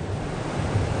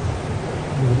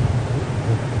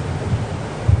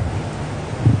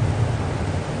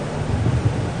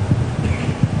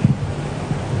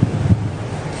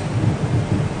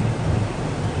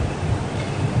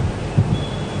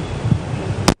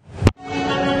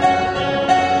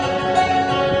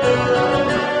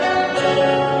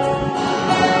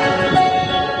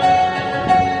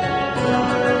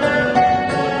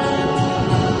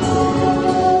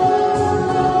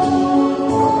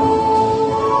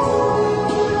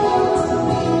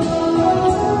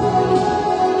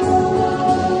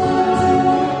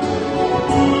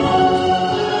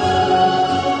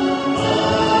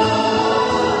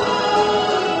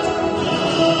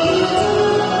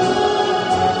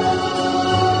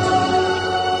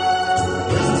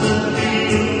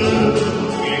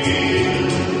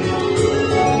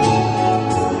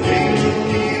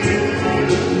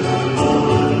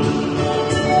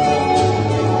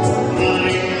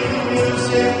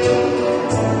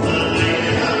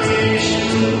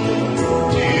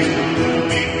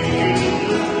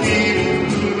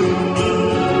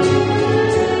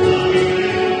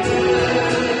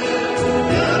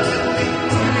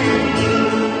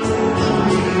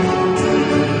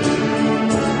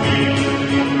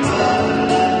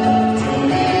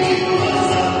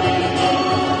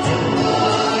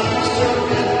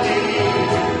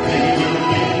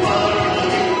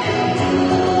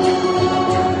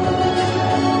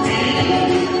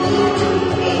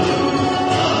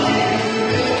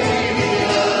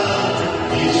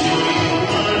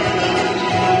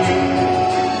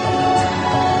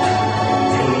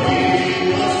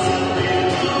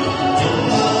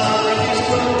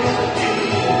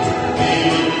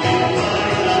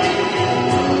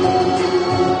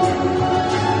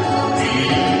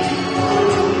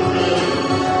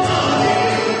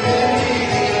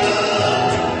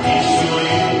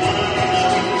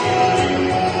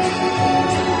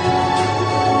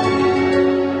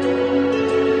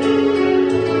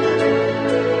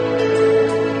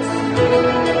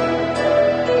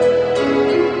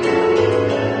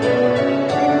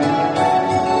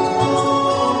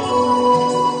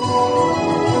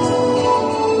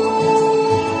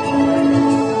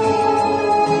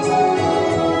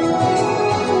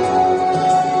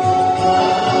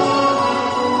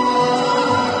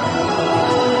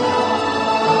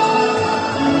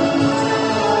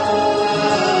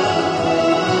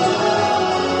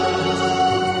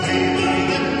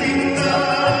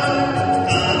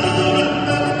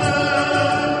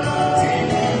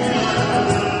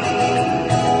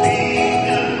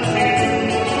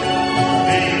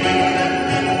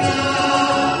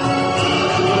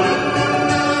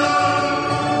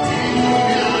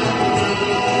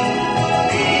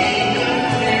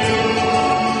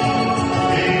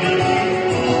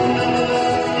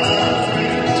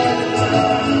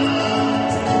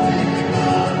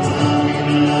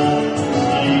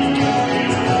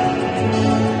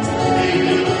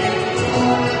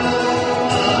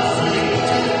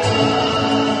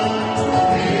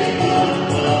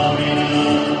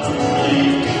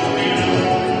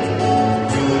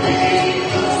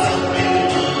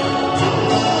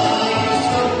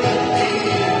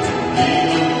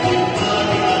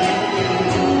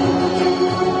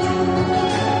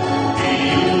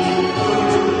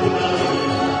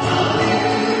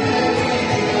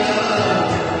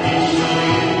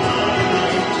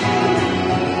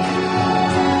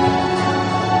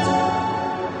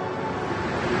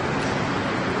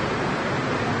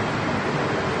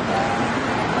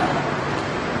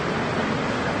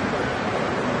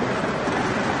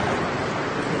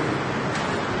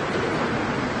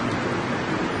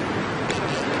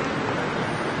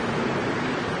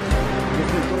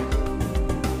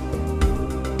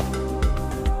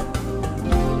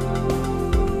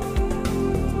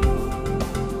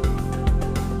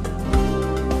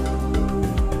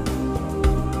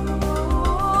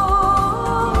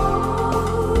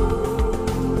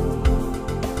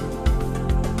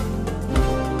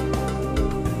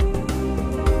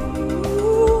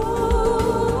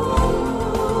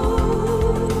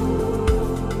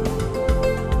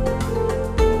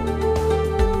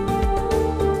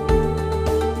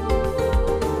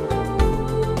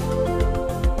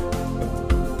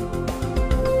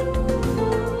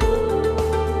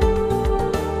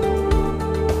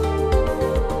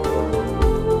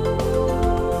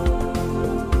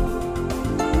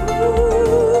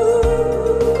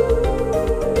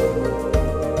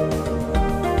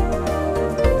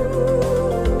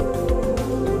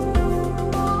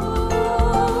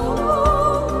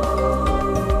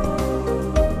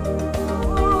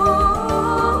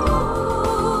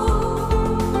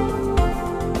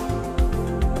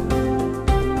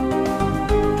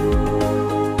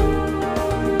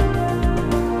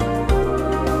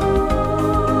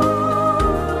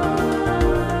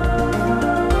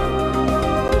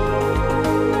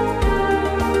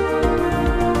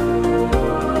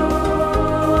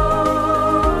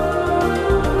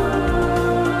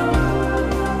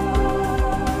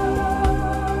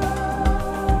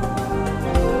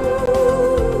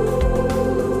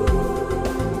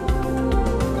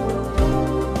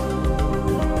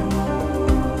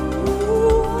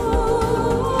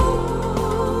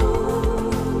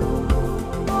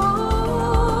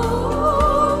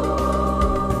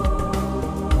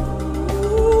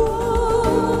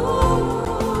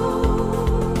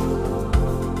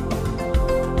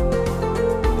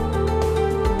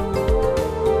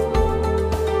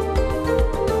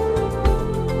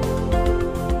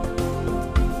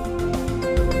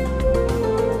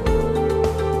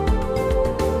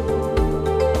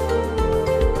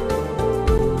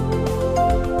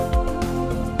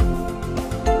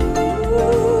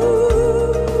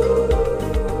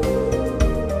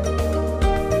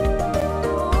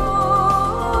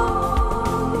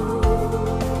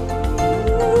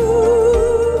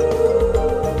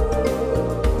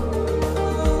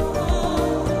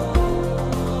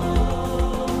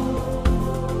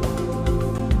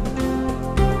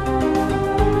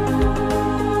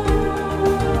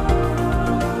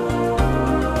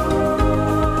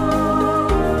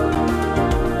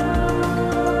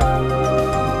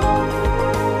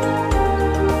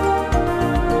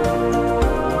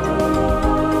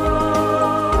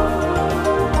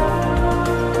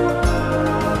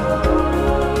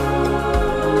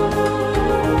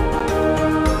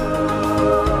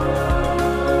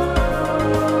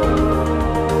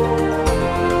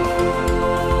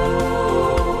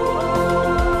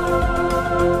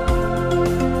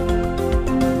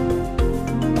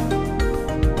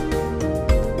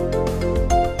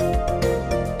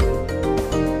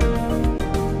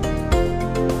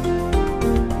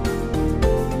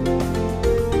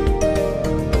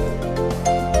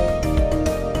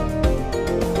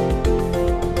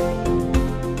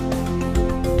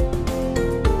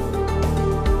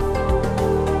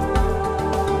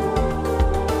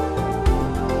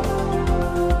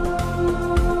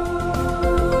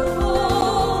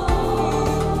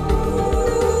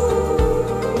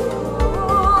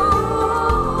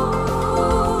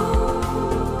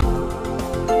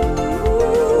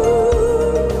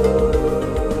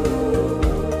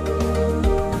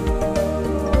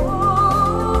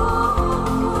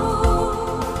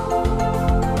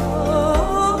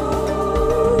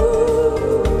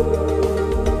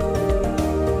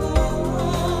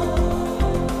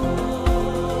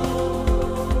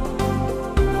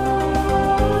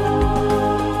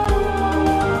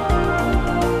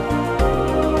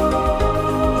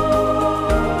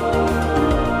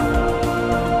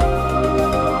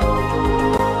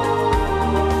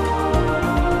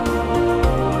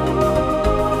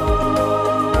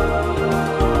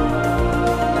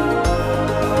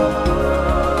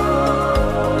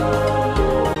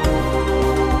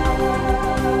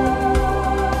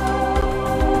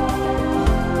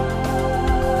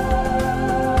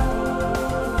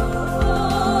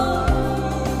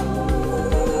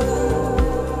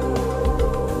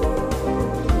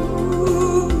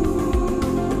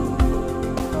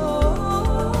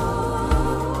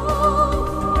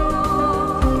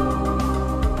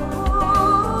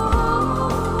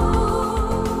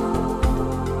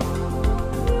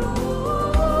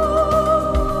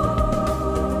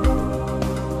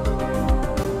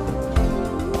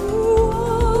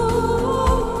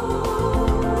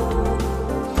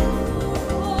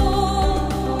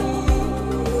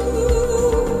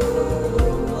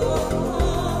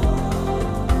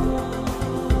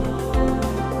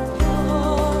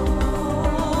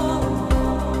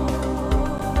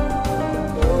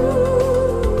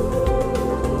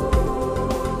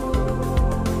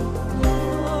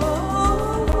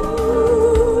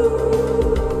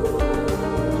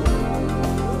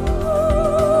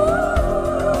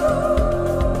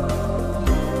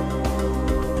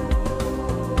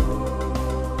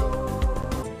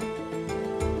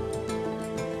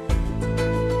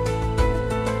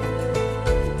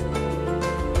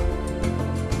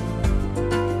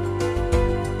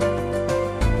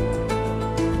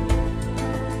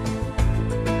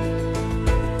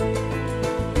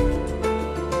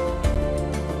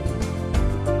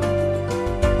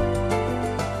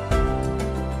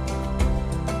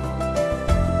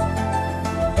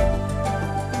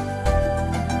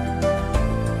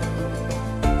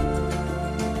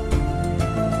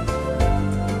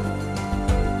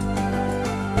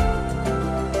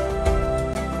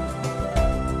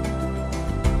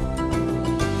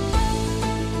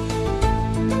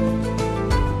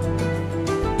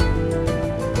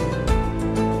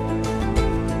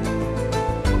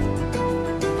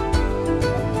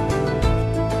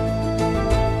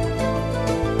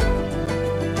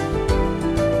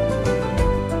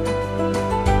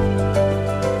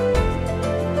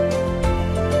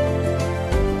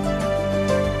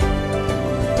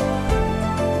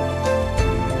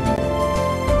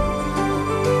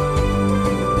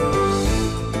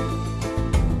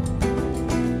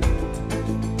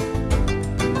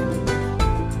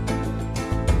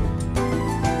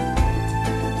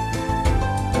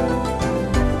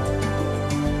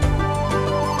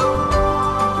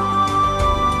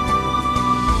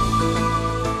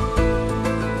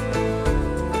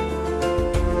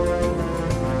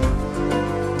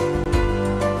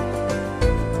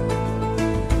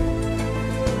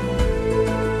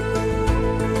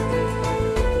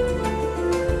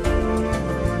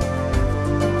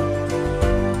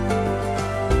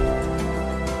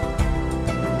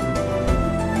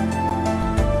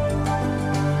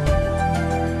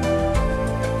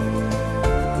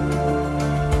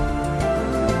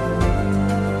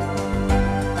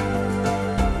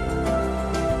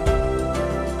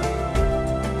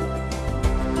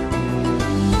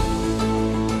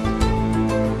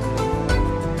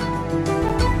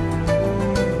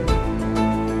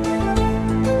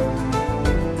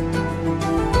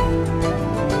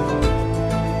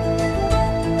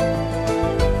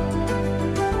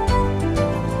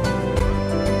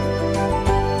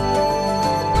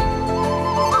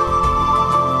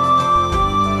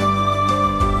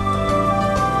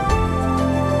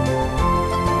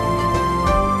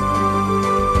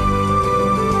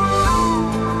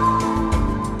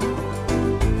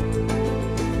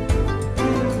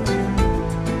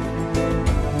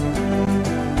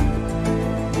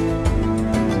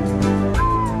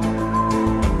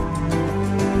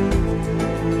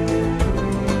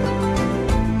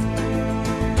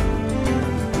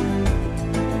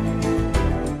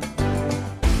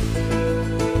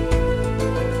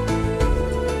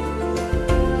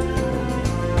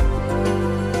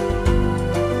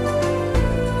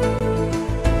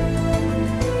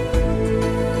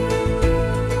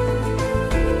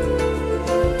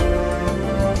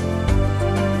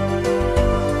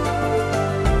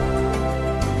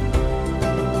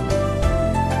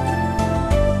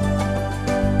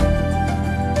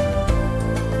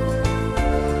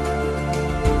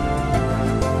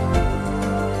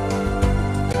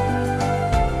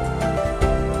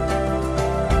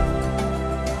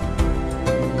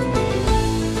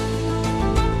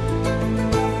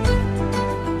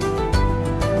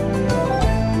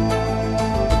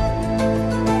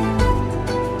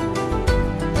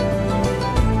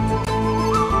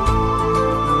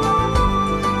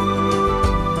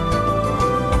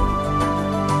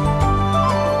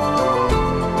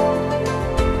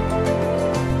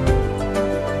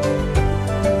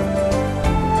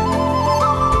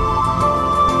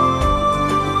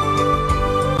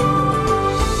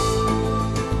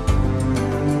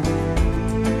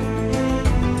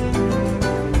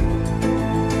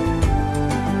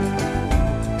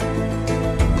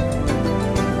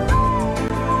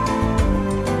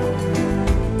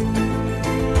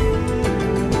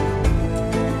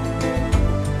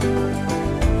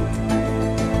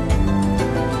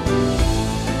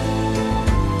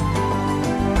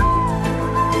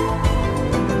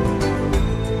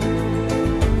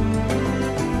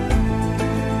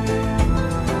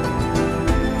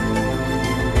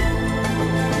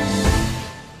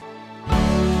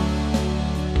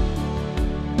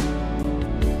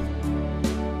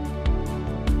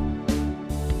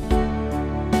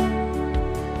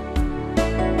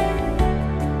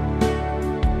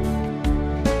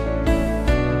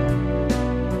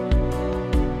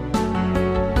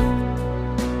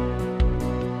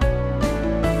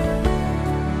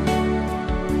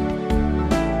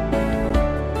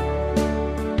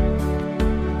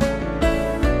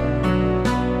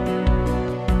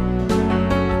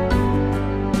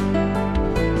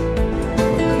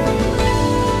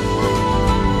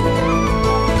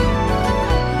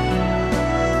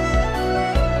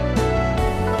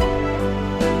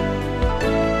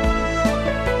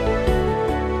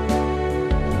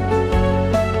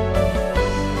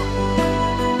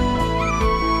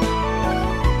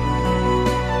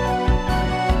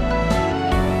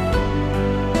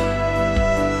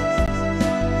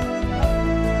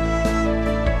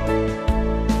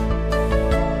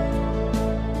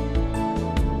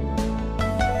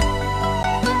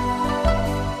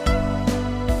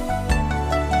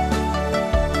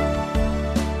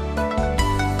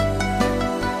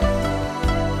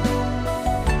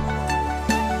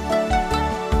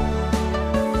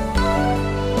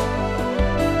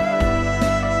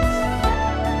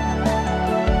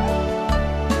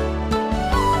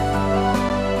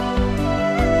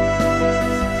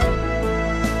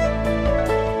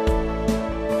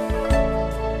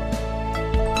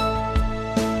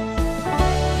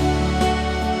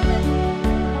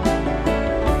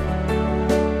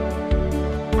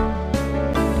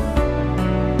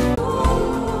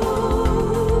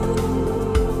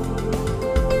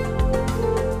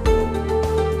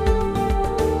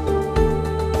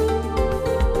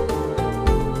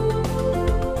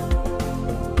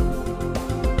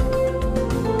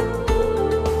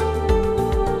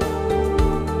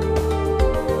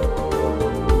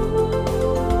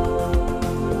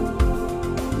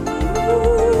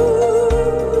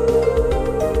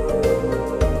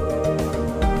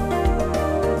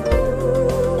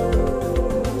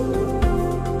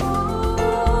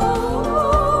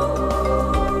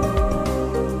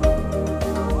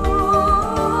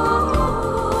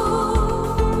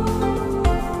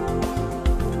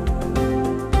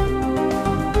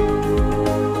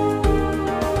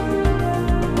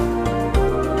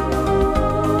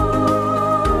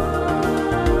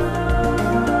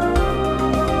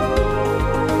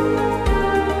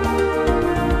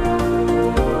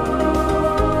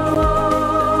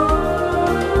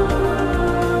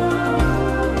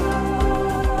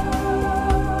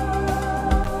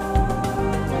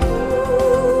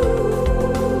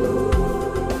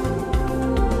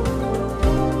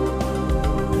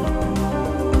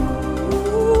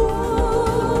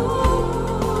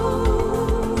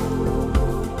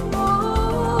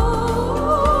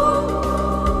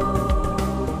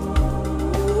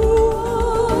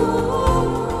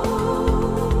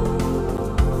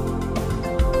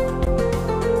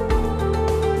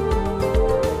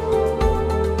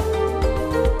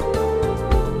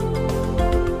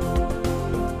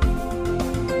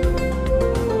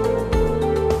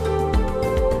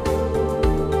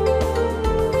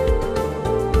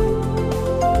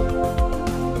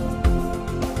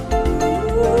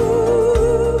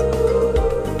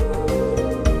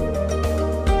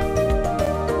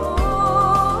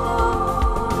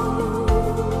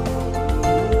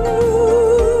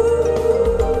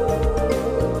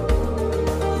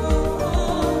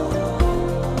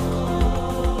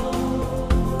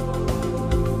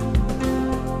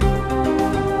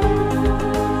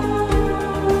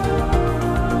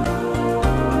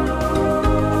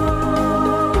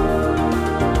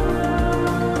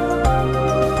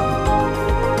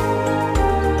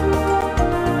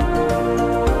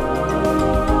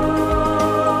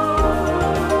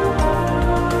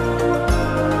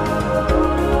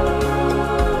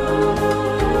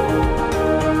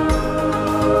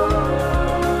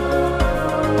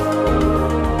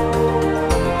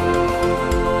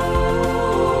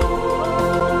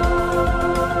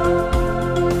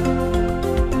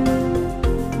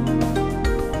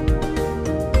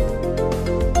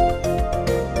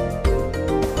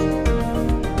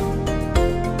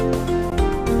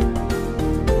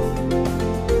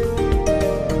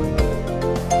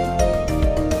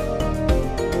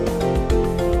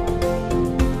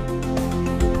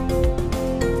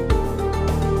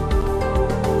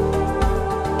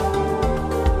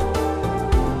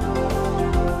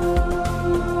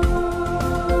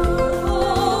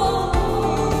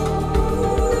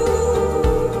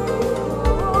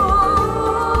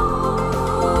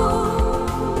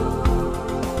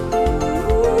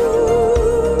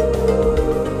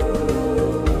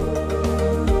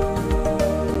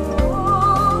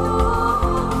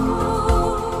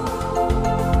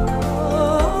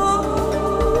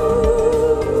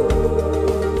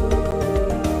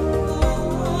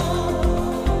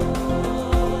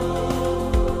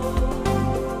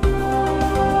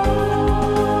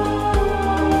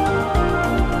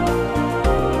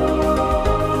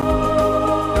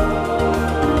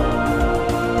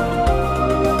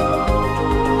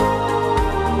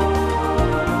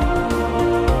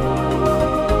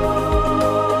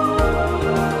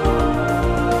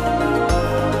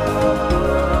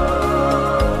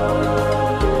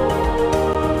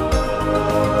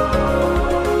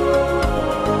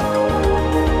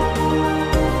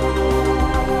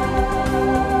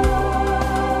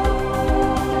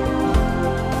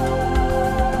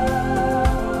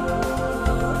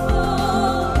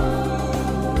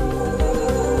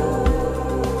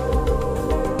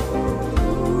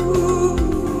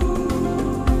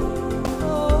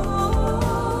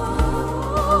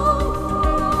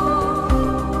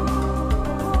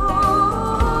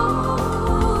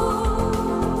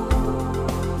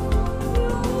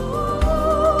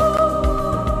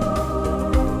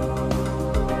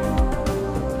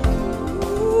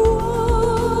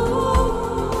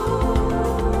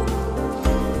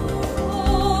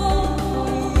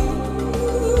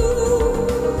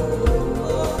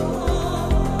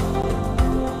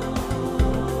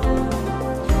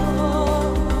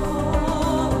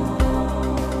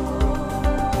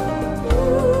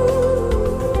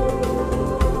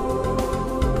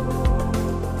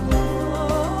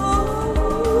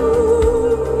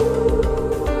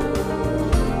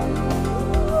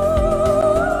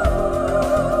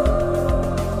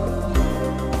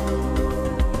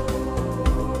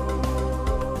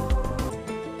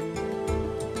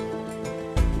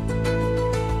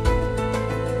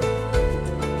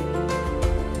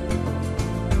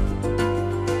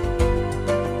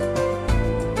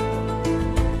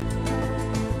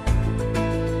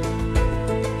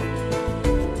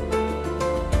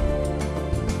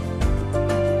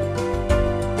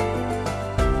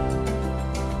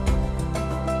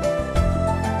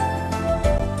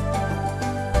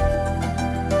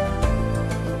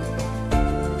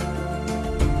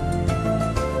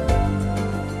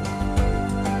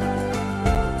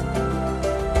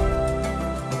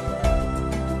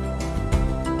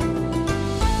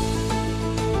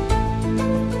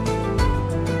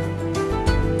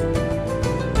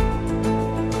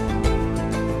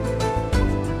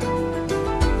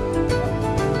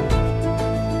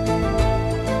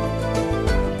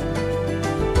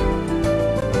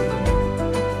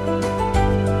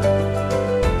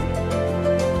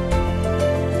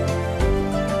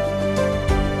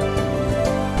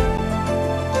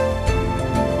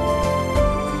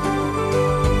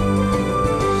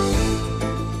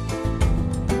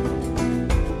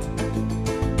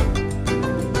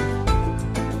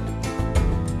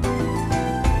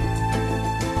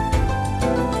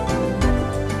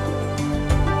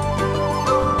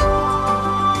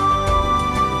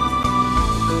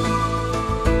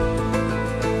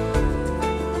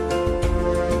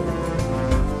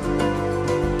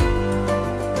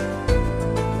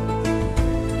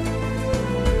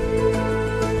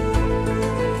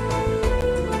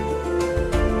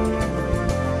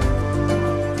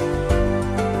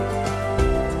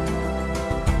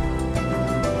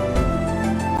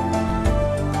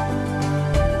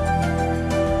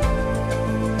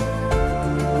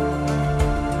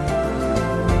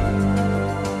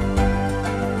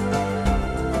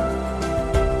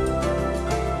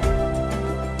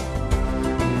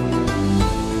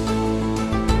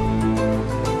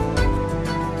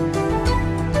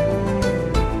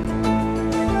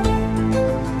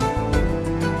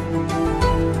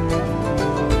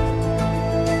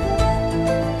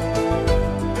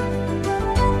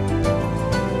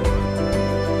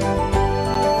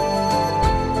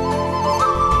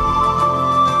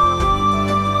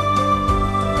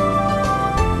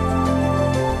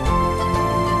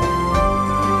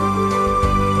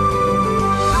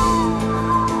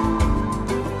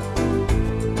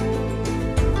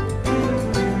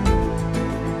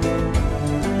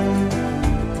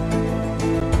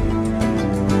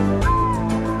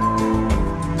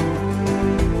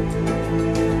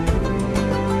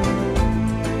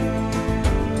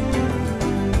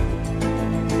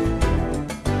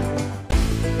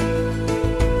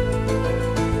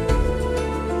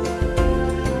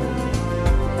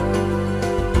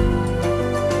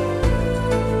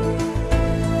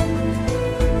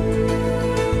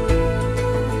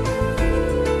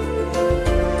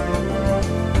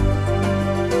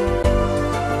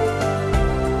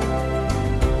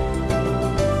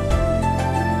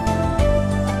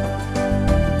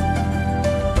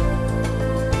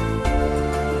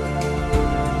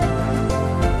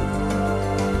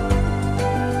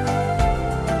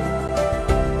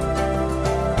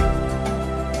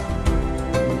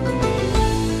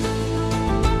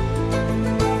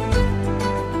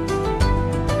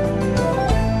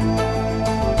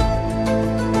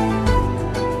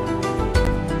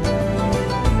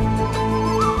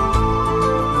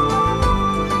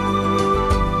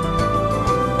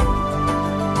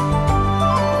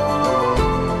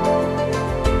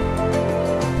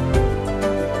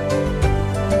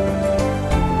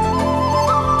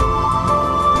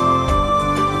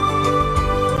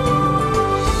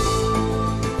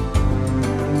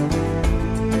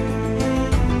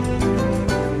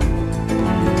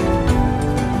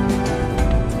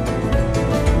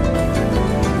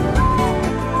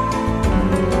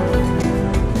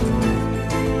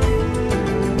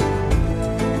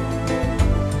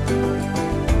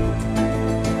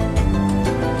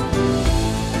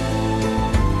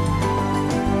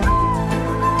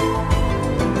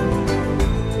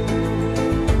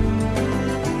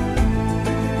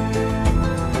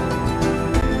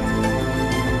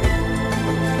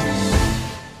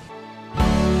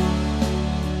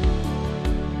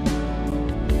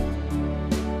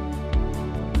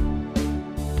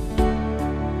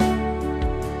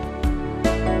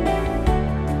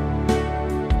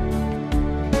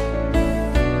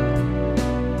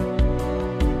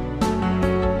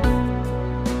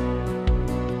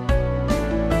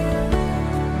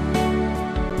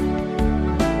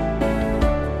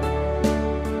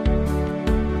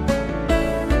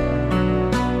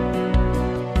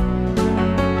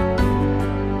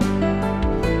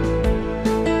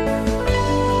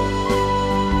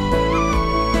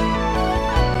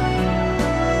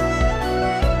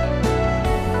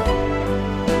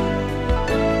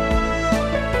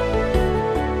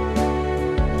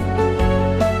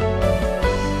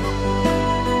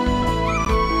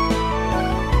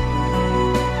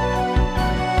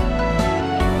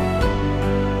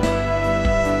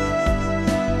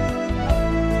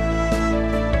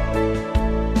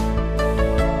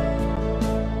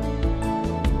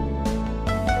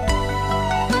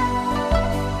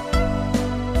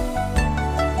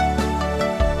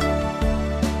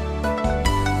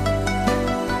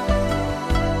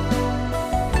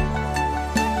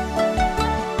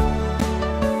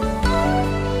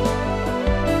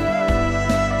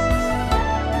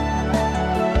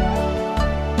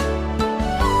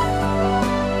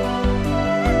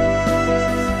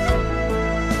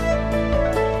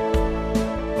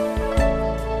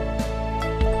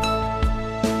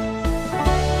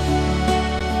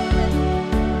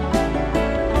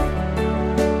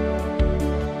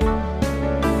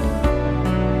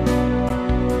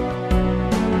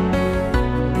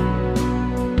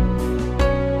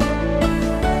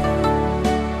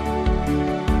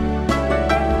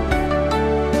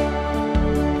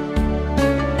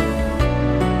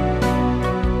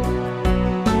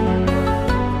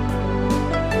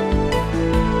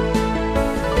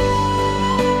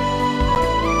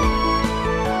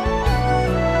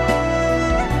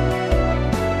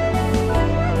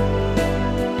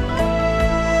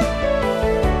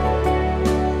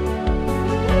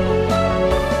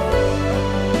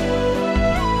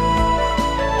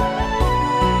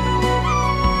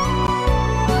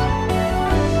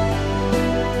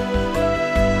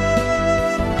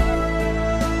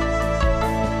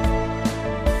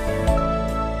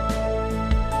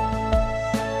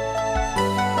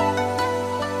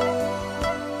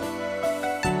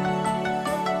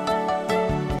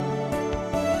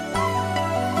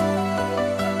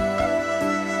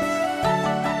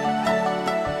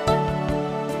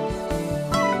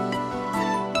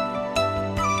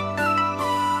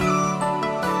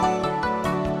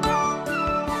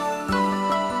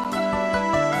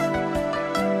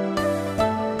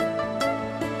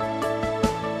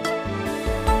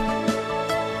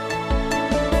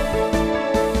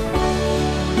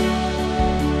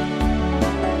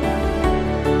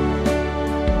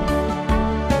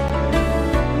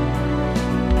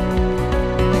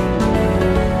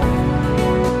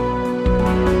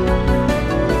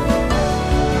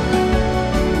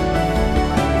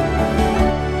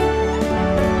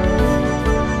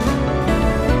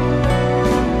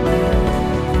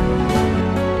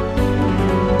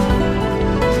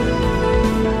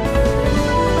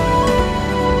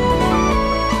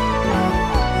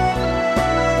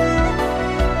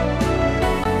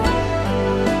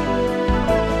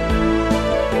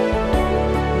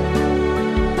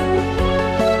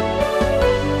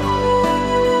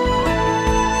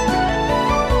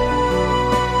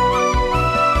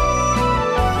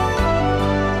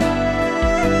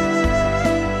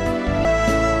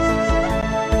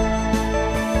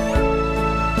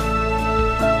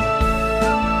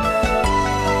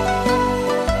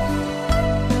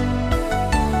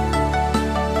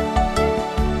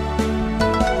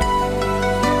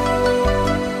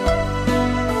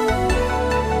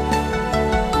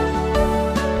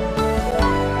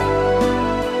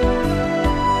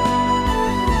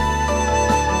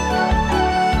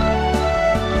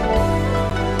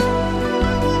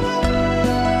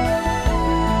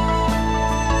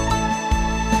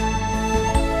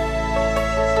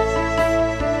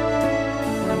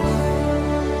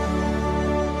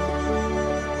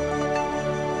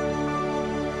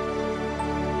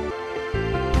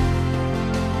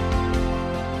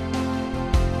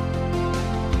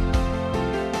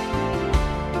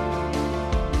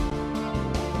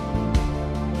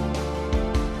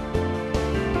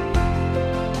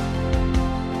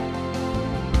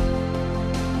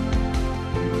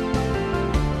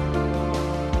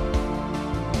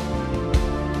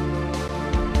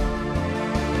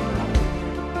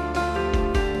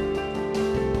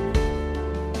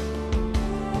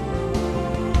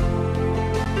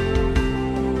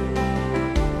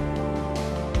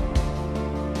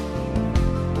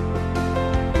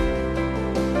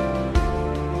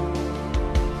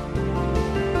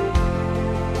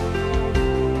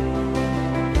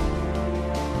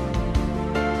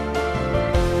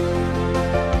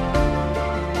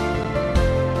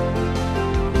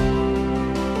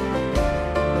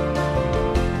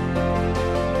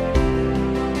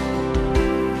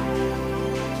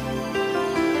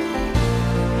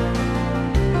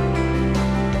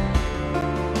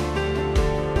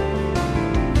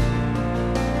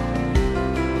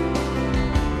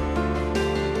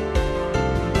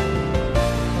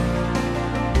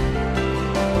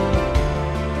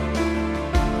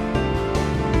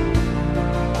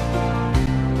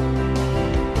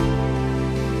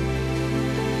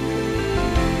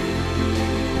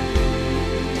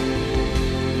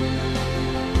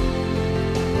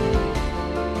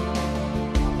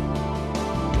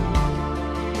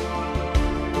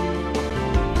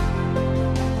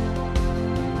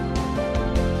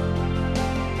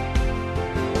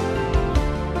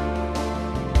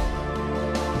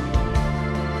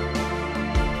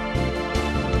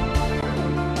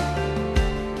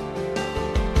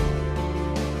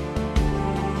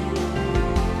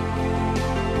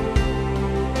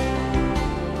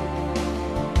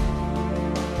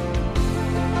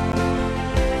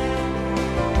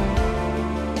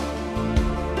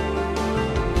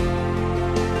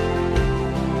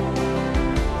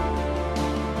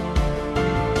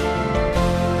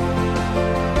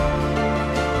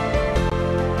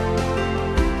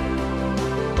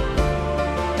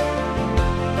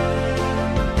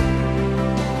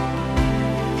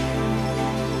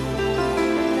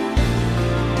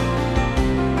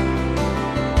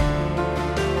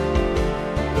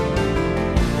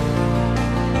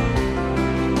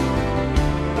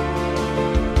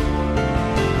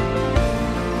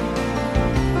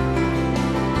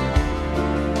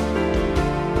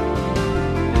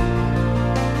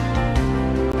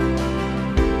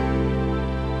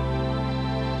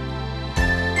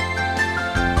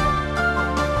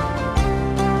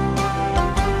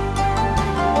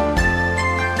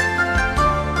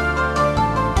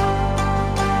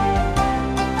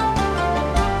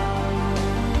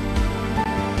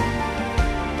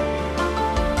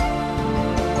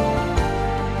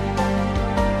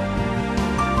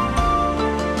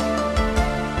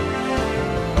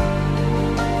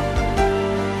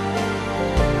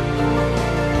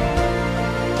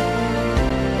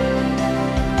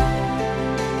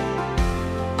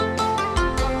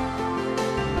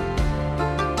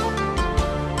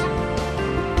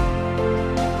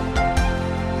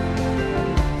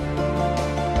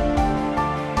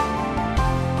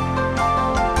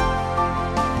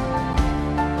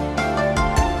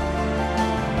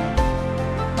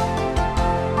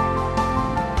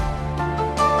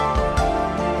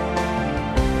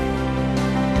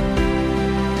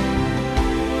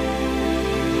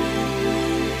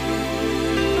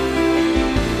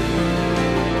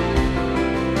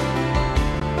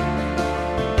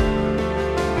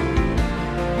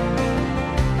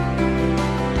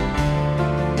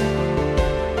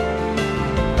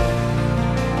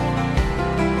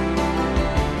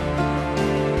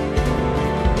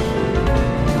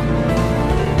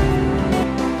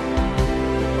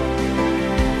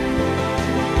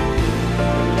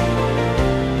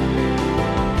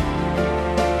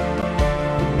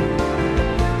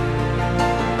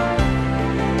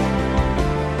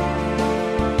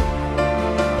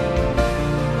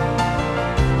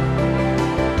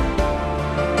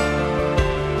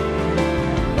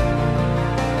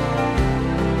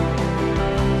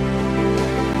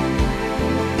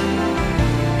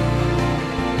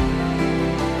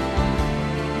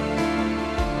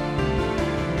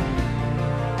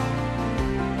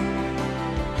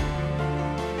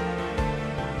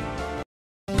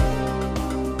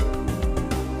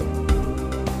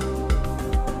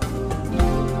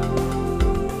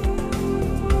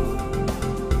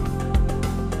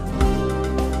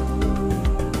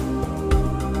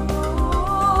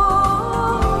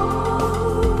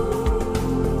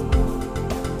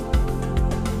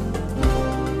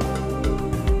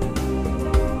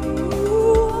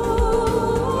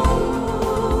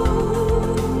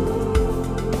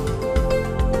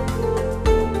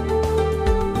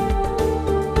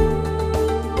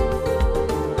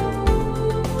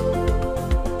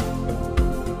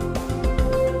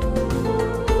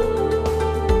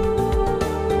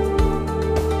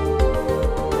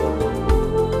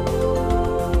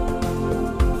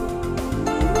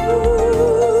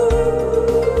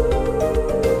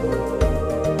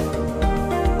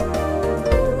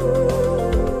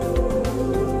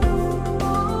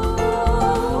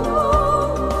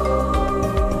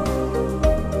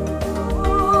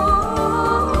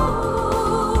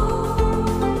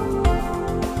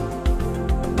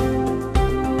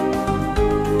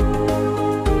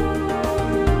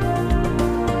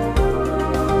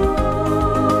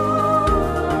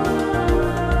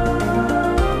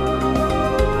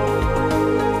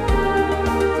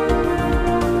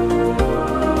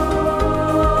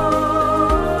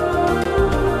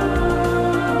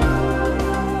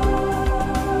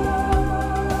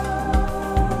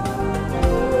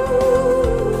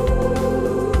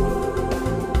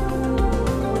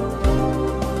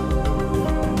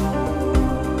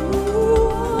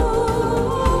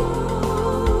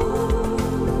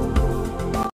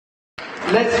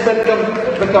 let's welcome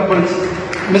the couples,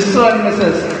 Mr. and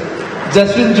Mrs.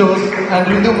 Jeswin and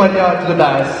Rithu to the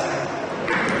dais.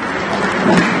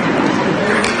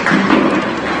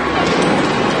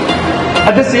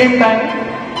 At the same time,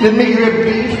 let me give a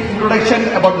brief introduction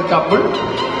about the couple.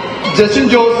 Jeswin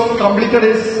completed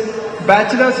his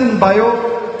bachelor's in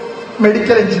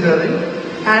biomedical engineering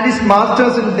and his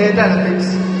master's in data analytics,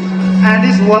 and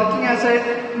is working as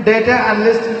a data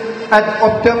analyst at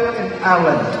Optum in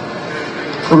Ireland.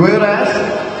 Whereas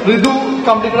Rithu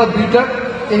completed a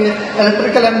BTech in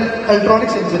electrical and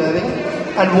electronics engineering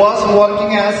and was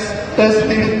working as test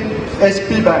lead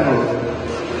SP Bangalore.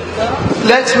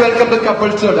 Let's welcome the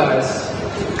couple to the dais.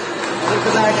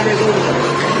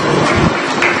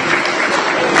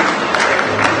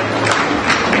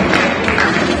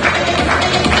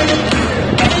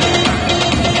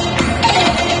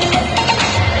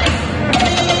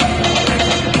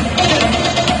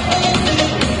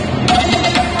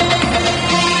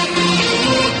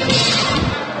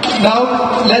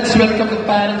 Now, let's welcome the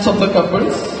parents of the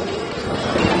couples.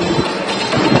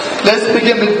 Let's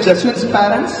begin with Jeswin's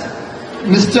parents,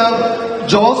 Mr.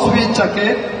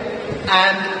 Chakiath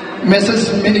and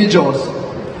Mrs. Minnie Jose.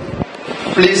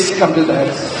 Please come to the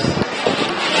dais.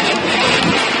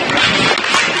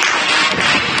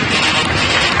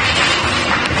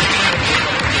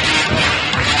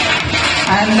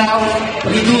 And now,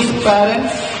 Rithu's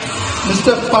parents,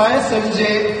 Mr. Pius MJ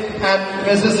and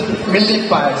Mrs. Millie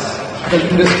Pius. Welcome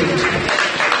to the stage.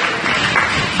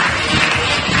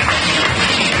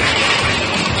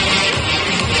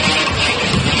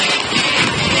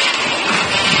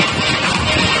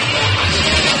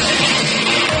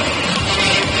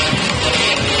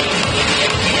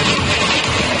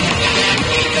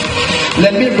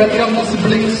 Let me welcome the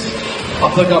siblings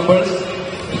of the couples.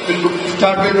 We'll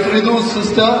start with Rithu's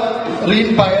sister,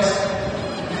 Reen Pius.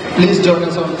 Please join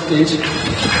us on the stage.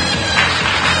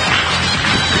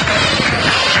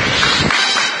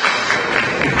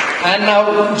 And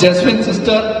now Jeswin's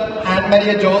sister, Anne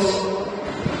Maria Jose,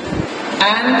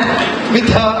 and with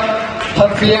her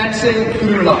fiancé,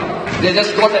 Kurula. They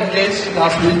just got engaged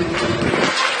last week.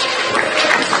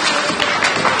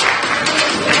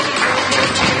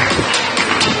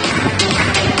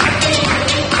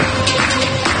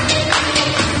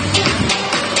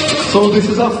 So this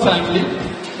is our family.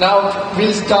 Now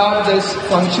we'll start this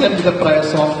function with a prayer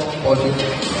song for you.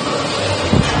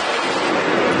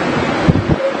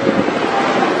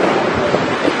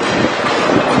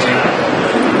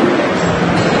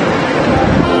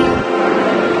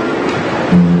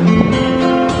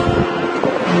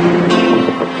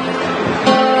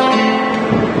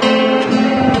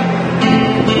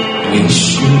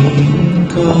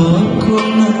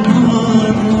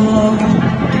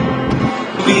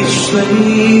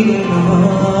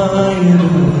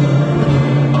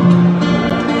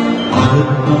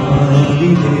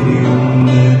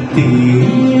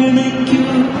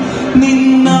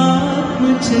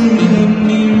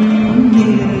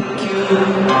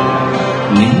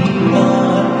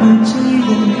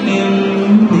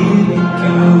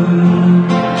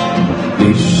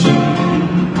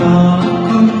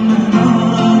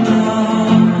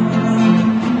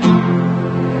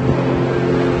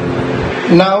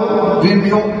 Now we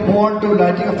move on to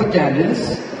lighting of the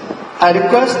candles. I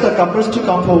request the couples to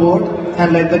come forward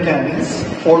and light the candles,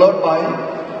 followed by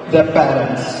their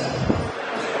parents.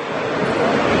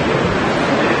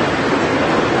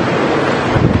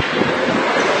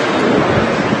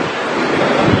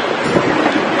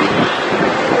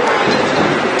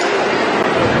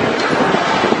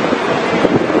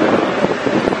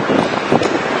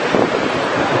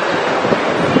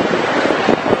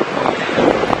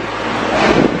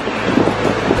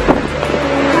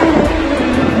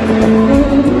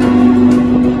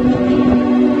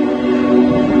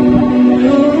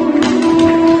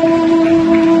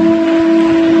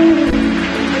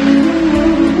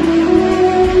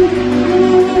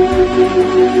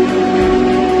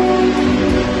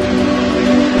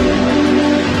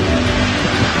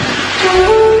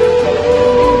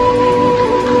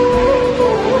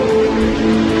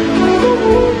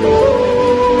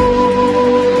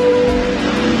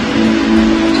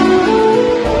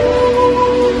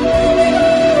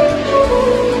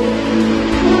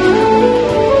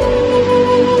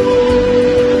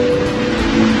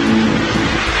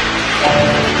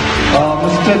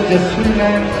 Jeswin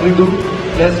and Rithu,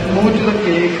 let's move to the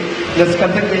cake. Let's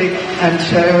cut the cake and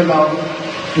share your love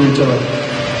to each other.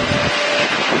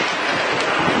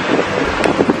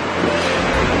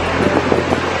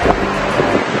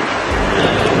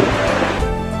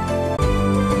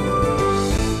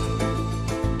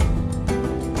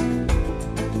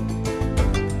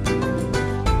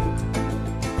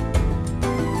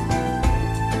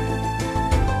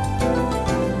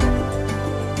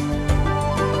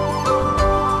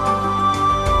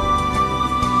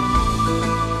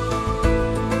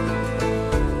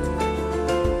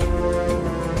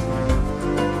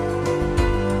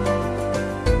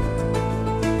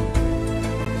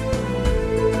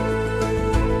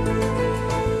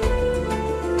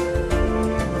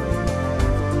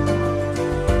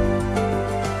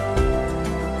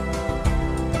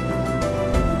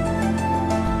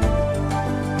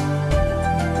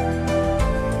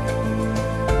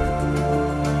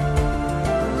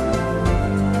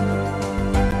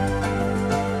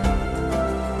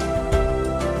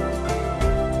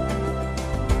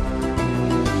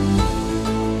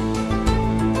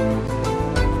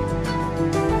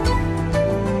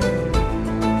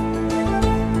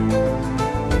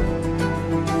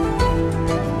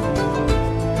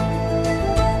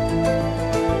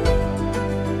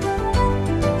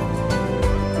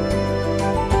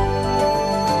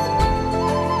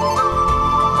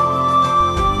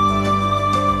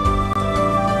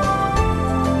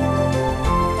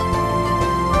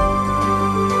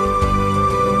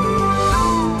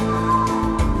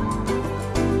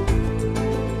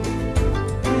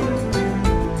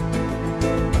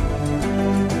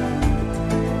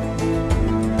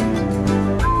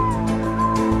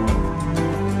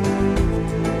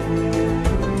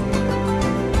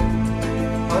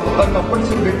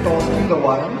 toasting the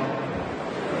wine.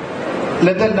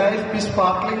 Let the life be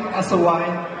sparkling as a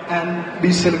wine and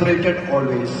be celebrated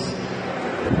always.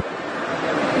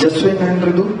 Jeswin and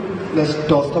Rithu, let's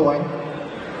toast the wine.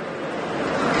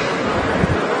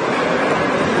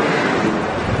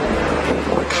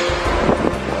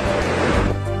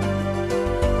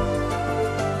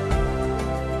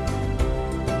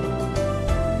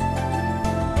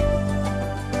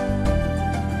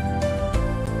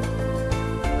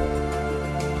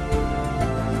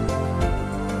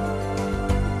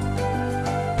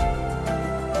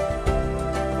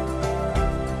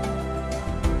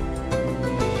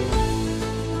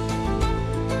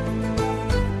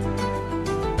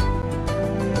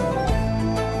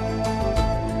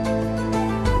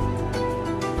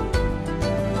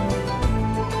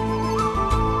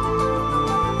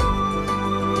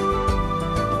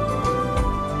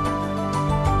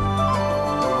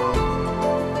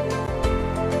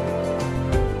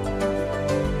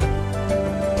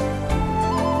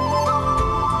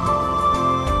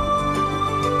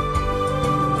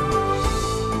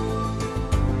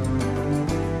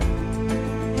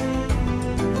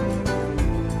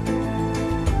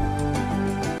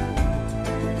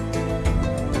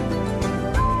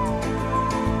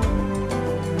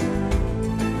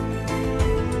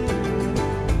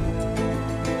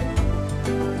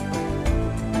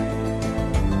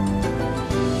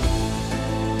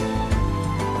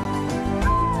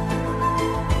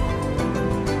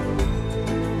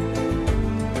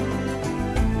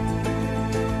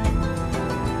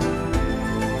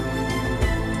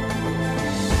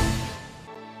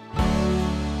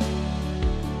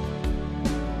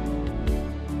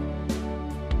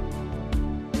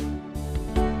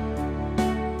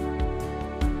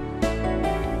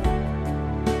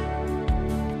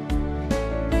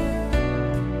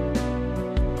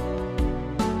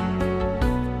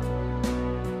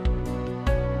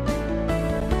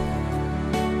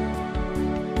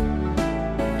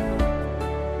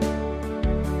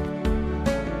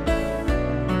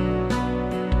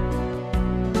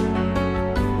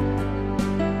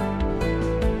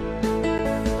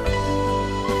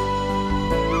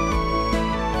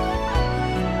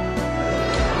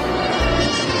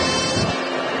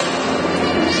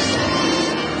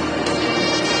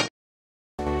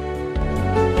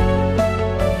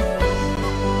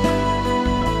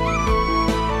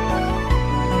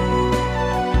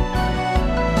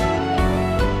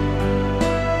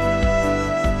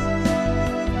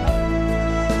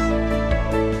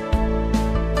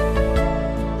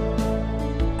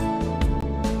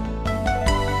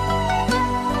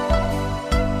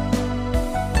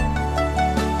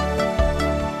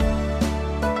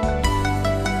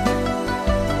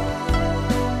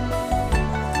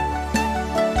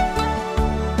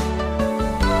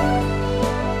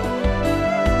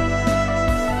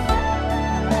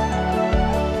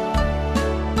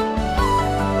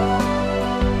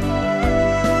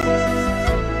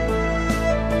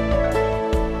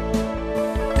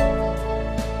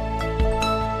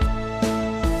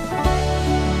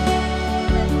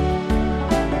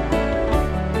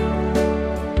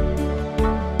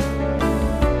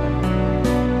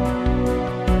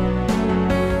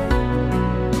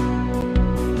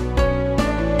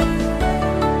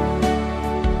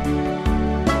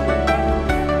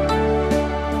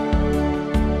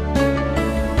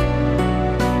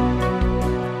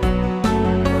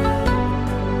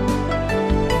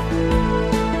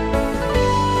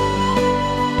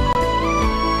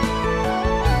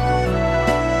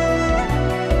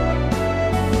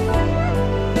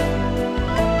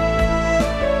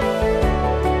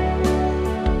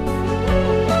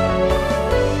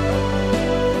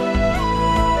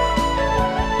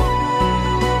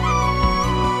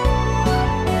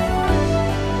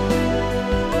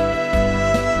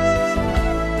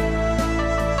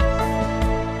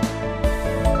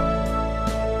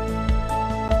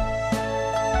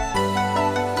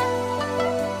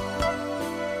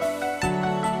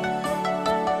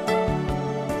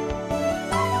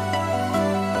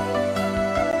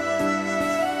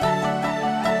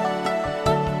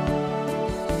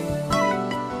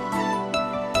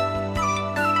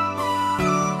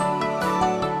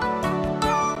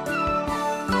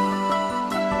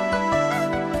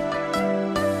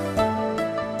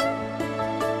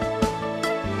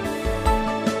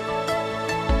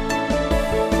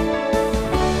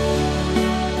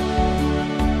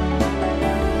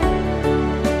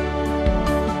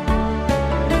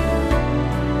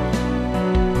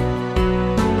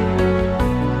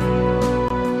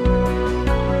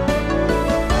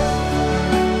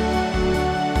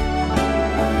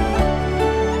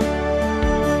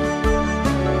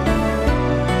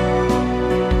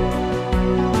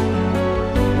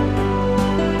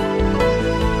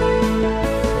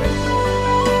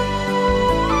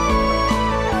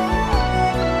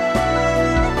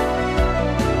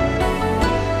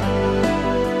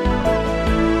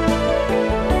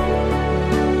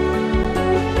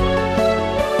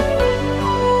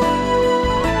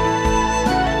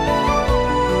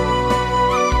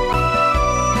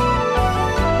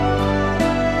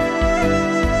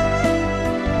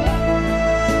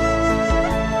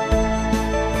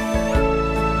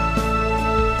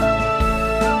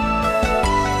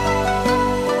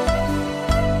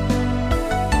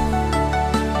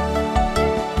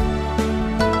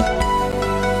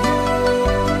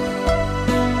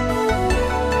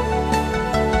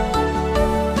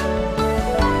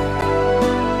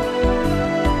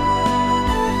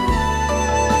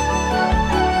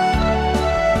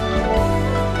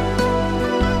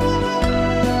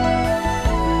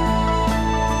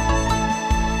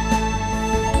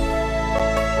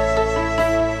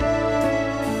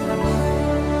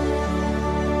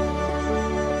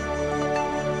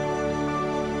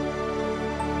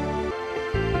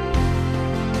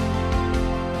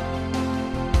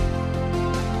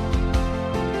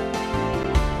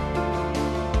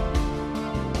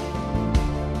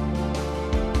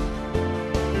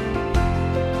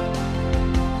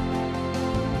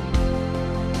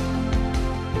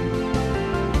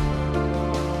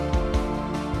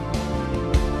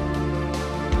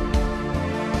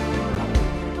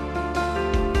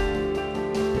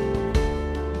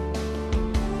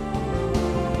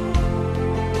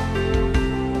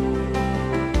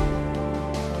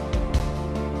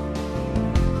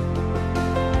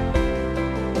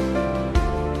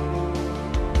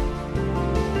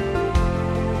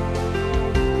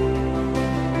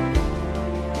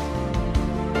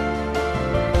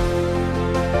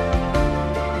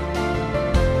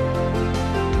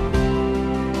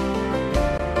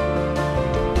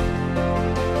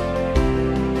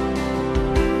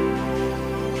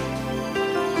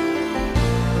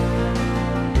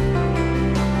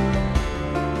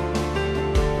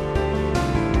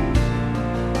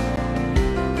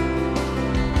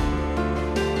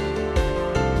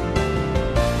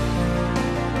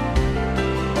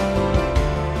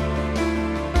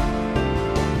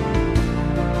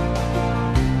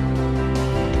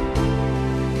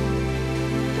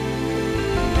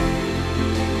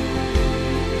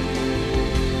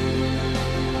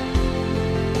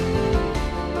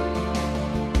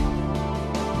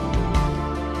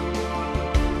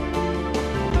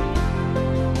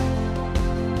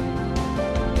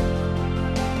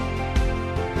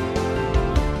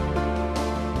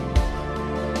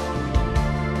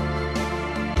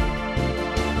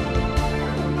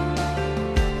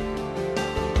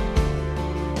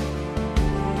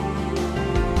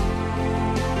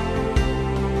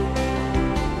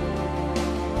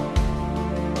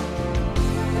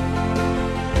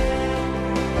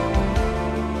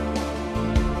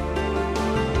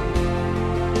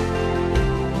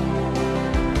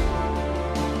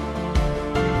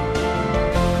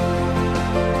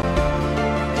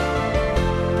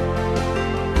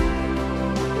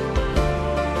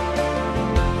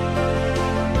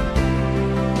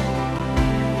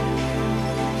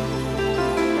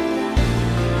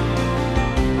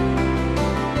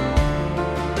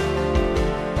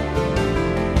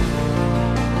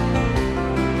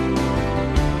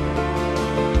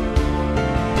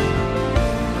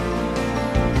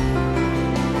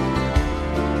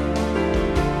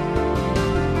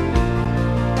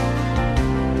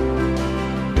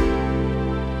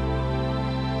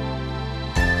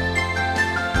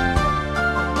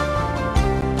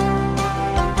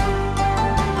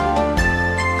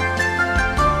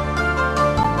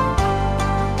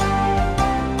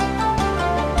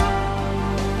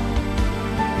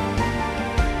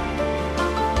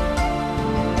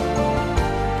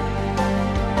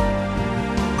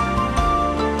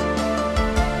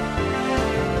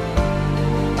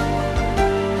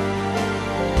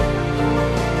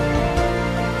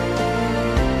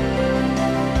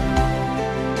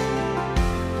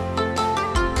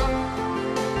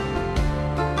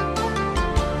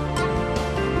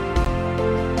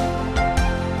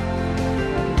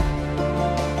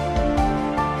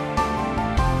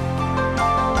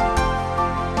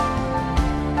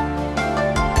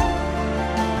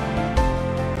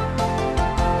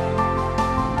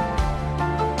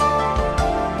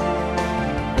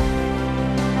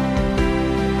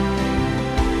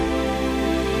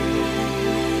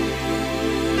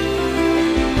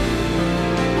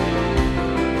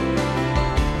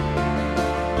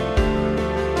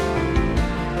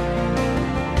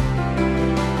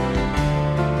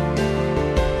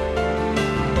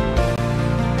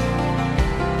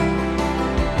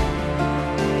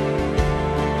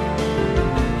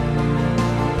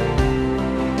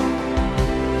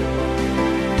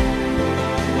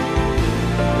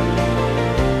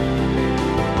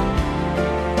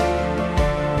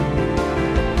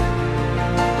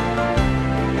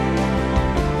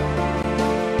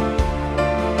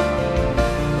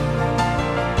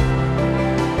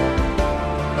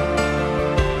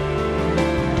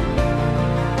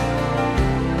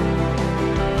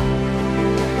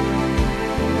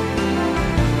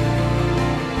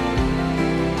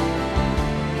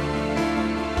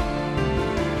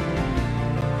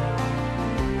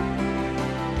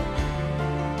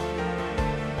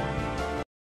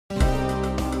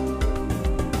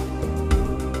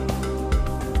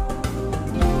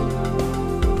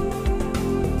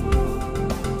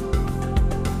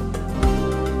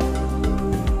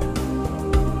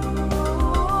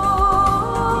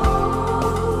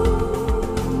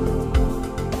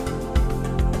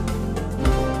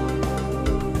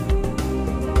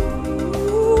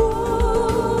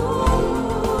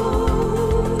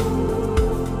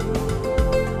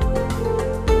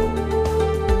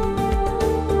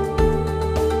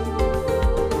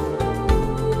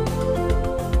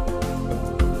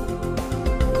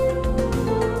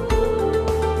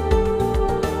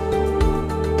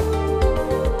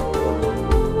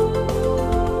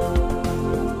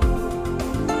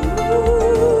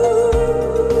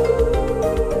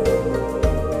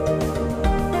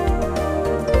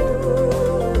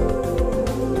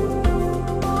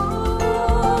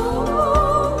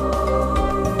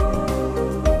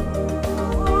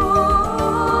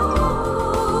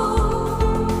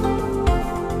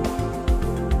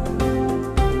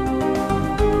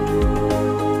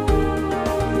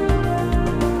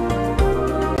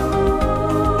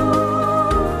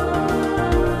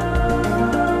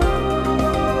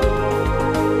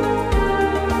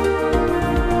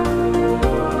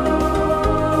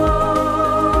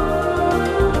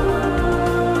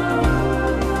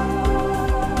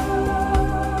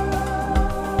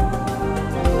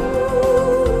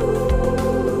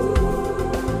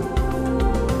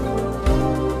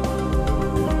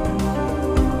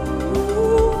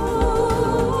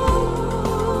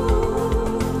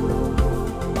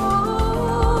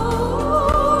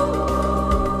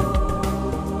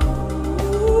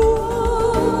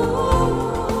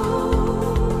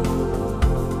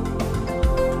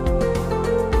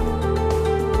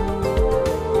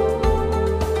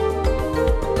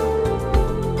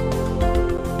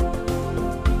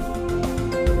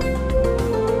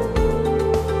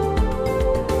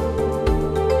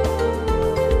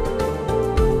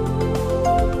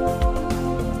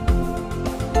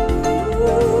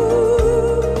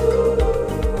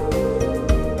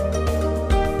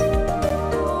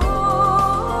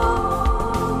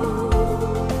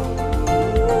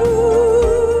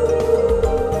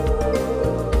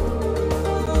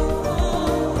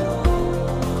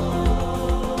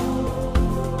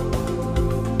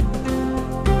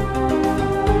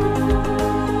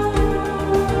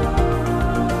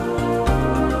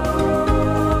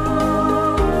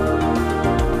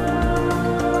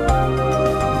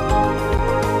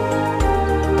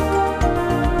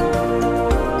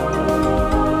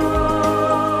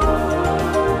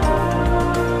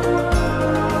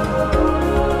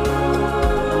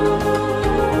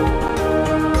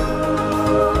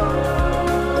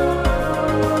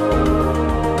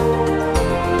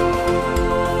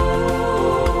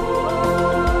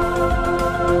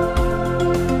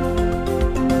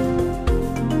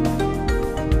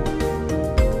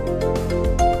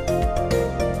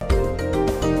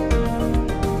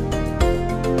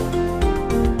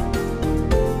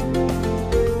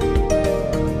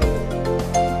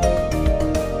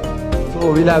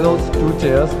 we'll have those 2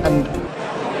 chairs. And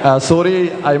sorry,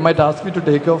 I might ask you to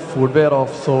take your footwear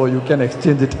off so you can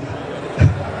exchange it.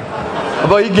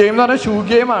 അപ്പോൾ ഈ game എന്ന് പറഞ്ഞാൽ shoe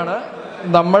ഗെയിമാണ്.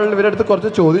 നമ്മൾ ഇവരുടെ അടുത്ത് കുറച്ച്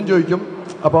ചോദ്യം ചോദിക്കും.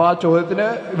 അപ്പോൾ ആ ചോദ്യത്തിന്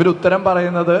ഇവർ ഉത്തരം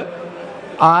പറയുന്നത്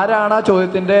ആരാണ് ആ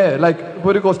ചോദ്യത്തിൻ്റെ ഇപ്പോൾ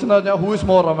ഒരു ക്വസ്റ്റ്യൻ എന്ന് പറഞ്ഞാൽ ഹൂ ഇസ്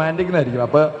മോർ റൊമാൻറ്റിക് എന്നായിരിക്കും.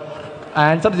 അപ്പോൾ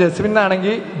ആൻസർ ജസ്വിൻ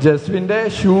ആണെങ്കിൽ ജസ്വിൻ്റെ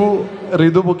ഷൂ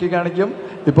ഋതു പൊക്കി കാണിക്കും.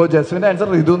 ഇപ്പോൾ ജസ്വിൻ്റെ ആൻസർ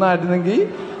ഋതു എന്നായിരുന്നെങ്കിൽ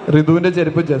ഋതുവിൻ്റെ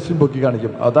ചെരുപ്പ് ജസ്വിൻ പൊക്കി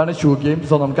കാണിക്കും. അതാണ് ഷൂ ഗെയിം.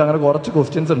 സോ നമുക്ക് അങ്ങനെ കുറച്ച്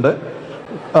ക്വസ്റ്റ്യൻസ് ഉണ്ട്.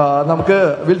 നമുക്ക്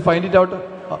will find it out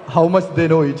how much they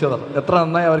know each other, എത്ര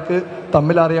നന്നായി അവർക്ക്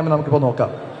തമ്മിൽ അറിയാമെന്ന് നമുക്കിപ്പോൾ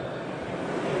നോക്കാം.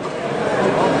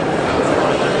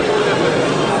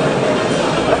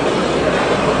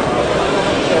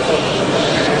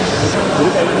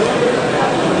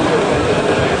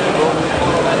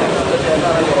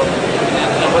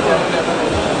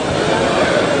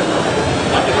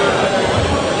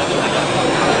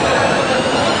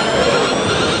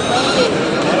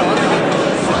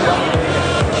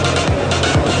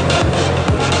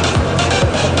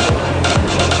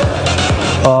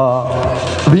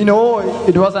 We know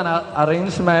it was an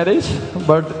arranged marriage,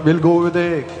 but we'll go with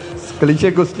a cliche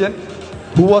question.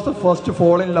 Who was the first to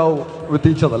fall in love with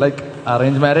each other? Like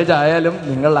arranged marriage ആയാലും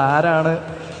നിങ്ങൾ ആരാണ്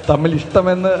തമ്മിൽ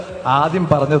ഇഷ്ടമെന്ന് ആദ്യം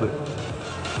പറഞ്ഞത്?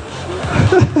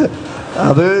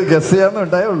 അത് ഗസ് ചെയ്യാന്ന്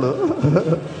ഉണ്ടായുള്ളൂ.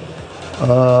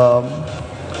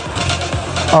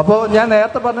 അപ്പോൾ ഞാൻ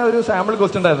നേരത്തെ പറഞ്ഞ ഒരു സാമ്പിൾ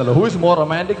ക്വസ്റ്റ്യൻ ഉണ്ടായിരുന്നല്ലോ, who is more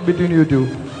romantic between U to?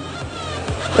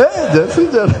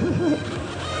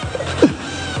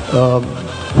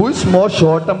 Who is more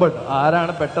short tempered?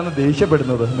 ആരാണ് പെട്ടെന്ന്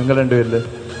ദേഷ്യപ്പെടുന്നത് നിങ്ങൾ രണ്ടുപേരില്?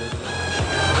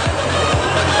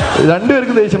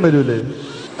 രണ്ടുപേർക്കും ദേഷ്യം വരൂലേ?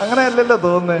 അങ്ങനെയല്ലല്ലോ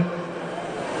തോന്നുന്നേ.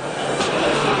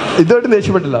 ഇതുമായിട്ട്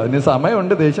ദേഷ്യപ്പെട്ടില്ല, ഇനി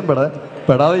സമയമുണ്ട് ദേഷ്യം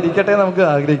പെടാതെ ഇരിക്കട്ടെ നമുക്ക്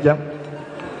ആഗ്രഹിക്കാം.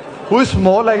 Who is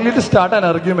more likely to start an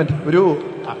argument? ഒരു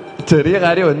ചെറിയ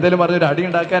കാര്യം എന്തെങ്കിലും പറഞ്ഞ് ഒരു അടി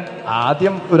ഉണ്ടാക്കാൻ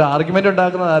ആദ്യം ഒരു ആർഗ്യുമെന്റ്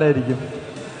ഉണ്ടാക്കുന്നത് ആരായിരിക്കും?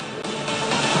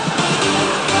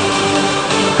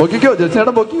 പൊക്കിക്കോ,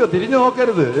 ജസ്റ്റിനേട്ടൻ പൊക്കിക്കോ, തിരിഞ്ഞു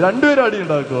നോക്കരുത്, രണ്ടുപേരും അടി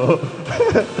ഉണ്ടാക്കുമോ?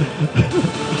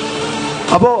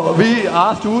 അപ്പോൾ ആ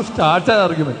ടു സ്റ്റാർട്ട്സ് ആൻ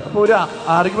ആർഗ്യുമെന്റ്. അപ്പോൾ ഒരു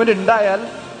ആർഗ്യുമെന്റ് ഉണ്ടായാൽ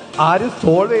ആരും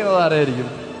സോൾവ് ചെയ്യുന്നത് ആരായിരിക്കും?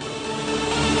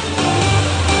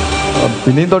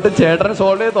 പിന്നെയും തൊട്ട് ചേട്ടനെ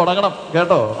സോൾവ് ചെയ്ത് തുടങ്ങണം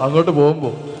കേട്ടോ അങ്ങോട്ട്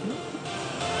പോകുമ്പോൾ.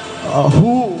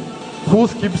 Who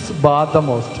skips Baat the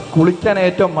most? കുളിക്കാൻ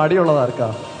ഏറ്റവും മടിയുള്ളത് ആർക്കാ?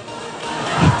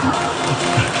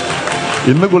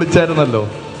 ഇന്ന് കുളിച്ചല്ലോ.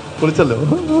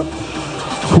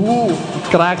 Who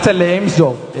cracks A lame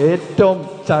joke? ഏറ്റവും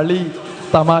ചളി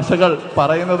തമാശകൾ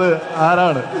പറയുന്നത്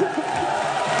ആരാണ്?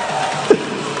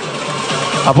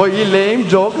 അപ്പോൾ ഈ ലെയിം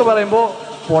ജോക്ക് പറയുമ്പോൾ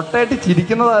പൊട്ടയായിട്ട്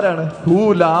ചിരിക്കുന്നത് ആരാണ്? Who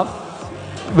laugh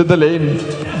with the lame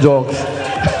jokes?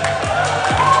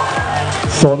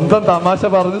 സ്വന്തം തമാശ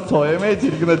പറഞ്ഞ് സ്വയമേ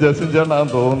ചിരിക്കുന്ന ജസ്റ്റിൻ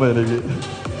ചേട്ടനാണെന്ന് തോന്നുന്നത് എനിക്ക്.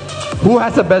 Who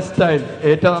has A best style?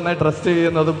 ഏറ്റവും നന്നായി ഡ്രസ്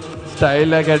ചെയ്യുന്നതും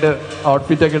സ്റ്റൈലിലേക്കായിട്ട്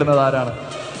ഔട്ട്ഫിറ്റൊക്കെ ഇടുന്നത് ആരാണ്?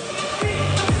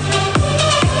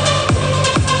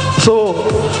 So,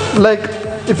 like,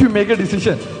 if you make a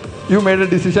decision, you made a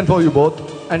decision for you both,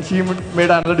 and she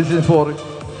made another decision for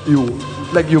you,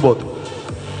 like you both.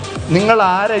 നിങ്ങൾ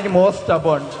ആരായിരിക്കും most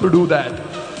stubborn to do that?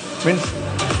 Means,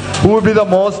 who will be the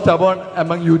most stubborn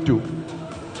among you two?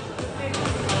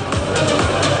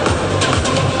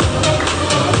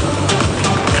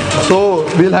 So,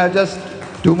 we'll have just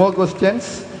 2 more questions.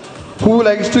 Who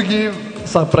likes to give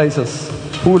surprises?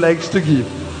 Who likes to give?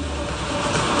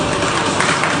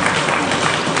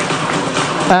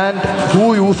 And who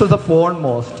uses the phone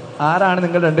most? ആരാണ്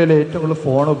നിങ്ങൾ രണ്ടുപേരും ഏറ്റവും കൂടുതൽ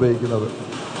phone ഉപയോഗിക്കുന്നത്?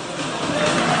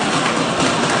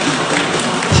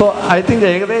 So I think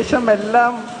ഏകദേശം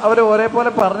എല്ലാം അവർ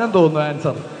ഒരേപോലെ പറഞ്ഞെന്ന് തോന്നുന്നു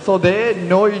answer. So they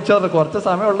know each other. കുറച്ച്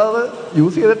സമയമുള്ളത്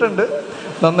യൂസ് ചെയ്തിട്ടുണ്ട്,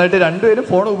 നന്നായിട്ട് രണ്ടുപേരും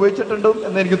ഫോൺ ഉപയോഗിച്ചിട്ടുണ്ട്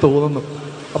എന്ന് എനിക്ക് തോന്നുന്നു.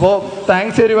 അപ്പോൾ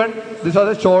thanks everyone. This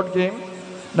was A short game.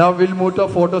 Now will move to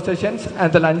photo sessions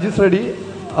and the lunch is ready.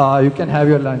 You can have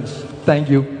your lunch.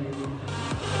 Thank you.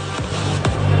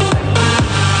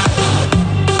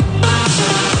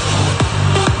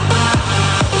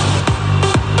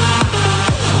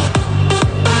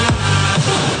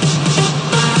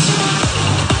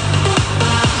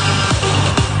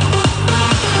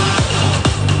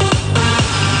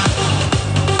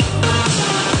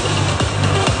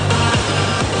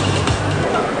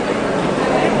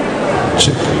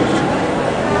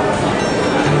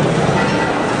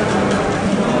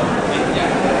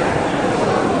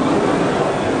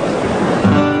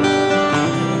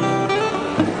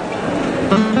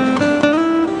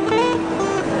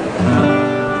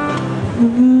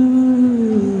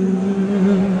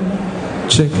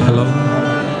 Check, hello.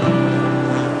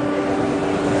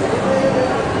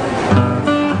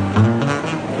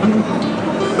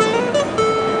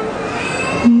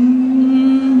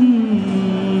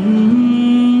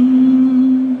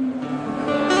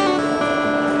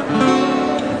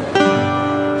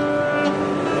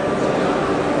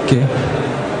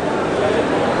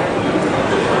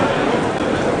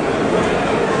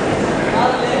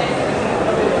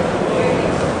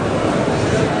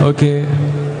 Okay,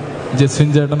 Jaswin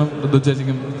ചേട്ടനും ഋതു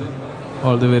ചേച്ചിക്കും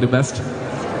ഓൾ ദി വെരി ബെസ്റ്റ്.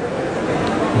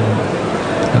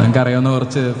 നിങ്ങൾക്ക് അറിയാവുന്ന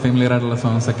കുറച്ച് familiar ആയിട്ടുള്ള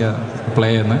songs ഒക്കെ play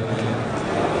ചെയ്യുന്നത്,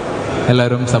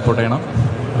 എല്ലാവരും support ചെയ്യണം.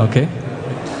 Okay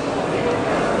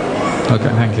okay,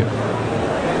 thank you.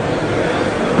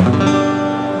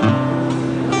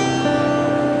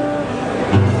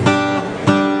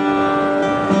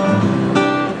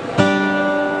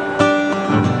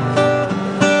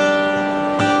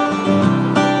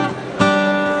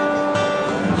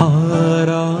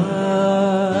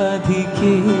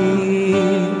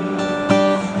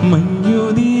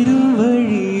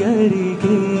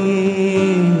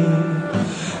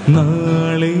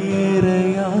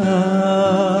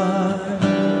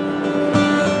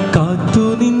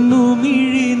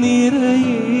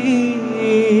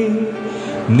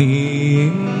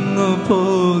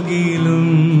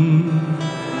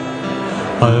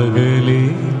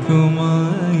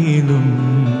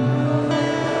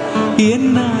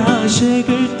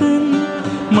 എന്നാശകൾ തൻ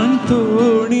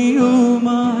മൺതോണിയുമായി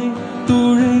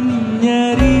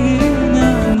തുഴഞ്ഞരികെ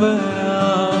ഞാൻ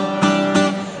വരാം.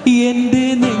 എന്റെ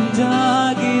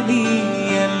നെഞ്ചാകെ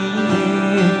നീയല്ലേ,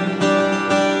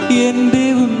 എന്റെ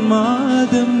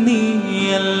ഉന്മാദം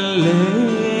നീയല്ലേ.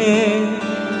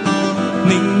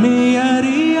 നിന്നെ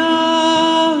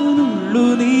അറിയാനുള്ളു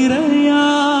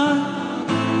നിറയാൻ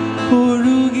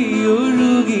ഒഴുകി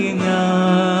ഒഴുകി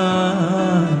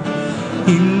ഞാൻ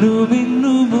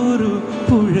ഇന്നുമെന്നുമൊരു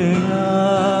പുഴയാ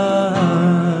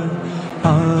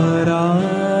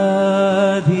ആരാധികേ.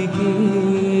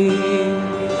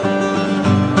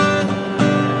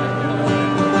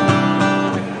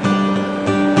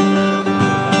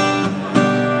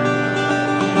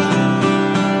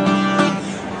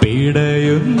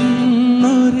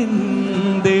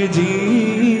 പിടയുന്നൊരെന്റെ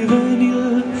ജീവനിൽ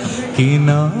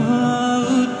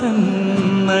കിനാവ്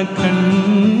തന്ന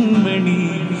കൺമണി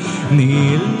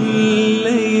നീലെങ്കിലെന്നിലെ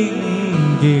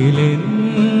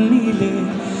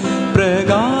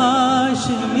പ്രകാശമില്ലിനി.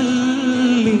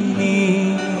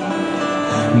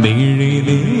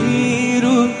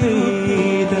 മിഴിനീരു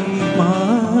പെയ്ത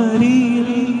മാറിയിൽ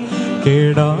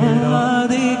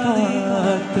കെടാതെ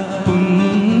കാത്ത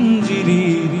പുഞ്ചിരി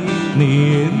നീ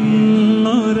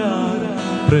എന്നൊരാ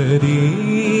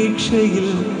പ്രതീക്ഷയിൽ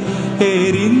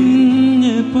എരിഞ്ഞ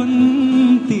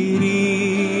പുൻതിരി.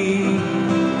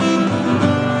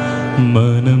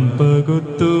 മനം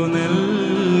പകുത്തു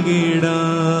നൽകിടാ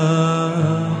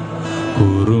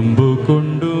കുറുമ്പു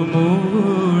കൊണ്ടു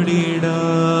മൂടിടാ.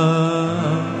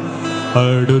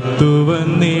 അടുത്തു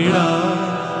വന്നിടാ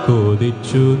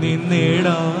കൊതിച്ചു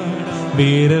നിന്നിടാ.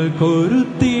 വിരൽ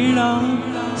കൊരുത്തിടാ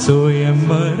സ്വയം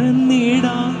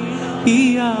മറന്നിടാ. ഈ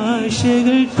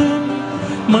ആശകൾ തൻ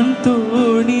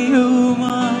മൺതോണിയുമായി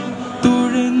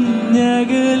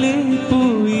തുഴഞ്ഞകലെ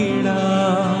പോയിടാ.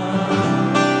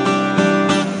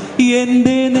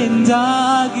 എന്റെ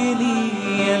നെഞ്ചാകെ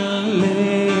നീയല്ലേ,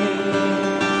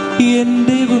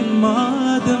 എന്റെ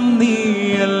ഉന്മാദം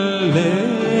നീയല്ലേ.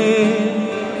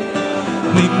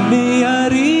 നിന്നെ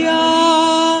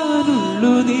അറിയാനുള്ളു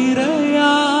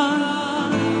നിറയാൻ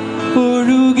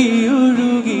ഒഴുകി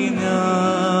ഒഴുകി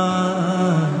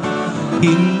ഞാൻ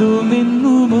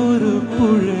ഇന്നുമെന്നുമൊരു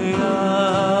പുഴയാ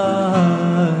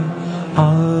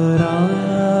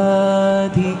ആരാധിക്കേ.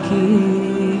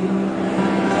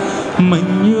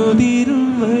 മഞ്ഞുതിരും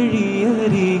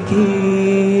വഴിയരികെ.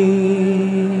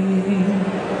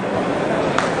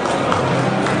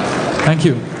 Thank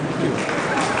you.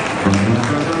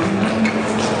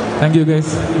 Thank you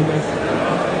guys.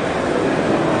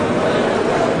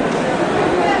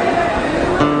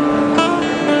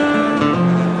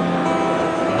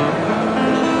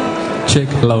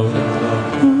 Check loud.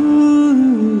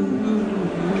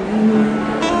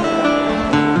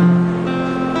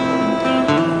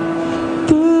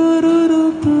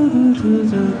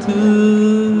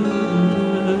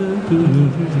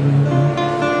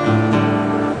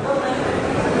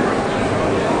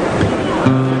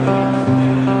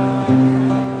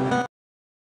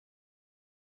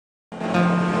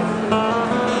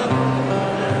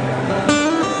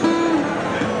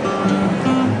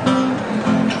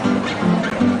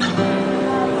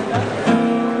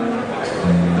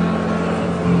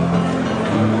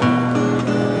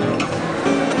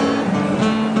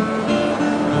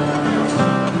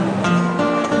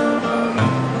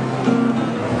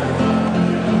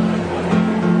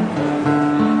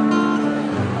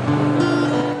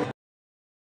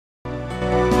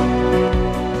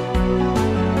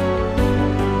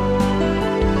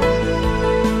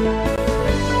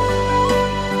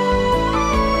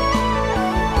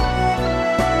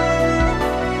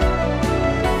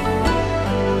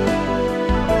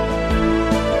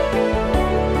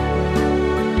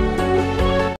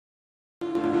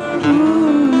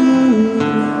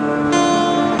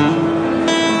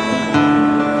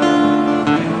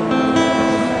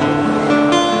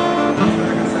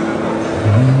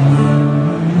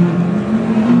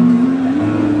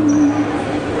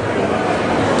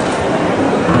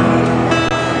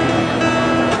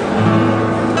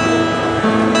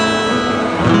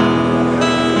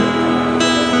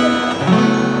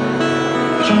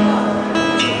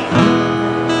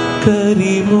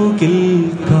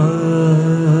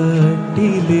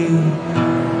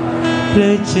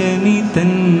 Rajani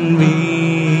തൻ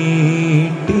വീട്ടിലെ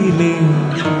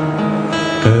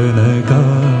കനകാംബരങ്ങൾ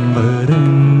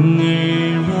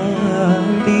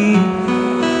വാടി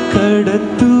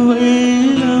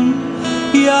കടത്തുവെള്ളം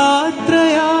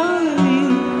യാത്രയായി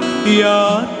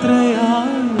യാത്രയായി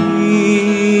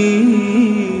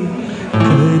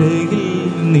കരയിൽ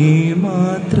നീ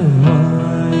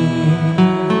മാത്രമായി.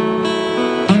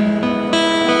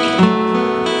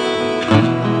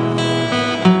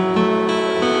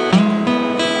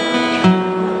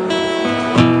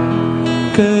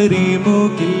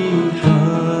 കരിമുകിൽ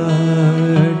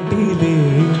കാട്ടിലെ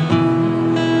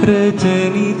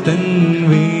രജനി തൻ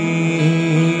വീട്ടിലെ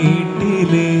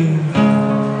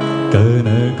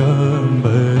കനകാംബരങ്ങൾ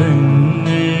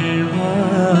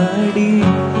വാടി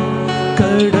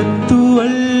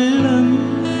കടത്തുവെള്ളം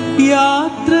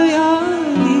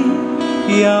യാത്രയായി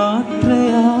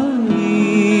യാത്രയായി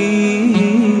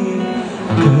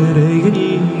കരയിൽ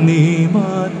നീ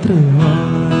മാത്രമായി.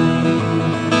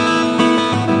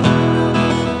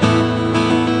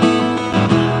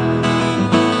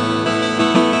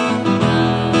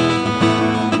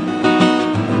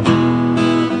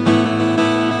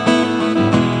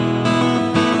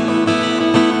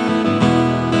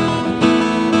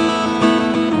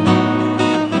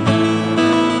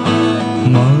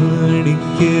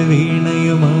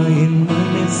 വീണയുമായി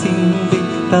മനസ്സിന്റെ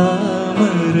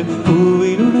താമര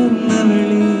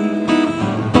പൂവിലുണർന്നവളെ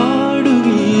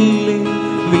പാടുകില്ലേ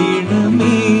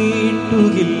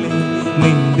വീണമീട്ടുകില്ലേ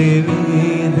നിന്റെ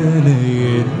വേദന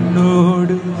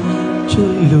എന്നോട്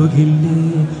ചൊല്ലുകില്ലേ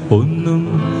ഒന്നും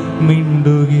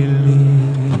മിണ്ടുകില്ലേ.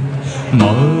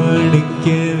 മാണിക്യ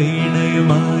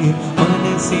വീണയുമായി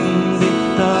മനസ്സിന്റെ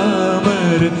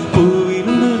താമര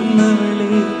പൂവിലുണർന്നവളെ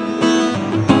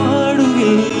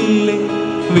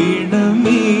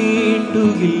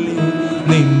വീണമീട്ടുകില്ലേ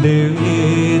നിന്റെ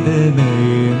വേദന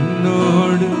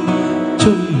എന്നോട്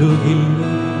ചൊല്ലുകില്ല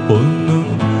ഒന്നും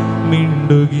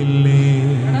മിണ്ടുകില്ലേ.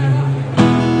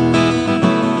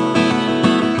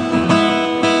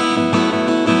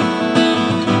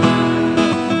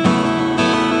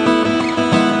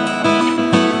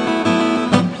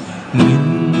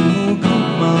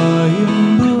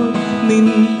 നിൻമുഖമായുമ്പോൾ നിൻ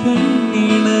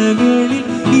കണ്ണിണകളിൽ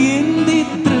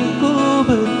എന്തിത്ര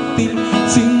കോപത്തിൽ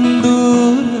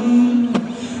സിന്ദൂരം.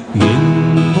 എൻ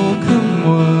മുഖം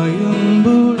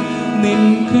വായുമ്പോൾ നിൻ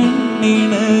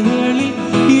കണ്ണിണകളിൽ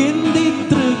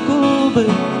എന്തിത്ര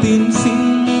കോപത്തിൻ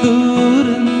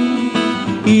സിന്ദൂരം.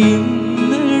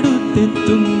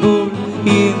 എന്നടുത്തെത്തുമ്പോൾ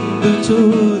എന്തു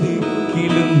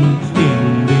ചോദിക്കിലും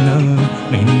എന്തിനാ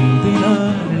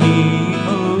നീ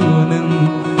മൗനം.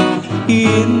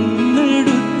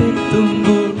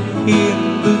 എന്നടുത്തെത്തുമ്പോൾ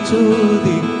എന്തു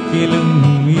ചോദിക്കലും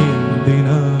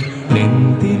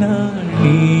എന്തിനാ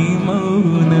നീ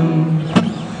മൗനം.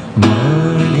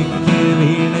 മാണിക്യ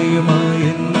വീണയുമായ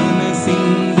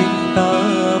മനസ്സിന്റെ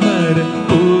താമര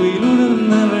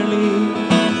പൂവിലുണർന്നവളെ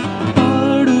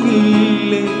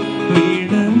പാടുകില്ലേ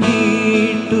വീണമീട്ടുകില്ലേ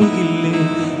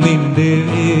നിന്റെ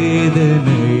വേദന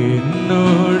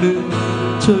എന്നോട്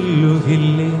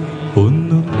ചൊല്ലുകില്ലേ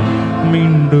ഒന്നും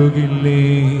മിണ്ടുകില്ലേ.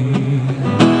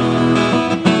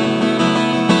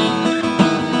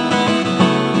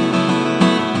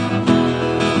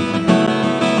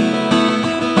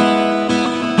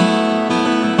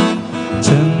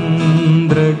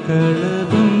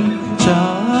 ചന്ദ്രകളവും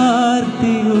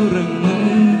ചാർത്തിയുറങ്ങും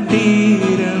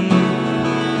തീരം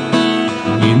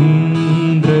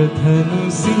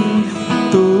ഇന്ദ്രധനുസിൻ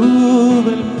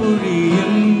തൂവൽ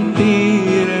പൊഴിയും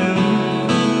തീരം.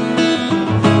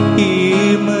 ഈ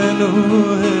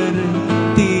മനോഹര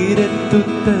തീരത്തു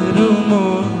തരുമോ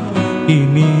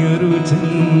ഇനിയൊരു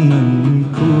ജന്മം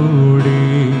കൂടി.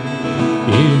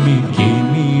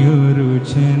 എനിക്കിനിയൊരു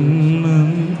ജന്മം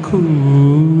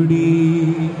കൂടി.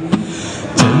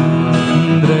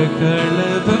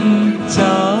 ചന്ദ്രകളവും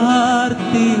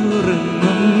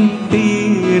ചാർത്തിയുറങ്ങും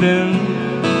തീരം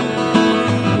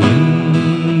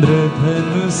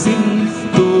ഇന്ദ്രധനുസിൻ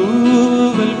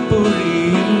തൂവൽ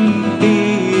പൊഴിയും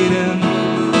തീരം.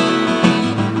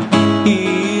 ഈ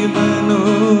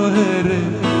മനോഹര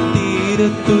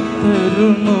തീരത്തു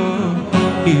തരുമോ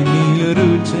ഇനിയൊരു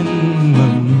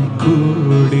ജന്മം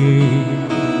കൂടി.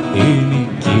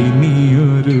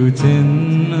 എനിക്കിനിയൊരു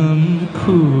ജന്മം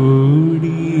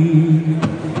കൂടി.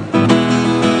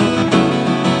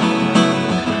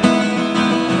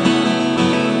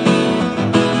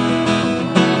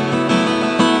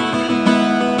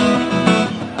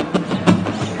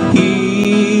 ഈ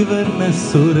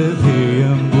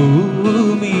വർണ്ണസുരഭയം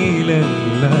ഭൂമിയിലല്ലാതെ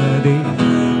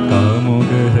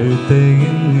കാമുക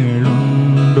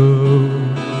ഹൃദയങ്ങളുണ്ടോ.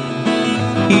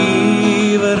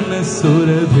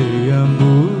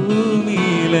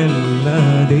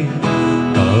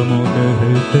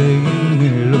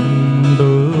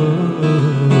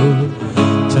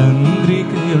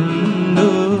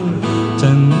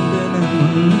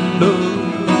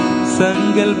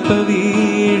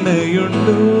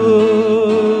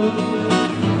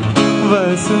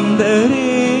 വസുന്ധരേ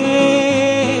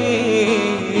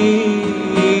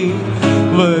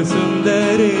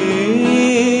വസുന്ധരേ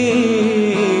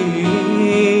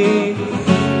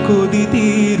കൊതി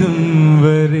തീരും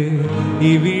വരെ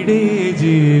ഇവിടെ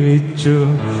ജീവിച്ചു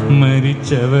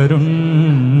മരിച്ചവരുണ്ടോ?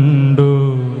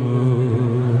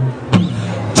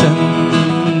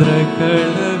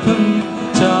 ചന്ദ്രകളഭം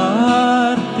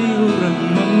ചാർത്തി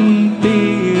ഉറങ്ങും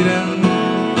തീരം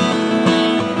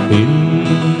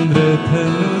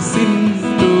ഇന്ദ്രധനുസിൻ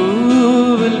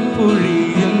തൂവൽ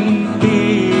പൊഴിയും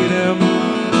തീരം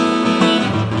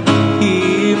ഈ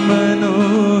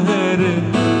മനോഹര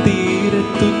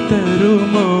തീരത്തു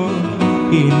തരുമോ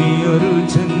ഇനിയൊരു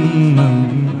ജന്മം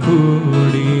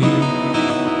കൂടി?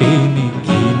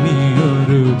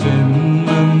 എനിക്കിനിയൊരു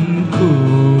ജന്മം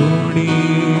കൂടി.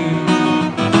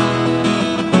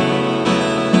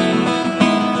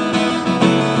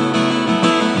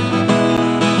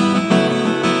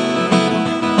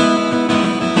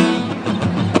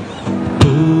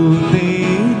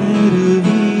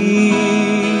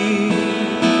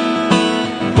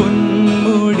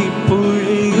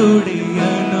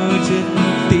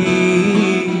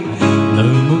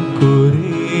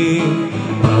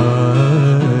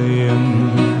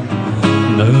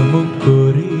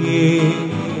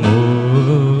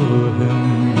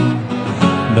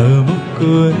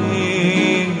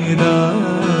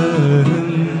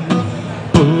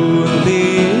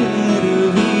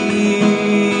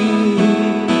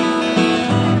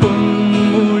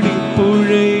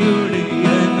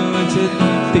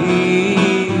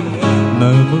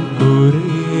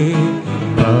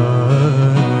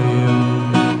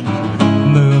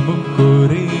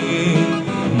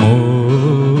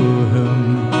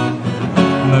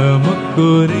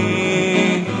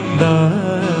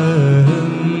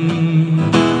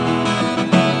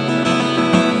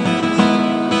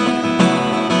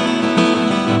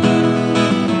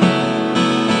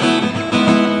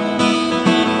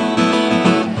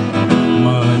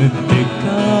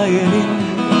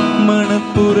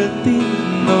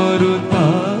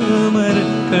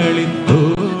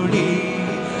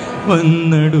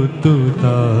 വന്നെടുത്തു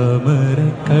താമര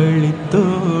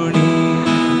കളിത്തോണി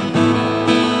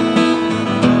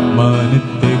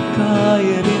മാനത്തെ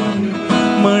കായലിൻ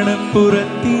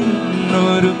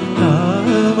മണപ്പുറത്തിന്നൊരു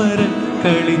താമര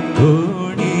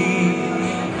കളിത്തോണി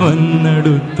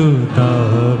വന്നെടുത്തു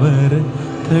താമര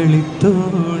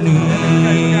കളിത്തോണി.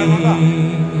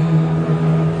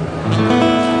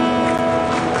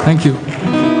 Thank you.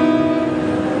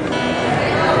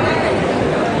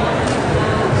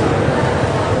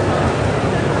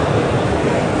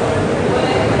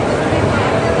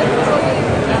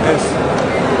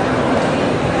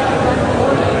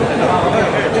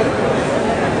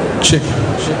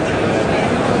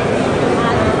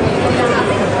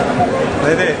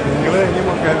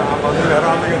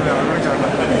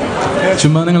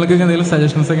 ചുമ്മാ നിങ്ങൾക്ക് എന്തെങ്കിലും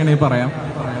സജഷൻസ് ഒക്കെ ഉണ്ടെങ്കിൽ പറയാം.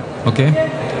 ഓക്കെ,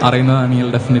 അറിയുന്നതാണെങ്കിൽ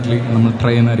ഡെഫിനറ്റ്ലി നമ്മൾ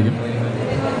ട്രൈ ചെയ്യുന്നതായിരിക്കും.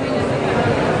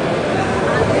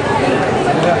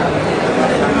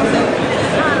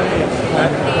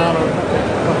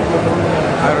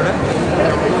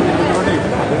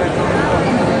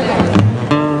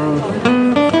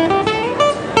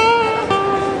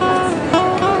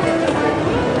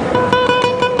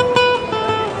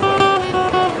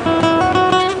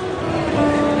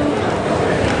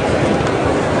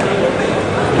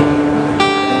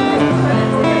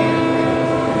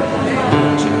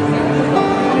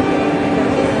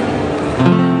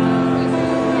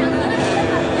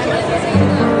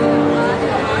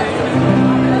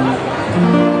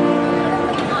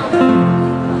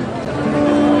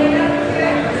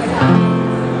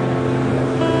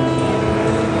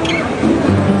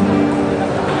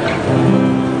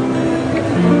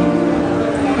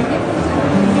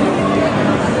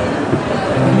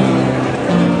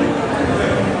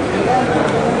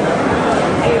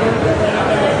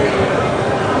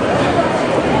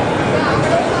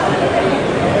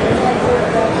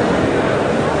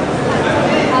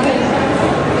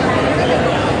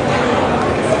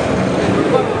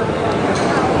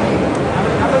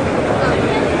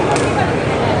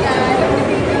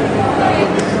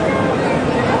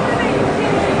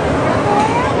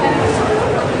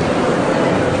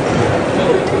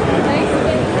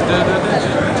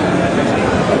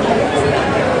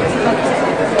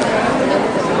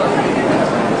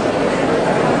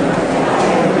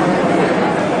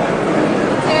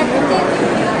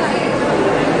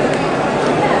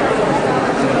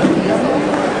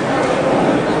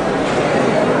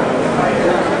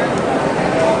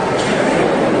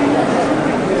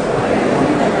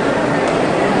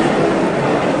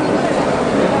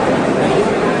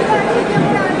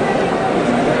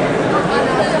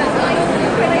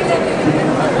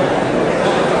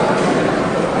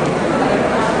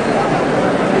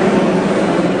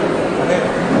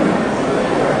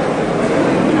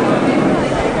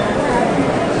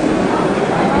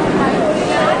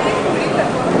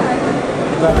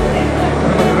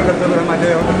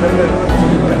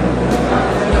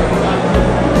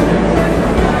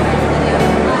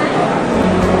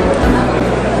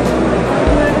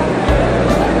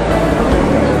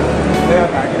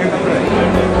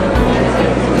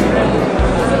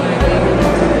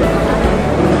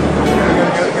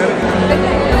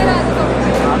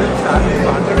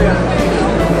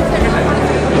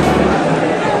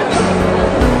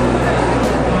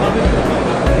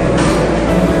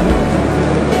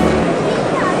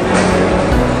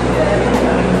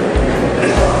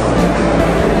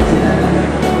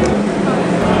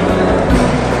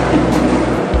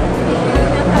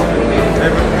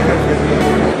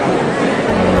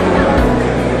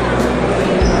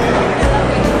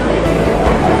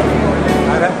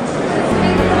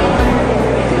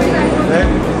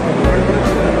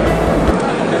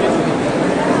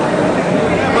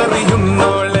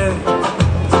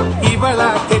 ഇവള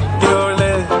കെട്ടോള്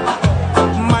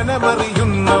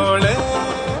മനമറിയുന്നോള്.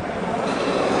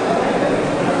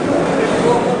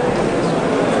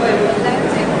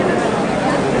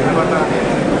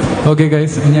 ഓക്കെ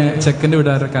ഗൈസ്, ഞാൻ ചെക്കൻ്റെ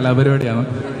വിടാറ് കലാപരിപാടിയാണ്.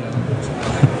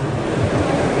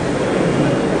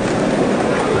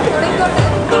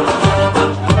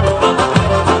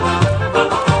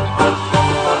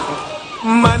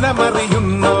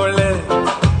 മനമറിയുന്നോള്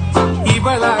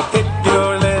ഇവള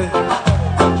കെട്ടോള്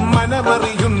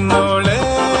മനമറിയുന്നോള്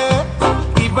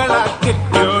ഇവള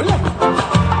കെട്ടോള്.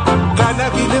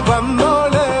 കനവില്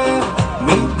വന്നോള്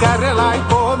നീ കരളായി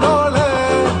പോന്നോള്.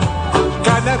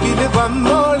 കനവില്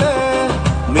വന്നോള്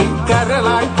നീ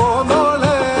കരളായി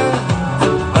പോന്നോള്.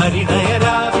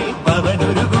 പരിണയരാവിൽ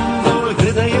പവനൊരുകുമ്പോൾ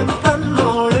ഹൃദയം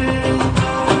തന്നോള്.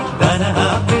 ധനഹാ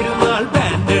പെരുമാൾ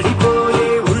ബാൻഡടി പോലെ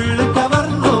ഉള്ളു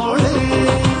കവർന്നോള്.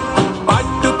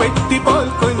 പാട്ടുപെട്ടി പോൽ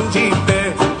കൊഞ്ചിട്ട്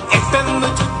എട്ടെന്ന്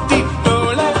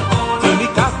ചുറ്റിട്ടോള്. ഇനി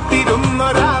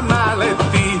കാത്തിരുന്നൊരാ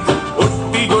നാളെത്തി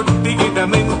ഒട്ടി ഒട്ടികിട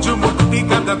നെഞ്ചുമുട്ടി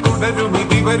കഥ തുടരും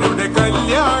ഇതിവരുടെ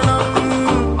കല്യാണം.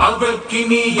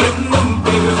 അവൾക്കിനി എന്നും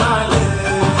പെരുന്നാള്.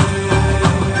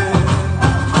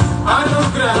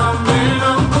 അനുഗ്രഹം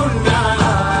വേണം പുണ്യാള.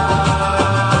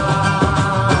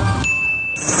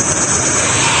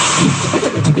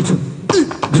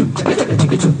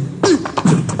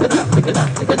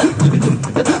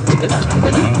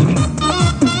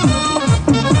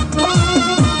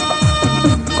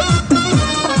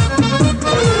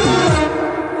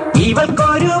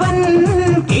 ഇവൾക്കൊരുവൻ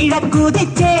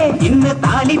കിഴക്കുതിച്ചേ ഇന്ന്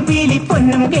താലിപ്പീലി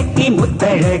പൊന്നും കെട്ടി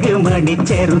മുത്തഴക്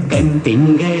മണിച്ചെറുക്കൻ.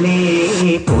 തിങ്കളേ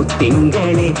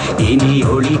പൂത്തിങ്കളെ ഇനി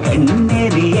ഒളി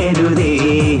കണ്ണെറിയരുതേ.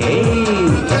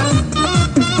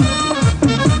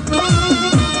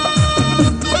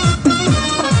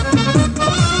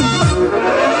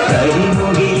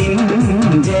 കരിമുകിലിൻ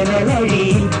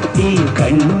ജനലഴിയിൽ ഈ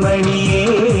കൺമണിയെ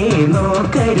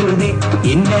നോക്കരുതേ.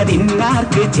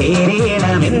 ഇന്നതിന്നാർക്ക്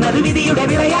ചേരണമെന്നത് വിധിയുടെ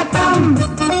വിളയാട്ടം.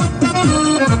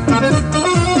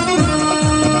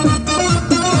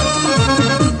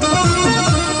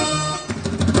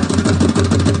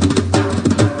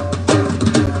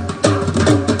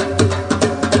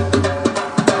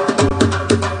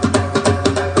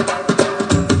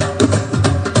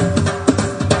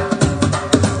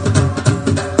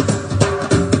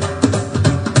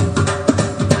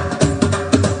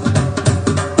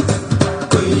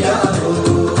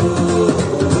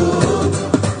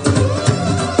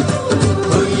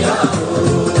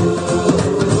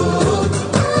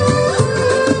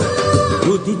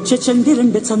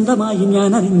 ചന്ദ്രന്റെ ചന്തമായി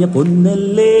ഞാൻ അറിഞ്ഞ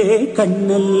പൊന്നല്ലേ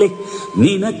കണ്ണല്ലേ.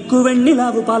 നിനക്കു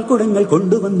വെണ്ണിലാവ് പാൽക്കുടങ്ങൾ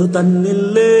കൊണ്ടുവന്നു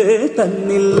തന്നില്ലേ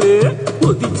തന്നില്ലേ.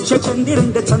 ഉദിച്ച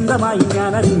ചന്ദ്രന്റെ ചന്തമായി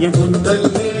ഞാൻ അറിഞ്ഞ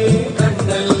പൊന്നല്ലേ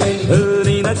കണ്ണല്ലേ.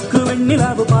 നിനക്കു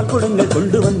വെണ്ണിലാവ് പാൽക്കുടങ്ങൾ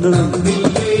കൊണ്ടുവന്നു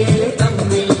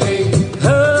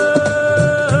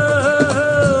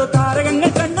താരകങ്ങൾ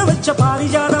കണ്ണുവച്ച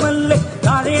പാരിജാതമല്ലേ.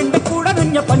 താഴെ എന്റെ കൂടെ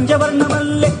നഞ്ഞ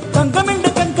പഞ്ചവർണ്ണമല്ലേ.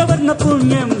 തങ്കമെന്റെ കങ്കവർണ്ണ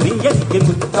പുണ്യം നീ എനിക്ക്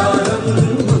മുത്താരം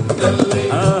മുത്തല്ലേ.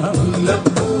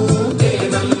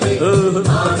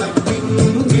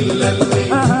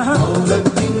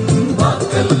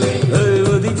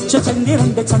 ഉദിച്ച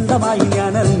ചന്ദ്രന്റെ ചന്തമായി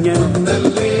ഞാൻ അറിഞ്ഞ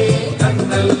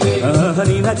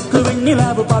നിനക്ക്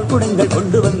വെണ്ണിലാവ് പാൽക്കുടങ്ങൾ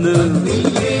കൊണ്ടുവന്ന്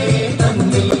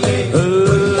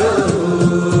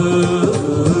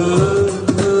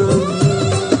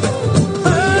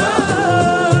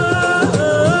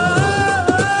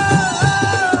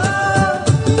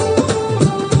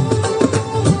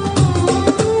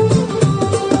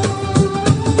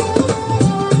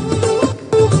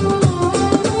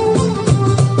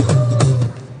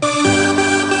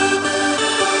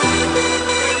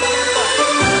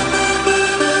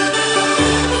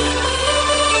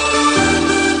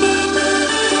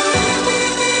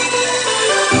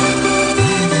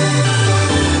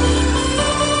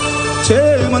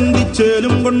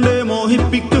ചേലും കൊണ്ടേ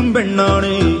മോഹിപ്പിക്കും പെണ്ണാണ്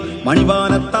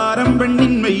മണിവാനത്താരം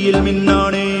പെണ്ണിന്മയിൽ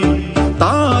മിന്നാണ്.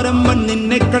 താരം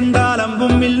നിന്നെ കണ്ടാൽ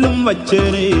അമ്പും വില്ലും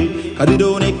വച്ചേനെ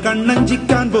കതിരോനെ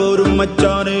കണ്ണഞ്ചിക്കാൻ പോരും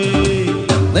മച്ചാന്.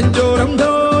 നെഞ്ചോരം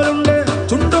ഡോലുണ്ട്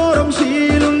ചുണ്ടോരം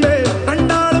ശീലുണ്ട്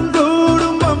കണ്ടാലും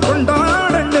കൂടുമ്പം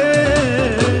കൊണ്ടാടണ്ടേ.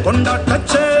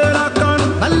 കൊണ്ടാട്ടച്ചേലാക്കാൻ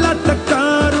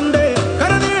നല്ലാട്ടക്കാരുണ്ട്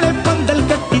കരനീളെ പന്തൽ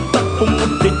കെട്ടി തപ്പും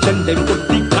മുട്ടിച്ചെന്റെ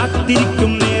കുട്ടി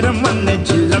കാത്തിരിക്കും നേരം വന്നെ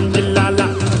ചില്ലം ചില്ലാല.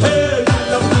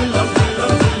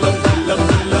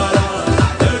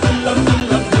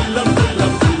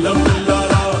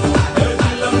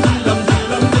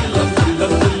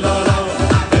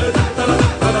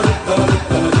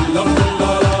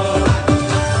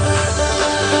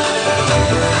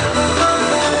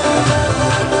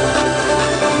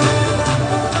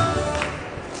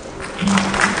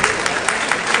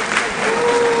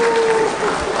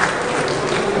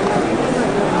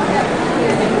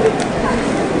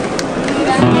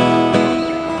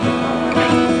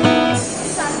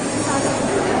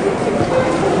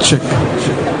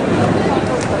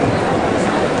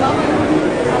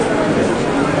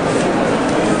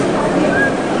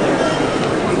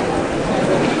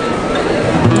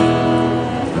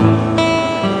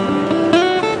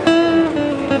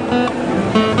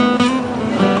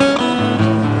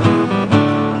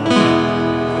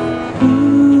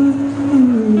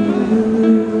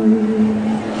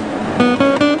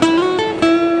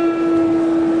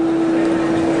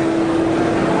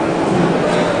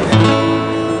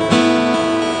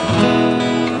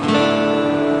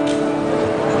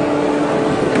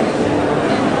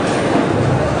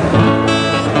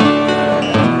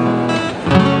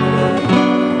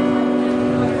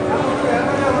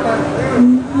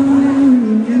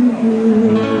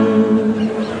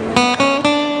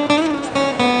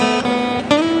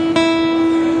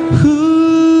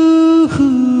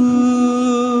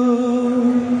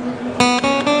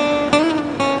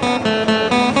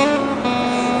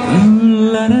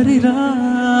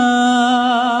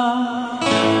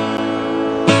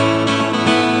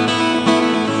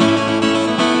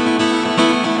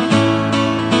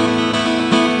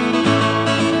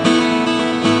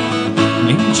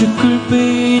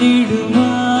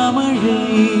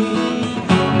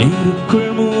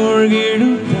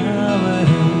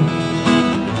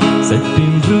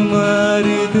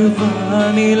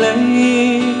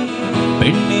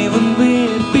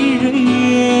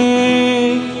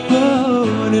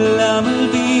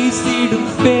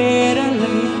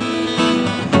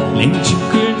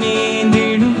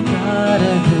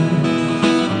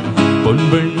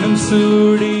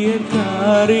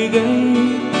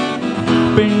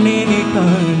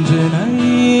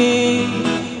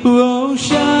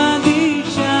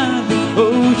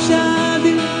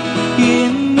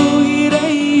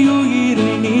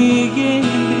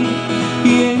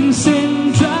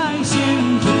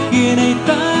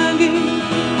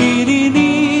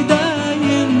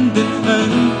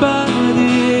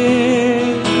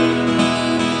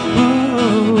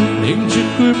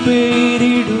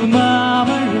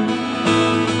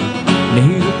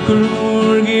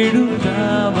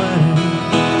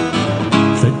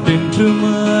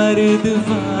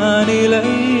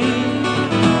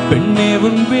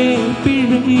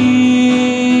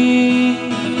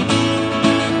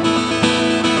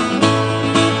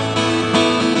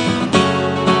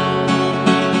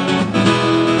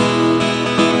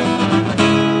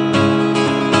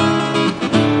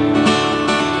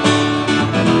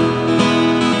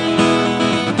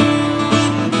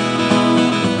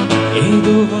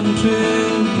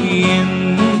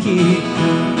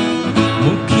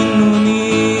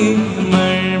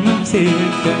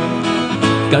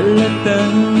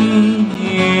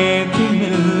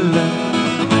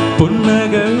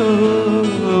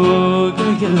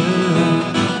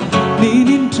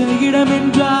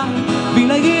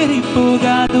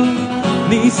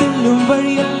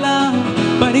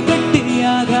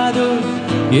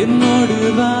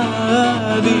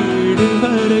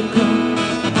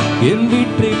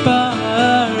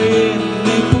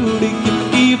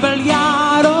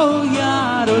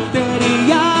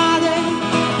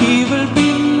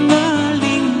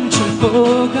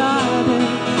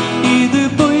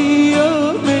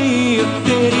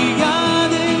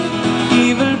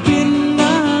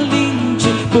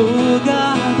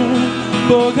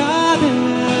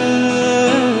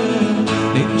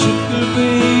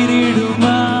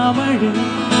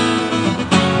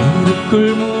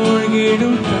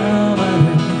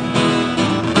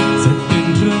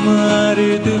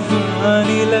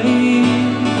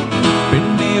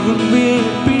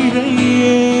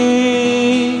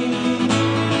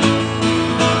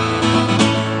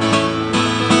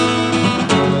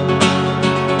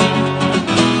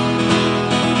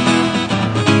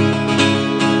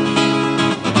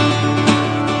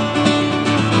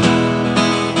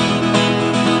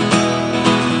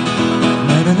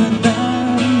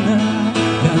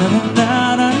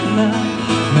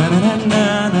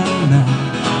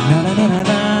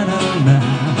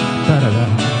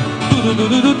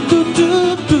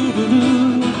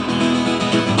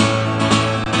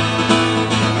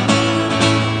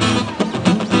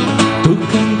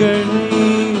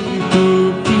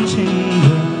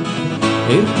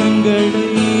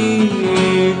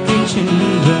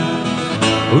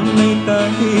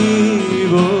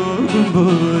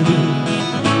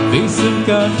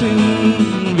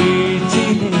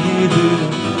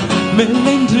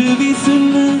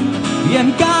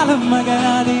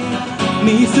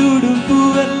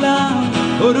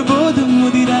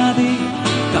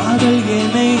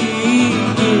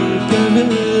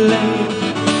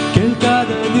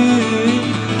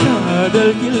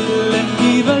 காதல் இல்லை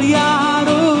இவள்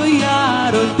யாரோ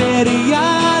யாரோ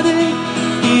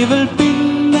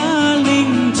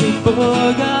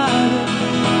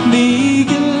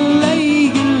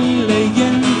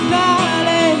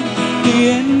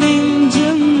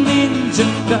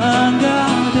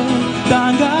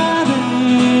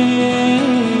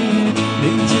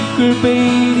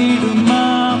പെയ്തിടും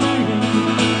മാമഴ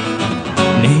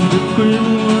നെയ്തുക്കുൾ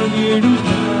മൂழ்கிடும்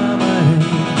தாமரை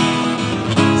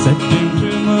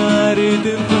சற்றென்று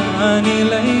மாறுது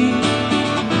வானிலை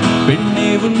பெண்ணே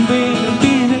உன்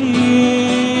வேலை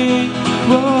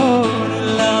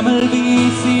ஓடாமல்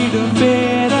வீசிடும்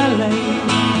பேரலை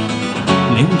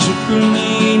நெஞ்சுக்குள்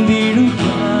நீந்திடும்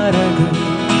தாரகம்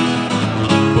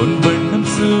பொன்பண்ணம்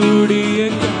சூடிய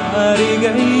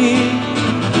காரிகை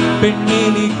பெண்ணே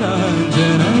நீ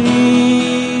காஞ்சனை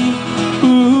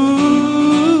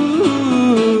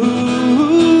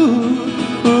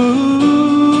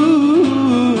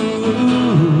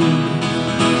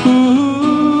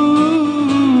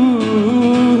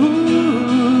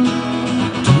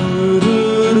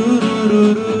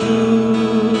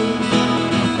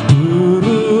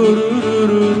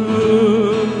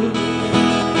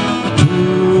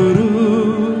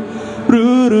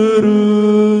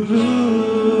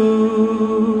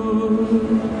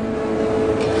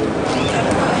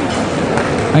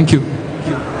Thank you.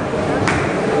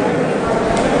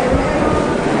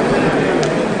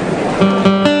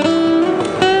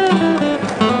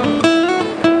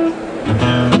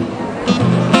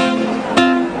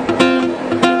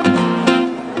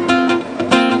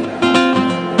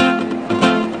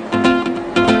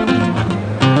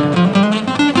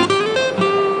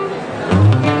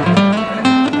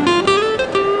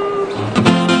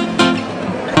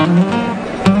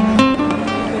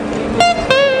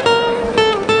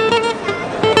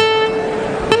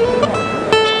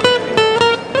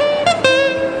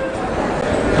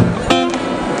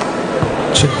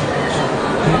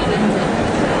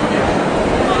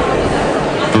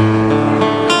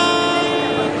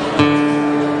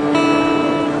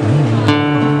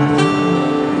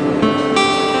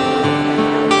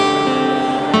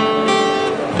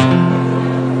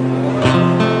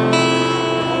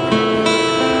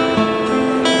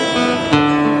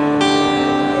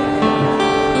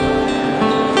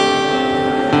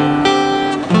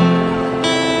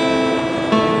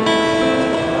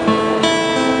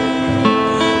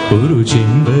 ഒരു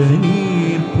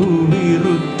ചെമ്പനീർ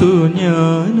പൂവിറുത്തു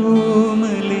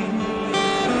ഞാനോമലെ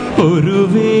ഒരു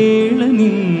വേള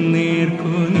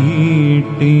നിന്നേർക്കു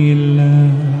നീട്ടില്ല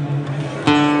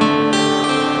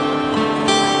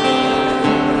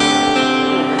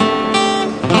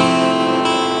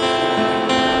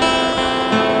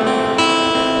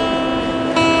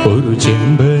ഒരു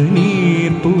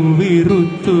ചെമ്പനീർ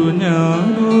പൂവിറുത്തു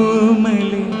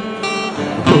ഞാനോമലെ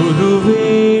ഒരു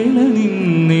വേള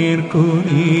നിന്നേർക്കു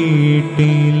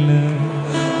നീട്ടില്ല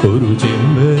ഒരു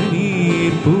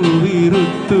ചെമ്പനീർ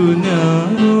പൂവിറുത്തു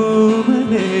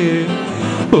ഞാനോമലെ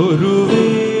ഒരു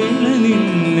വേള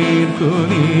നിന്നേർക്കു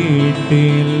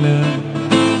നീട്ടില്ല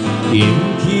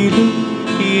എങ്കിലും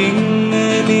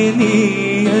എങ്ങനെ നീ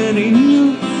അറിഞ്ഞു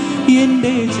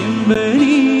എന്റെ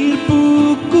ചെമ്പനീർ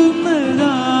പൂക്കുന്നതായി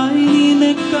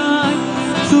നിനക്കായി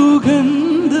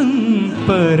സുഗന്ധം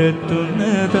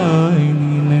പരത്തുന്നതായി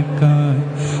നിനക്കായി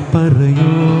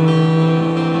പറയൂ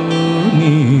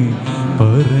നീ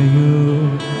പറയൂ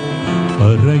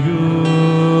പറയൂ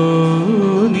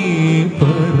നീ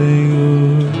പറയൂ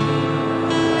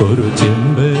ഒരു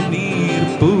ചെമ്പനീർ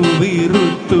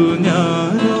പൂവിറുത്തു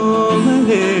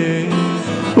ഞാനോമലെ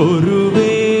ഒരു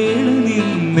വേള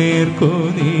നിന്നേർക്കു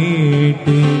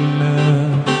നീട്ടില്ല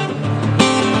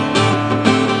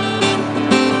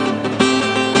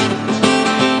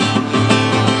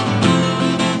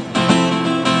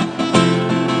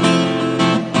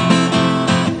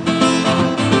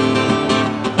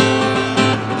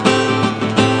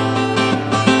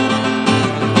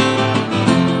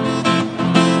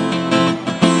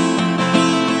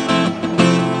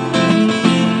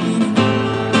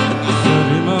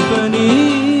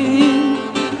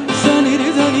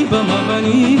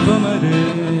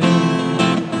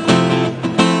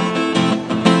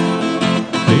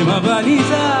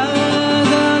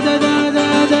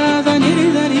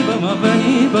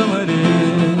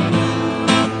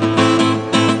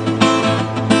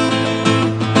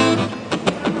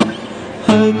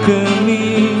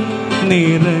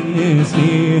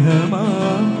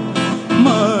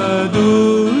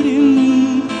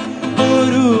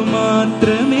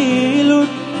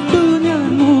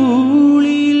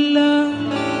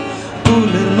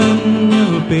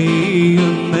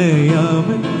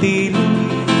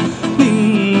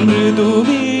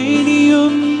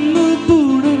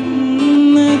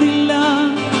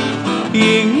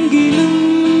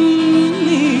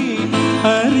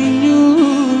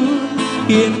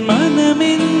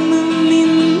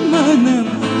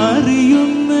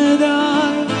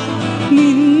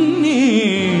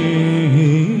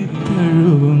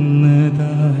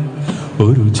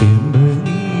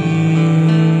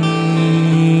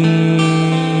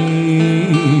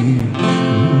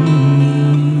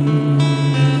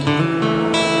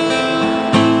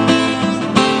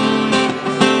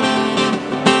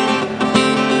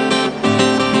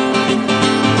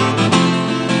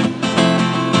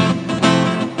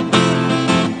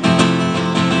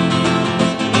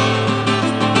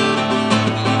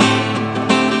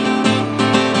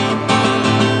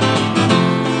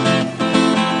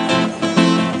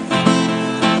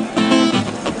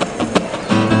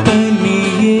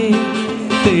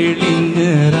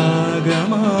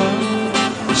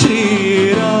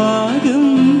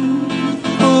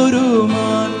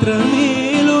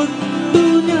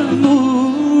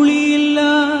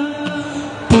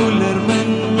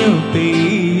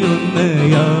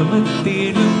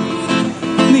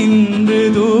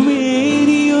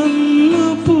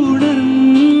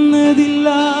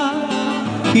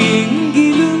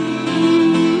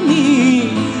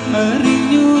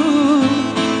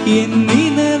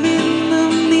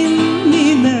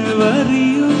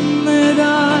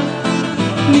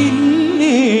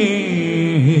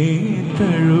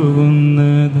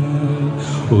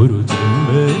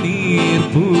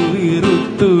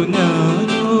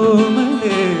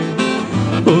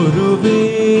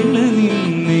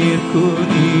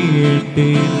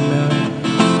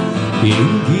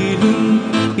എങ്കിലും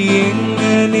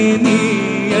എങ്ങനെ നീ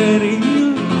അറിഞ്ഞു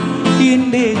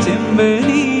എൻ്റെ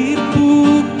ചെമ്പനീർ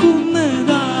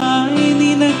പൂക്കുന്നതായി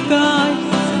നിനക്കായി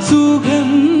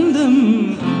സുഗന്ധം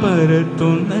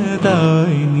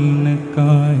പരത്തുന്നതായി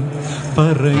നിനക്കായി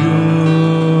പറയൂ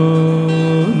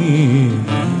നീ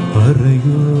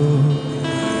പറയൂ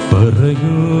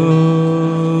പറയൂ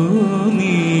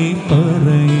നീ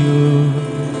പറയൂ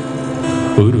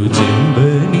ഒരു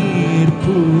ചെമ്പനീർ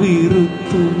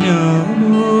പൂവിറുത്തു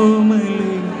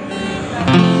ഞാനോമലെ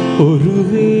ഒരു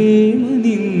വേള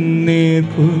നിന്നെ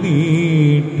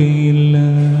പുനീട്ടില്ല.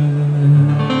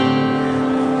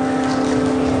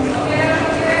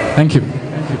 Thank you.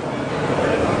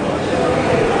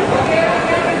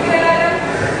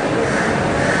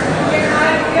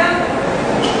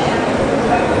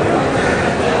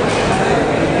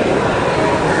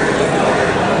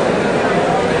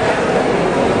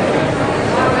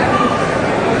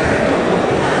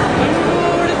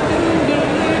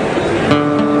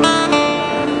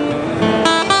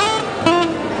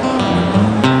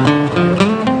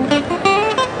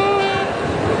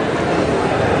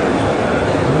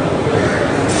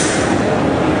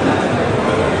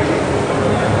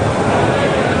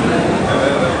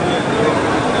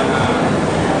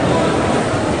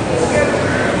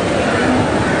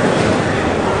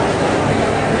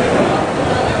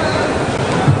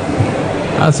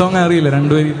 ആ സോങ് അറിയില്ല,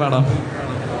 രണ്ടുപേരും പാടാം.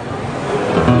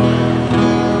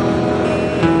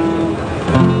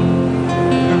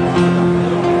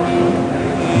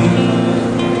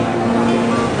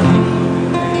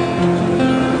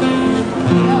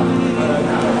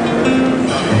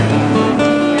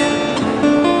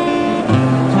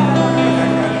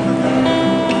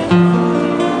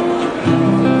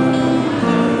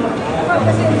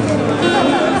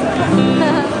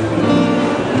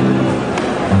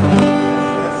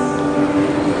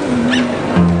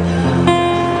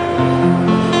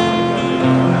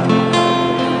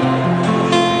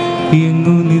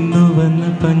 എങ്ങു നിന്നു വന്ന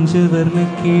പഞ്ചവർണ്ണ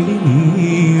കിളി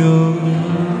നീയോ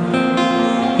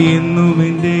എന്നും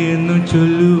എൻ്റെ എന്നു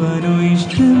ചൊല്ലുവാനോ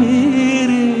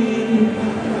ഇഷ്ടമേറെ.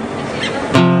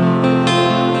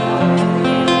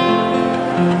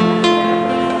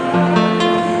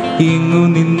 എങ്ങു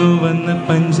നിന്നു വന്ന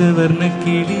പഞ്ചവർണ്ണ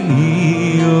കിളി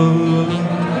നീയോ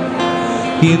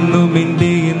എന്നും എൻ്റെ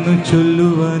എന്നു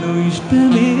ചൊല്ലുവാനോ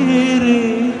ഇഷ്ടമേറെ.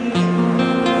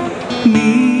 നീ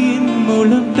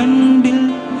മുളം തണ്ടിൽ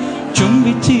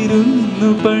ചുംബിച്ചിരുന്നു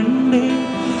പണ്ടേ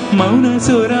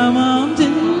മൗനസ്വരമാം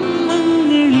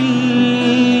ജന്മങ്ങളിൽ.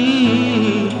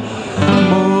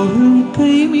 മോഹം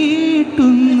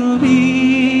കൈമീട്ടുന്നു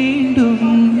വീണ്ടും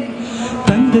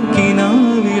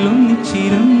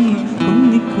തങ്കക്കിനാവിലൊന്നിച്ചിരുന്നു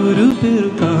ഒന്നിക്കൊരു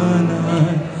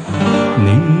പെറുക്കാനായി.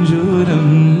 നെഞ്ചോരം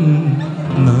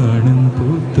നാണം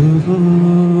പൂത്തുവോ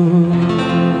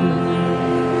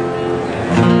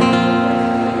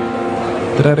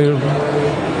അറിയുള്ളൂ.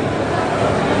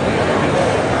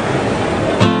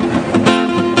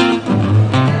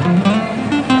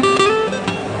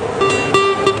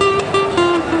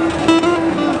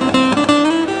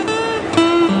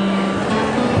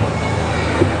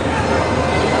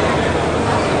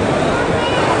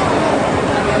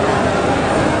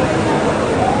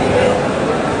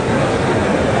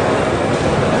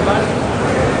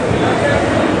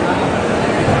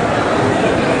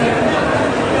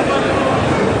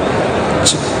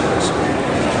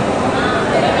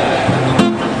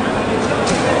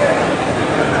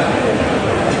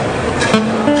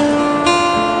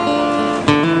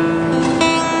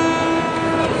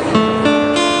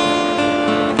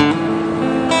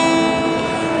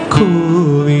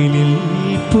 കോവിലിൽ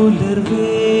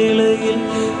പുലർവേളയിൽ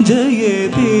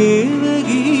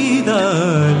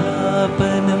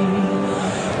ജയദേവഗീതാലാപനം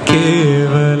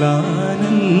കേവലാനന്ദാമൃത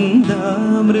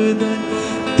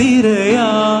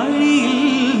തിരയാഴിയിൽ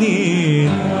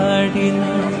നീരാടിന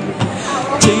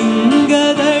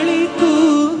ചെങ്കതളി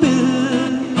കൂമ്പിൽ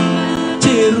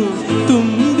ചെറുത്തുമ്പിയായി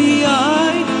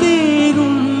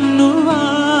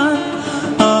തേരുണ്ണുവാൻ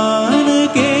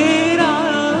ആനകേരാമേട്ടിൽ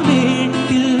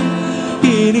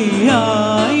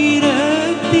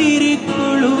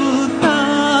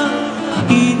ഇനിയായിരത്തിരിക്കൊളുത്താൻ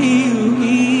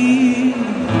ഇനിയുമീ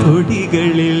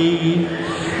കൊടികളിൽ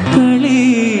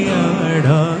കളിയാടാനോ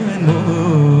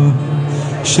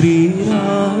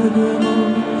ശ്രീരാഗമോ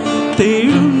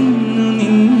തേടുന്നു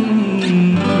നിൻ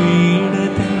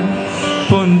വീടതൻ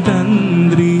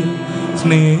പൊൻതന്ത്രിയ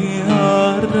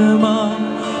സ്നേഹാർദ്രമാ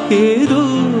ഏതോ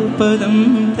പദം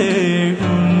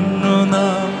തേടുന്നു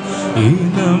നാം ഈ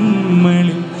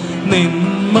നമ്മളിൽ നിൻ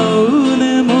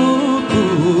മൗനമോ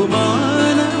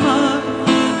പൂമാനമാ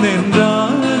നിൻ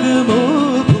രാഗമോ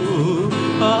പൂമാനമാ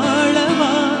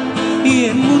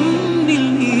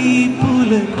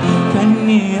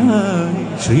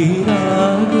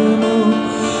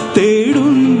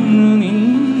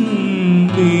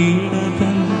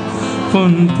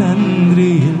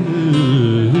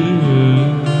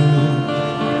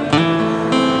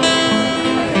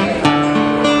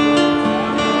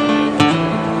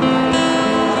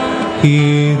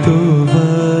ഏതോ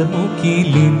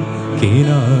വാർമുകിലിൻ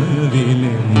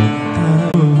കിനാവിലെ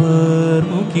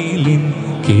മുത്താർമുകിലിൻ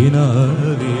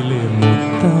കിനാവിലെ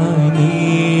മുത്തായി നീ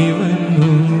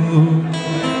വന്നു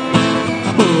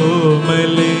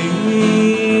ഓമലേ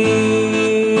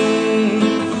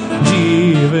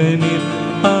ജീവനിൽ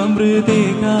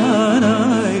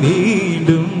അമൃതേകാനായി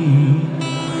വീണ്ടും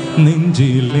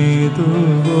നെഞ്ചിലേതോ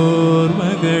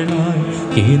ഓർമ്മകളായി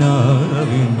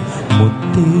കിനാവിൻ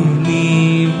മുത്തേ നീ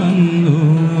വന്നു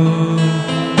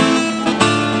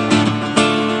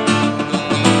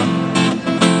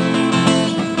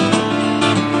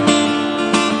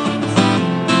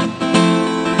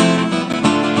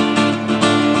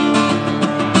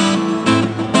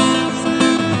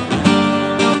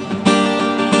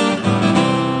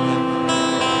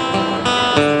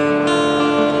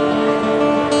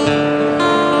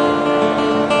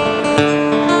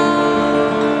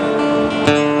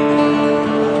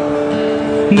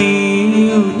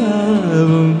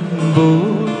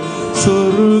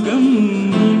സ്വർഗം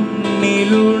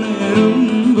മണ്ണിലുണരുമ്പോ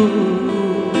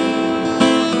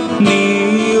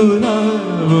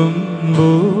നീയുലാവുമ്പോ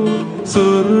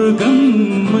സ്വർഗം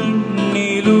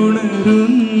മണ്ണിലുണരുമ്പോ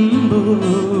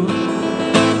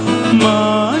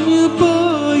മാഞ്ഞു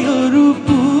പോയൊരു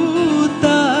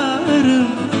പൂത്താരം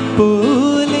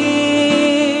പോലെ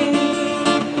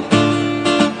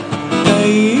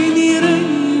കൈ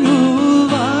നിറഞ്ഞു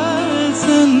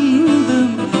വാസന്തം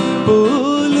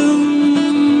പോലും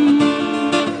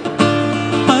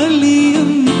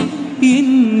അലിയും എൻ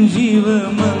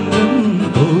ജീവമന്ത്രം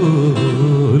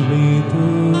പോലേതോ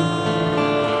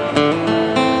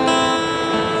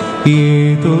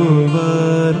ഏതോ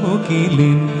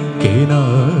വാർമുകിലിൻ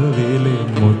കിനാവിലെ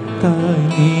മുത്തായി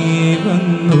നീ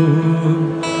വന്നു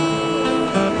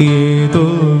ഏതോ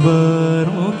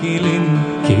വാർമുകിലിൻ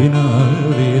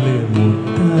കിനാവിലെ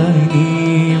മുത്തായി നീ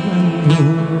വന്നു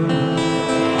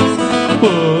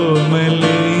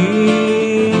ഓമലേ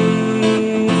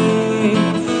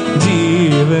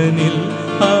ജീവനിൽ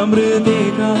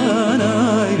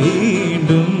അമൃതേകാനായി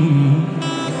വീണ്ടും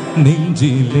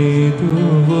നെഞ്ചിലേതോ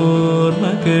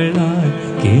ഓർമ്മകളായി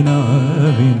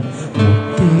കിനാവിൻ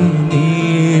മുത്തേ നീ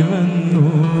വന്നു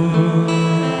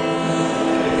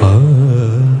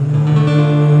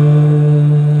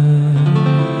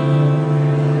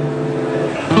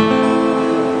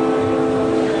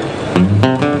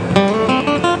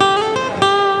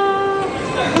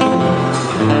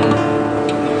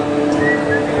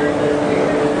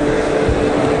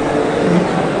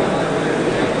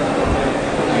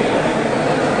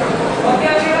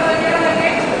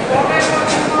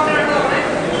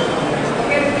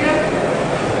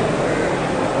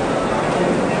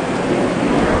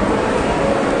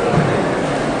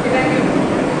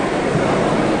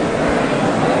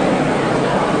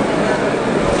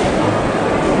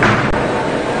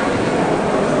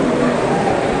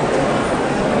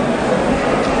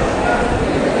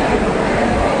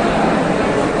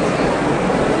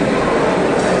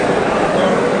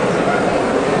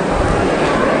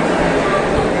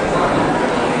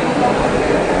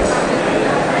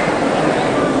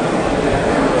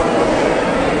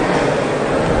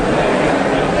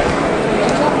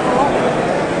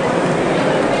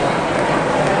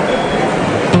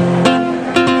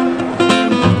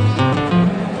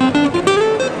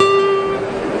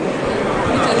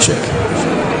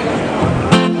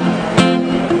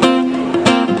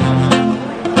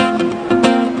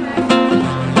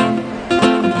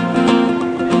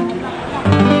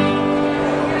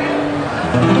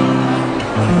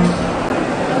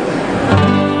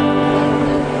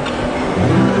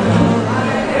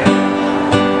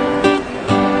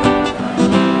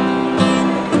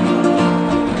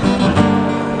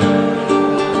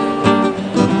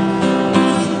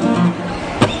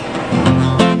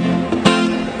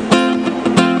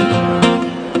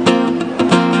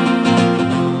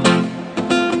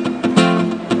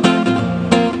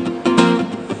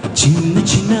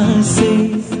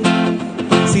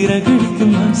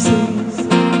சிறகடிக்கும் ஆசை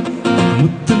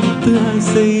முத்து முத்து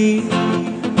ஆசை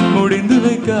முடிந்து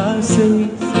வைக்க ஆசை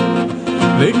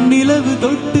வெண்ணிலவு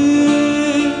தொட்டு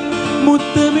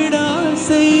முத்தமிட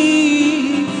ஆசை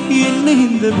என்னை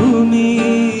இந்த பூமி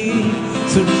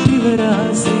சுற்றி வர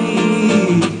ஆசை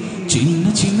சின்ன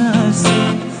சின்ன ஆசை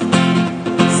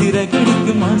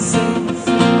சிறகடிக்கும் ஆசை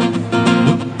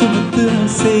முத்து முத்து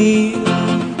ஆசை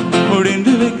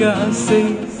முடிந்து வைக்க ஆசை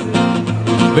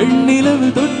வெண்ணிலவு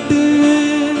தொட்டு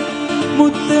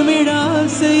முத்தமிட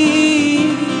ஆசை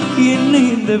என்னை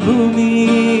இந்த பூமி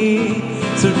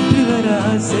சுற்றி வர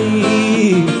ஆசை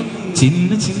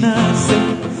சின்ன சின்ன ஆசை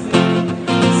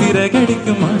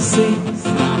சிறகடிக்கும் ஆசை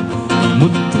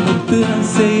முத்து முத்து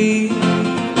ஆசை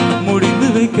முடிந்து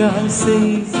வைக்க ஆசை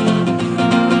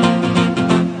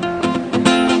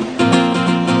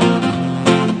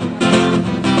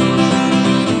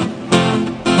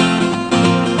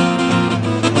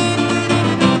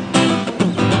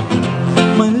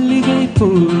மல்லிகை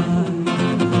பூவாய்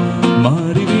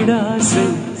மாறிவிட ஆசை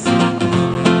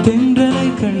தென்றலை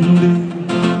கண்டு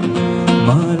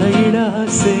மாலையிட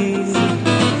ஆசை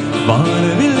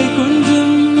வாழவில்லை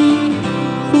கொஞ்சம்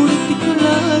உடுத்திக்கொள்ள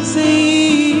ஆசை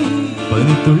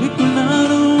பனித்துளிக்குள்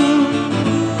நானும்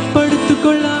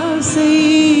படுத்துக்கொள்ள ஆசை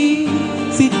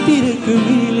சித்திரைக்கு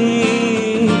மேலே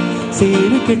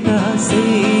சேரு கெட்ட ஆசை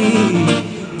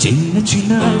சின்ன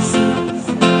சின்ன ஆசை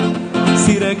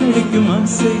சிறகடிக்கும்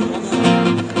ஆசை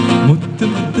முத்து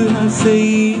முத்து ஆசை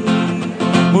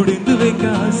முடிந்து வைக்க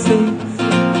ஆசை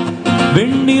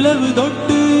வெண்ணிலவு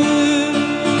தொட்டு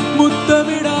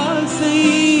முத்தமிட ஆசை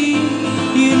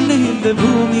என்ன இந்த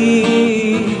பூமியே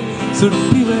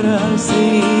சுற்றி வர ஆசை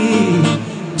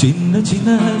சின்ன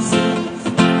சின்ன ஆசை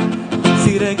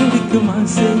சிறகடிக்கும்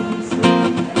ஆசை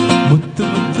முத்து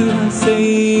முத்து ஆசை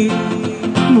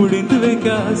முடிந்து வைக்க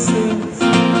ஆசை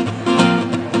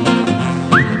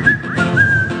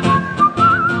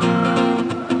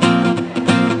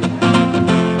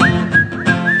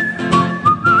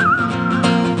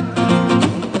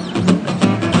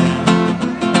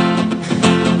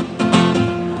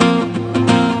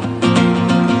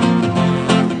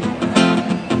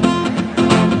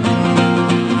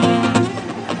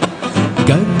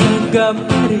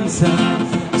Parisa,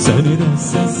 sarida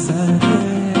sasare.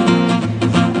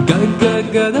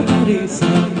 Ga da parisa,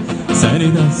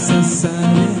 sarida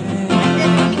sasare.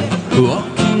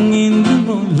 Walking in the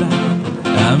moonlight,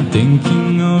 I'm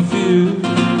thinking of you.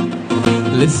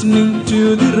 Listening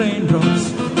to the raindrops,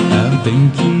 I'm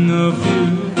thinking of you.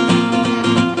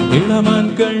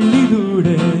 Ilaman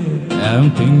kannilude,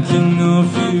 I'm thinking of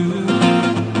you.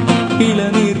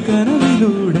 Ilanir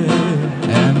kanavilude,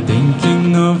 I'm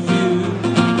thinking of you.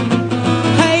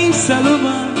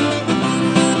 Saluma,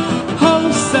 oh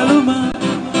Saluma,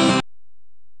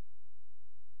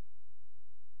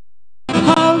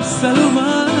 oh Saluma.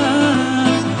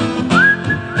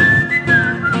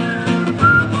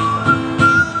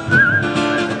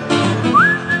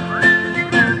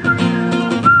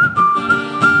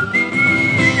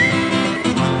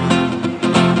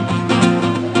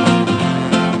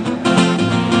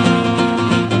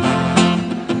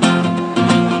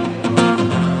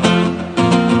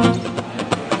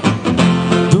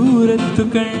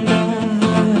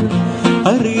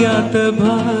 അറിയാത്ത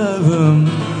ഭാവം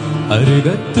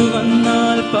അരികത്തു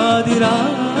വന്നാൽ പാതിരാ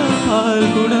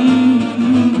പാൽകുടം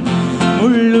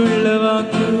മുള്ളുള്ള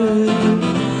വാക്ക്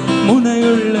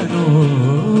മുനയുള്ള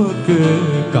നോക്ക്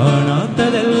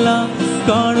കാണാത്തതെല്ലാം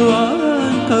കാണുവാൻ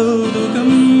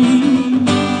കൗതുകം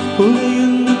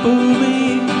ഉലയുന്ന പൂവേ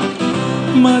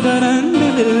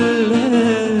മകരണ്ടില്ല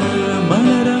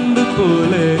മലരമ്പ്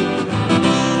പോലെ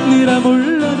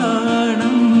നിറമുള്ള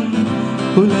നാണം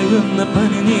ഉലയുന്ന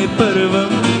പനിനീർ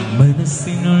പർവം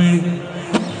മനസ്സിനുള്ളിൽ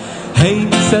ഹൈ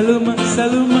സലുമ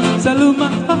സലുമ സലുമ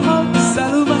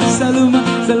സലുമ സലുമ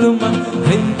സലുമ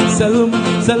ഹൈ സലുമ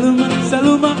സലുമ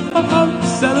സലുമ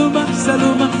സലുമ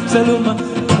സലുമ സലുമ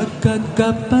ഗ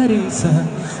പരിസ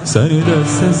സരിദ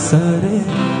സസരെ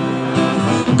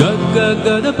ഗ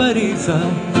the പരിസ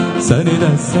സരിദ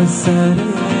സസരെ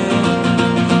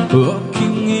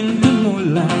Walking in the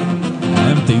moonlight,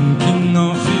 I'm thinking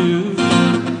of you.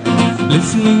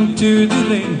 Listening to the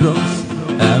raindrops,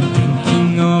 I'm thinking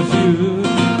of you.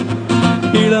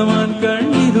 Ilaman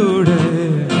kannilude,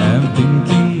 I'm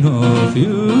thinking of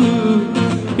you.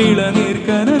 Ilanir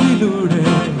kanavilude,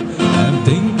 I'm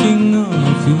thinking of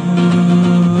you.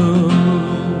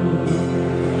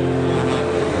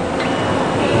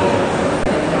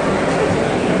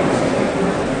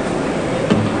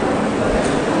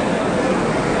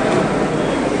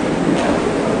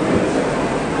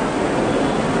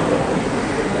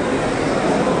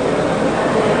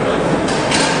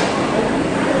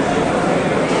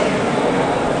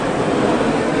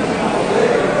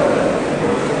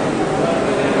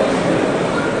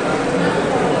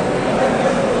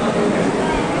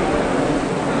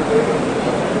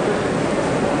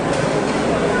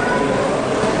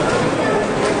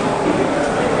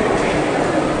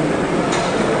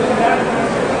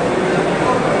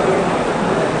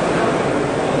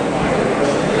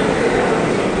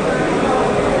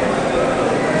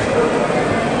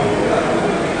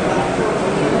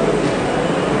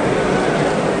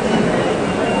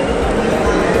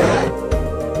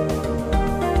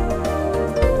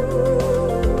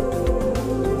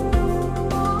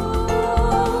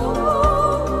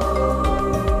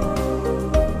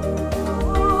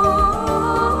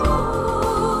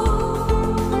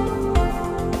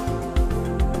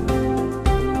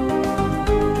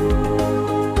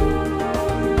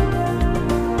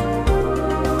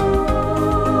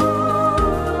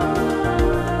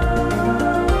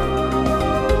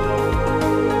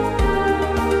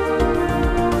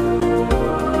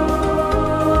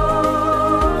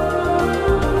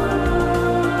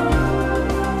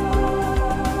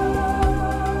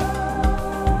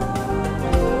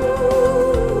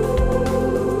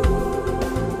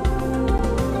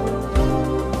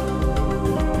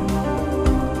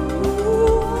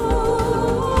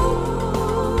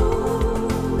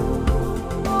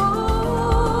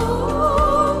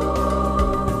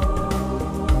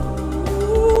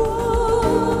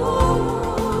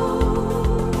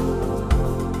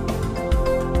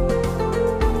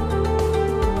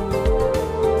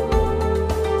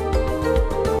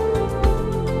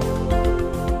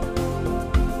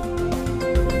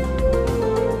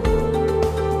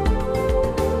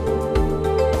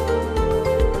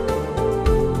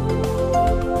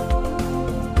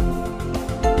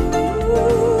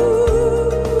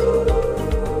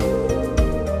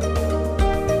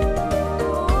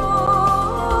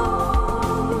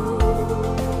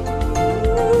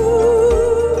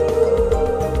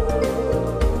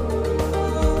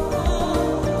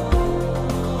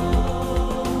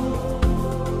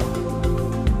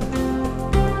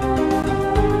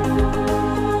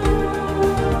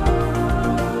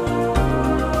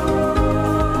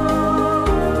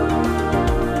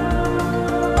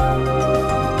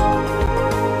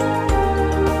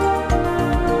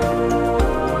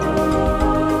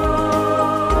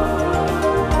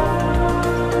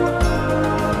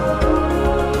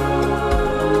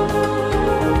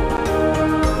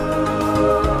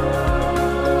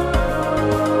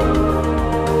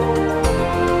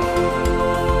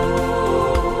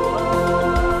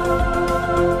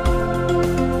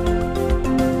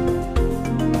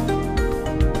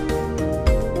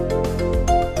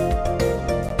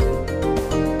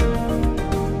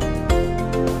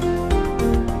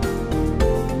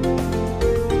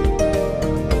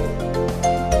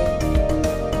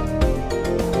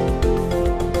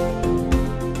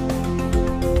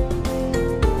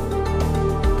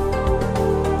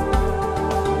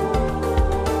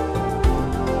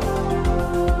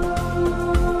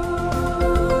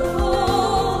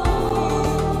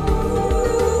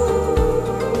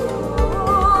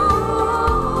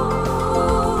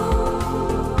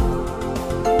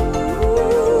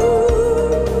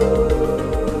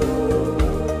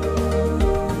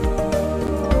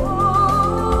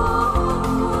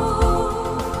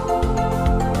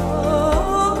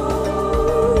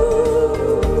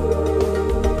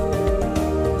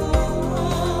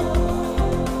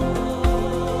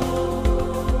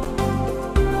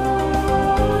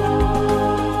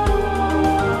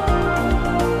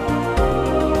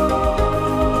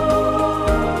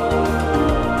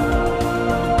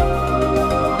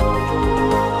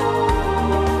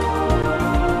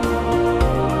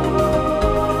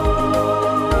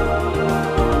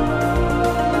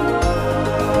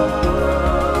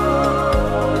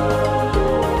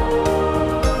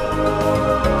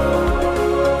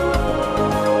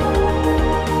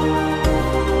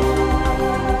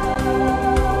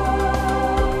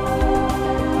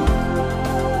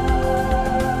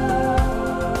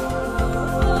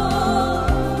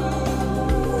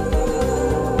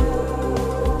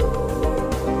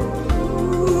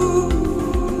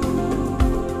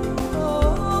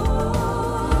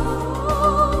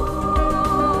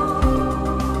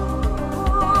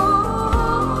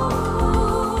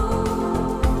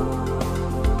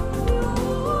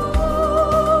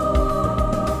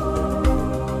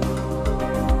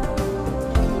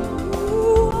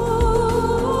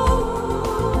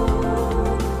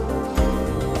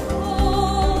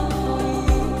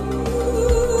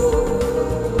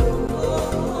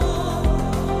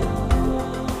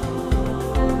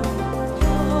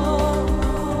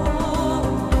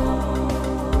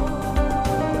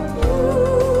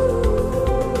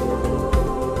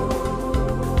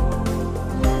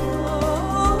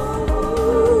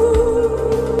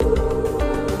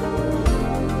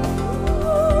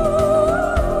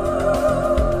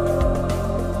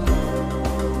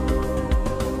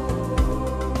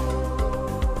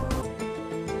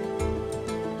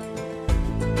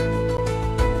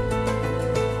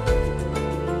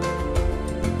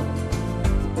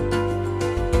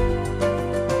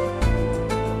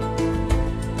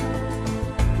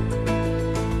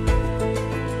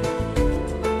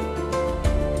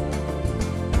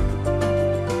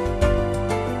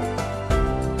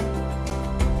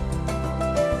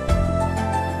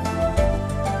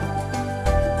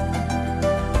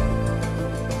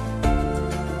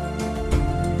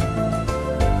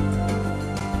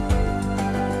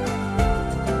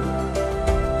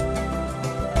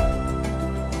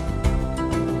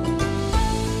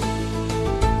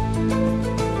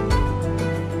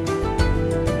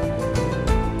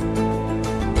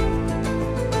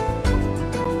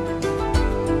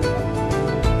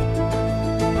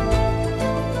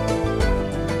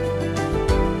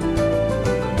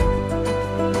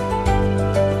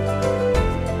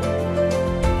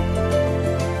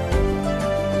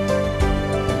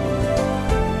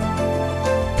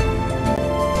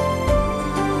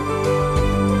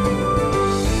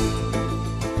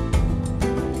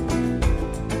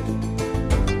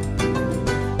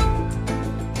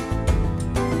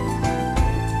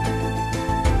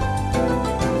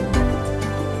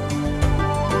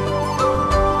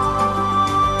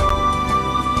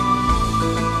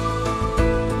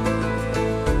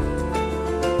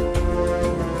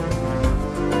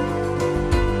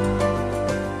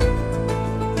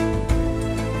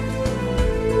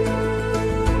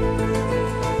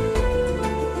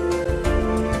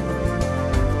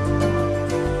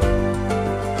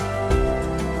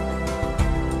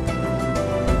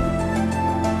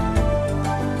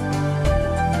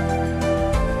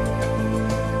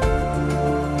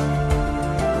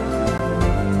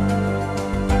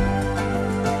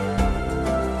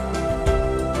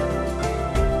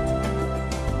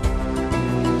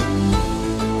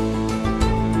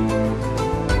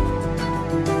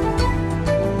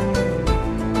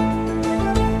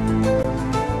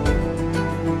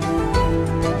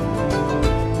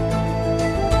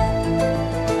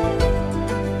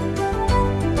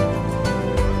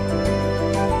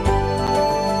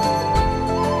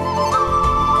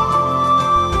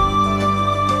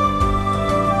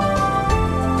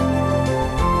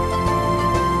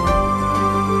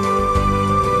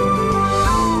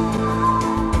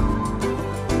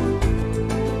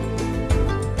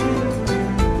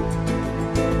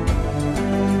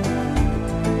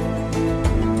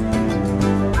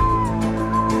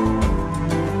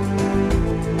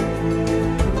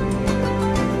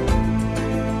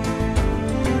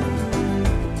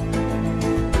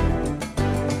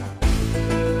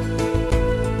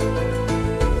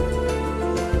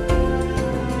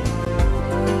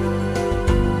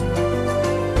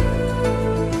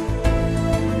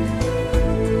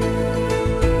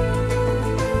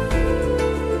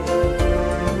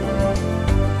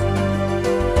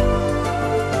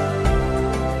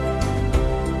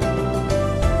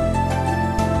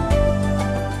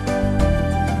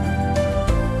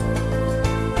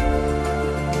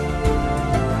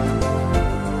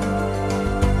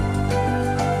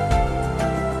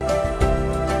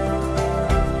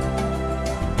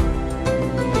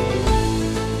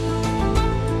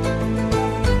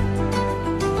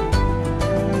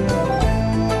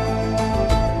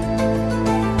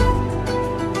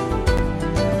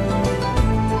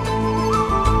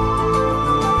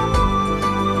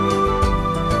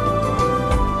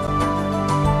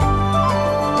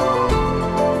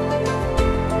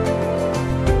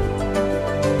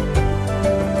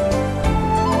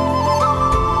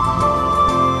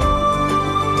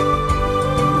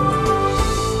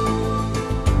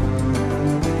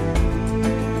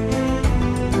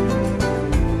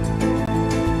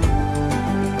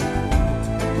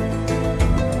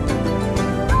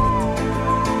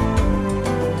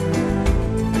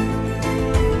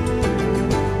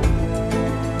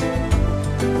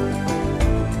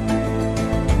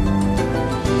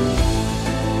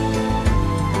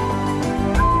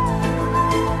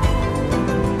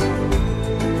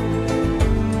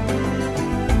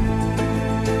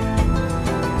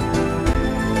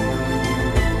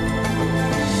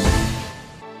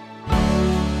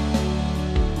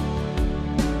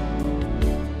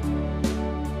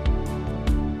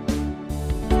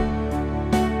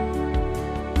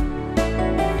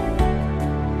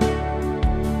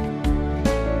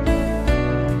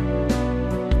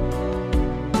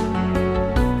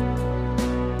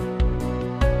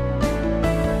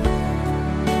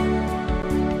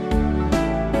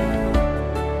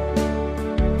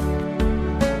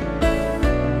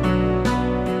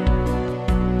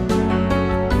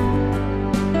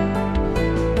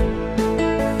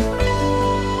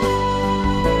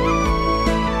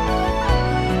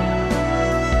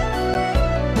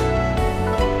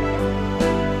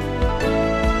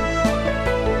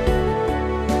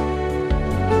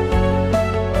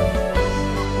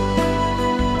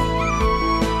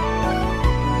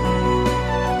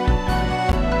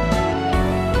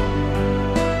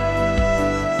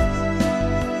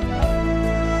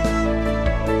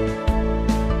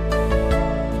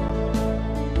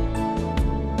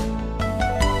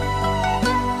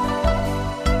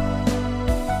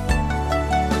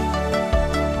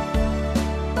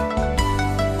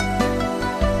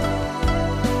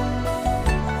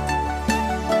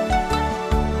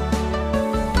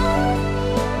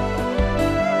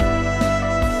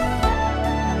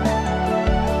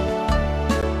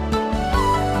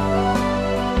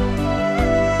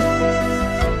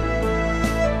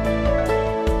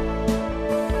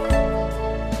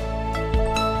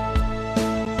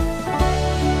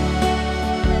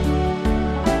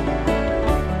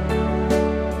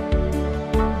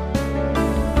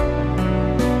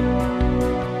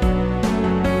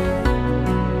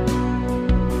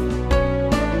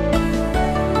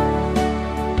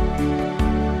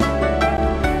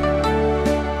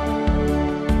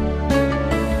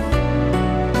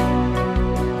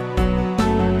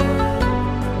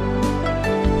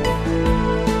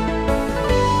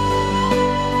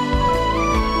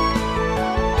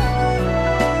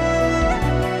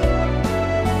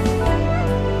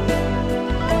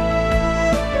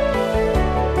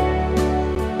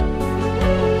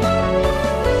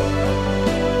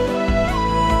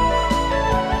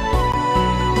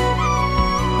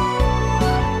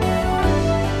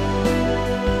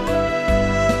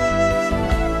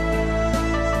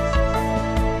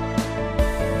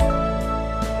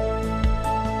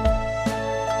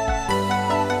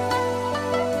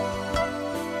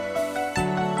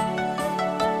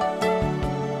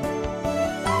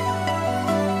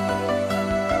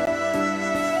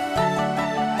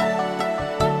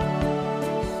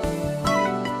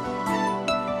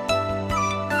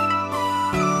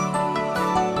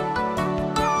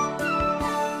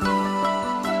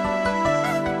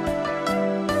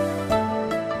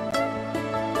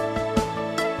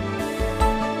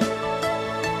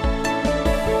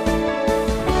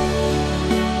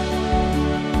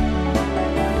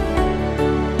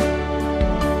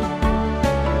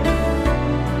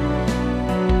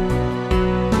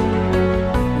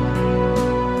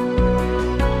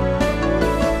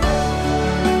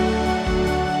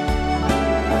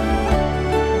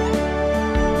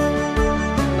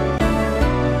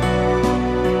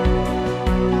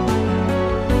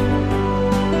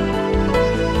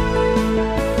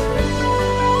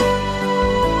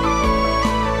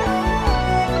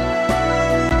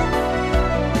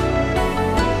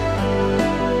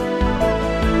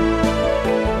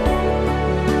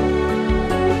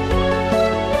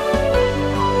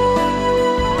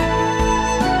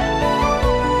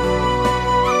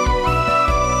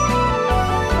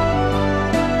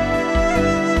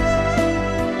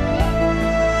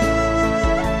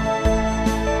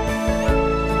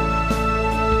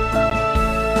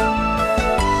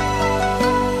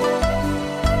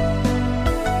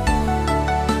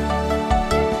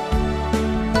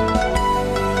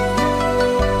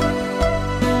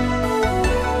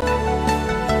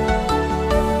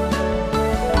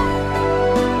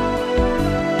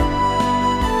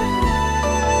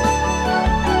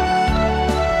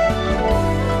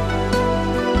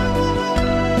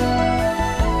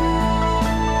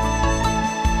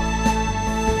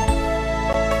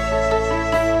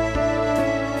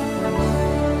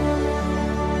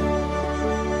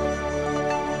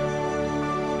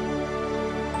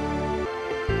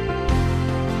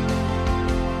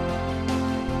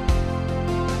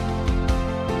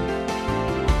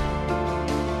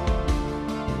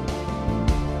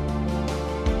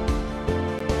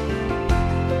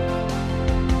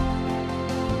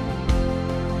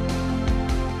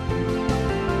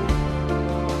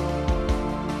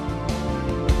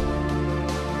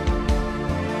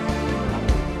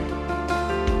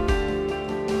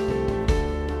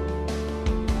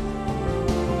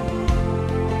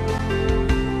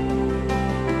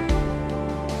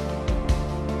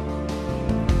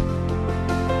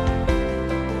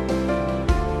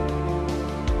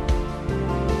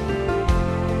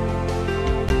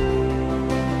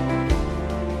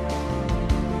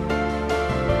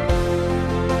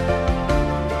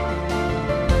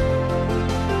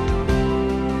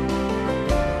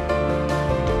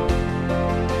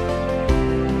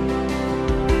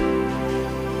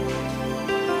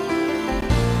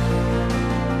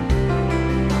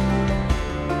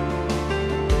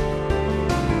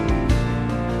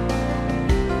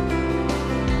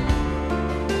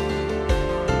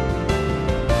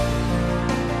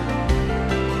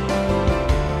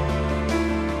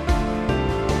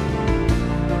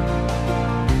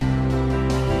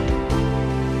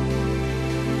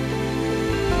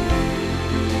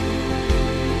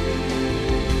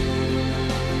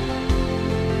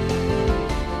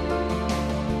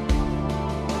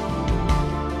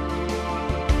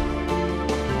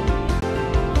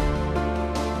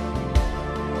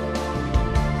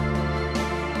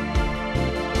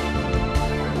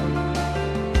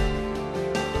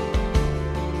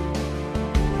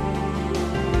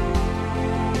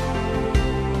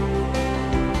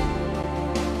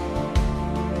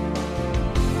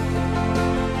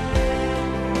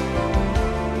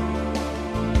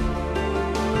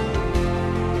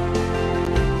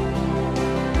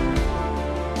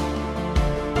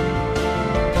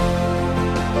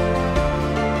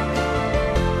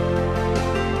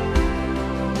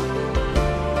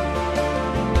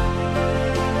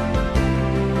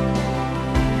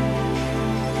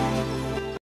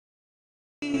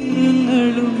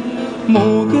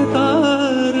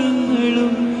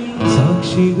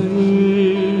 സാക്ഷികൾ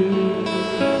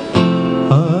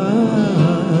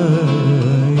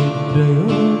എത്രയോ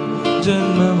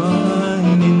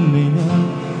ജന്മമായി നിന്നെ ഞാൻ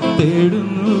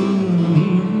തേടുന്നു.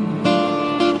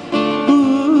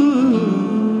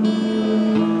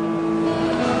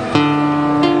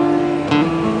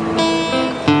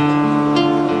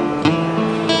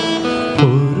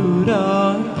 ഒരു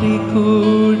രാത്രി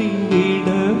കൂടി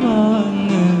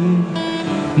വിടവാങ്ങവേ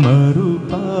മറുപാട്ടുമൂളി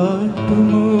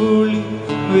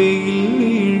വെയിൽ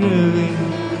വീഴവേ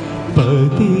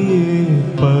പതിയെ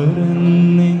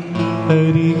പറന്ന്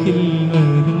അരികിൽ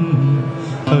വരും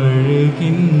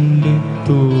അഴകിൻ്റെ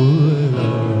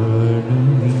തൂവലാണ്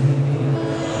നീ.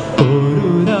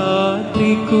 ഒരു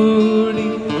രാത്രി കൂടി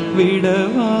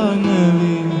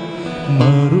വിടവാങ്ങവേ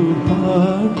മറുപാട്ടുമൂളി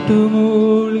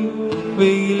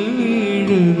വെയിൽ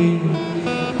വീഴവേ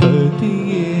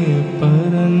പതിയെ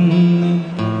പറന്ന്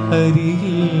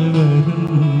അരികിൽ വരും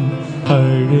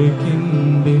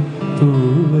അഴകിൻ്റെ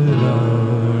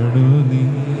തൂവലാണു നീ.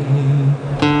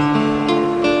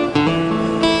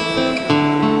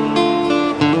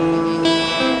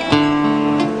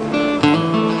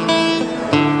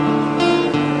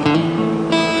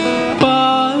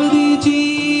 പാതി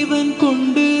ജീവൻ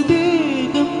കൊണ്ട്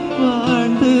ദേഹം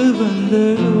വാഴ്ந்து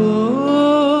വന്നോ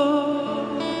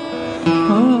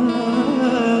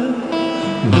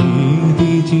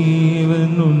நீதி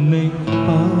ஜீவன் உன்னை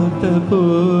பார்த்த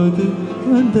போது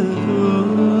வந்ததோ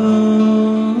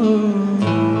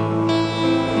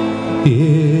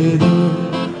ஏதோ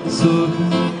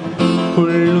சுகம்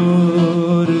உள்ளோருதேனோ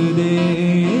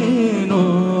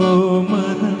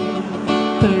மனம்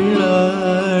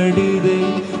தள்ளாடிதே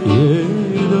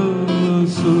ஏதோ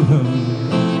சுகம்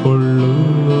உள்ளோருதேனோ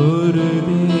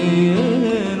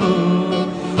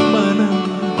மனம்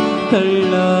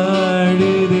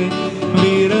தள்ளாடுதே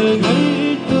விரல்கள்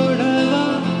தொடவா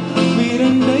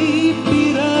விரண்டை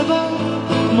பிறவா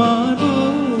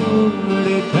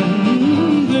மார்போடு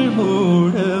கண்கள்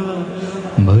மூடவா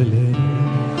மலர்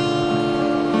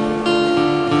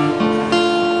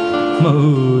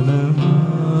மௌனமா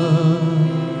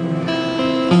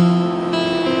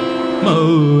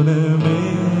மௌனமே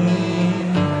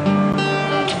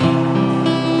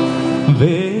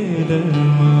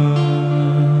வேதமா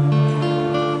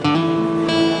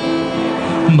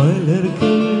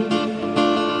மலர்கள்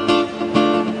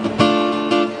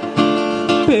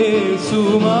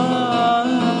பேசுமா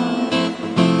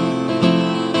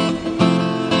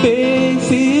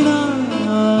பேசினா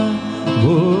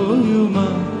ஓயுமா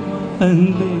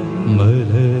அன்பே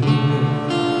மலர்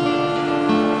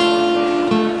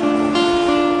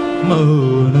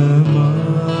மௌனமா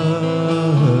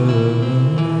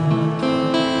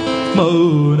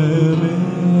மௌனமே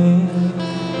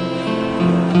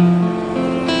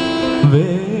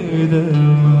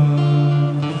വേദമാ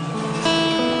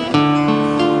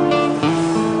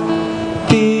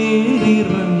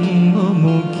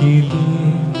തേരിറങ്ങുമുകിലേ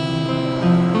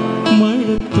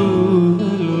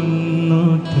മഴത്തൂവലൊന്നു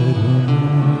തരുമോ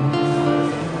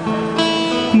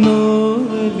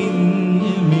നോവലിഞ്ഞ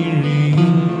മിഴിയിൽ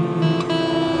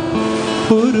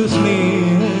ഒരു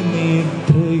സ്നേഹനേത്രയെഴുതാം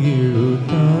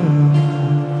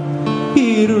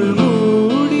ഇരുൾ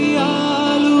മൂടിയാലുമെൻ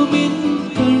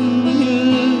കണ്ണിൽ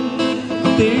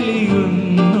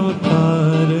തെളിയുന്നു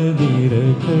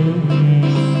താരതിരകൾ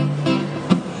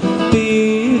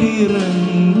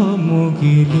തേരിറങ്ങുമുകിലേ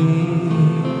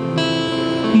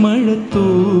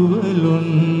മഴത്തൂവലൊന്നു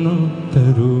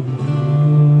തരുമോ.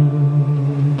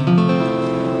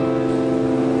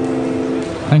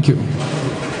 Thank you.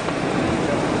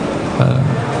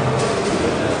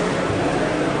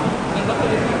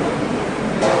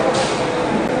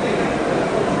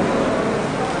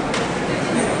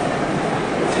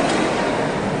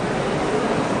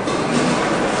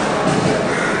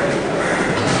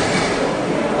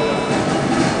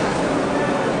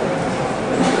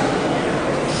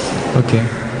 ഓക്കെ,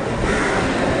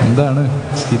 എന്താണ്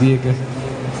സ്ഥിതിയൊക്കെ?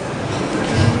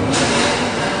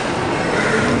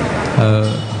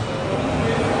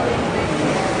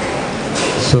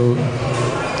 സോ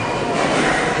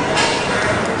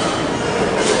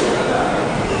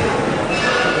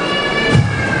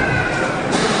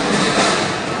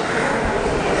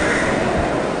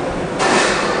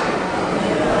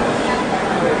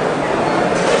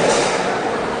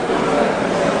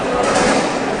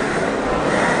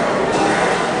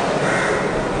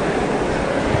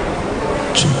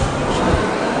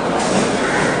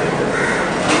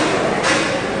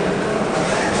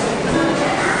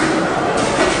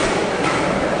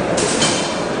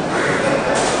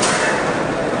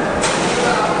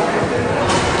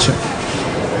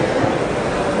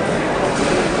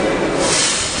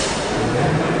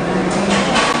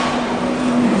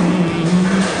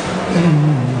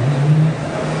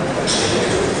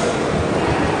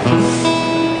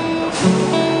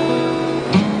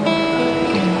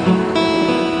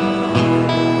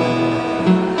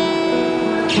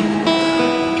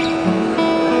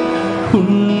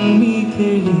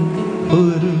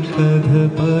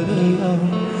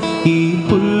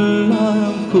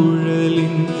പുല്ലാം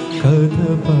കുഴലിൻ കഥ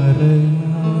പറയാം.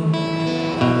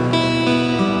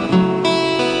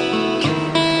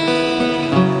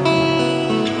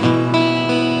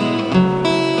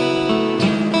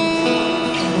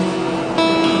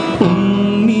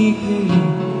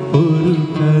 ഒരു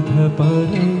കഥ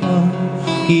പറയാം,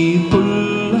 ഈ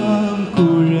പുല്ലാം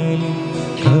കുഴലിൻ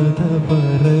കഥ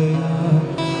പറയാം.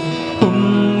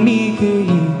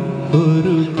 ഉണ്ണികളിൽ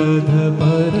ഒരു കഥ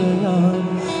പറയാം,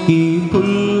 ഈ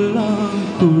പുല്ലാം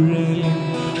കുഴലിൻ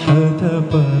കഥ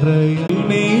പറയാം.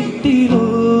 മേട്ടിലോ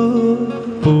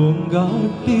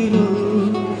പൂങ്കാട്ടിലോ,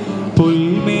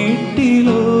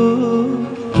 പുൽമേട്ടിലോ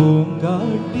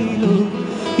പൂങ്കാട്ടിലോ,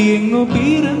 എങ്ങോ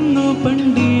പിറന്നു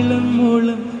പണ്ടിളം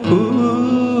മുളം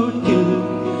കൂട്ടിൽ.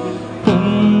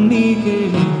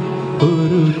 ഉണ്ണികളിൽ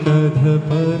ഒരു കഥ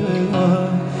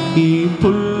പറയാം, ഈ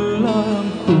പുല്ലാം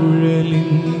കുഴലിൻ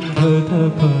കഥ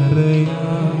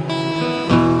പറയാം.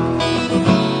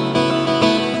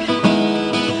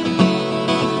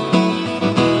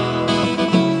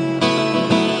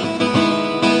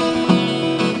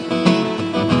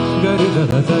 ഗരിധ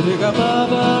സരി ഗ ബ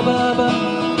ബ ബ ബ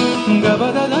ഗ ബ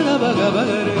ധ ധ ബ ഗ ബ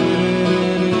ര ര ര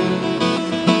ര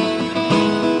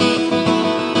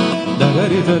ധ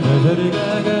ഗരി ധ ധ സരി ഗ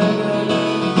ഗ ഗ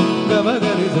ഗ ബ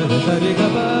ഗരി ധ ധ സരി ഗ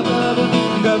ബ ബ ബ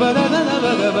ഗ ബ ധ ധ ബ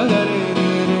ഗ ബ ഗ ര ര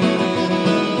ര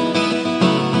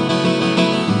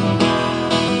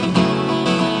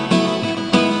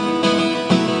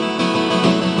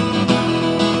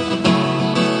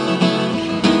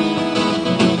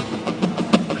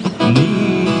നീ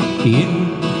എൻ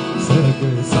സക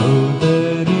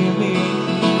സൗന്ദര്യമേ,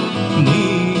 നീ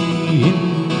എൻ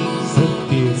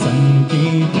സത്യ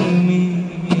സംഗീതമേ.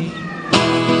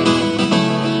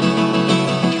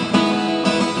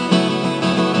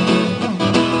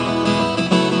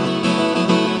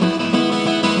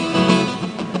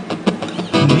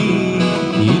 നീ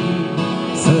എൻ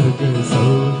സക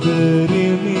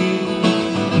സൗന്ദര്യമേ,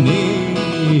 നീ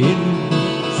എൻ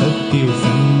സത്യ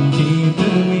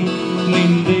സംഗീതമേ.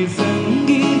 നിന്റെ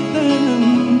സങ്കീർത്തനം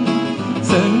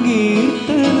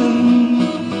സങ്കീർത്തനം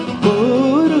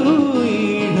ഓരോ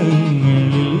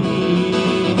ഇടങ്ങളിൽ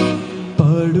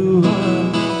പാടുവാൻ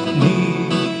നീ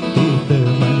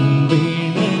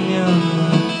തീർത്ഥമൺവീണ ഞാൻ.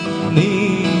 നീ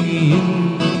എൻ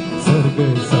സർഗ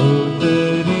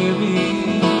സൗന്ദര്യമേ,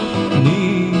 നീ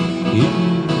എൻ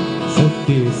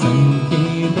സത്യ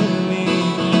സംഗീതമേ.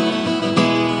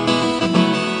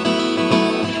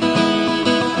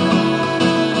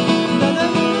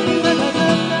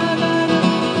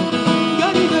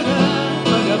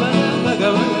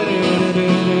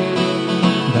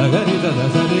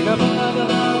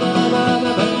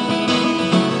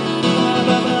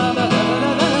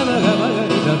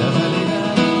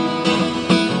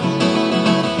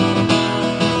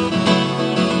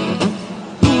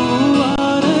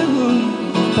 പൂവാരവും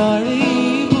താഴെ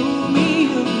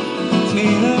ഭൂമിയും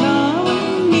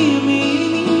സ്നേഹലാവണ്യമേ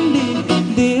നിന്റെ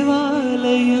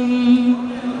ദേവാലയം.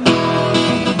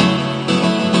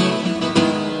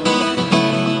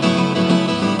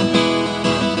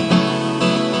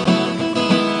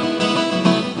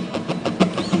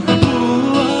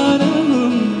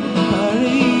 പൂവാരവും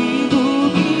താഴെ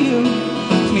ഭൂമിയും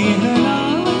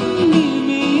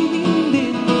സ്നേഹലാവണ്യമേ നിന്റെ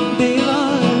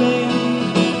ദേവാലയം.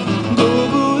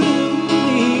 ഗോപുരം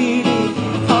നീടെ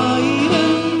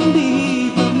ആയിരം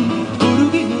ദീപം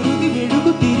ഉരുകി ഉരുകി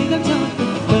മെഴുകു തിരികൾ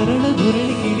ചാർത്തും കരള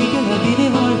മുരളി കിളികൾ അതിനെ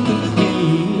വാഴ്ത്തും.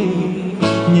 മെല്ലെ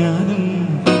ഞാനും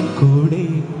കൂടെ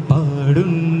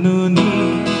പാടുന്നു, നീ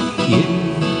എൻ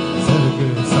സർഗ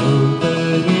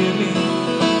സൗന്ദര്യമേ,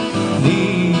 നീ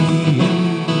എൻ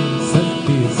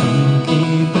സത്യ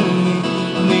സംഗീതമേ.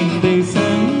 നിന്റെ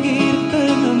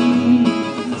സങ്കീർത്തനം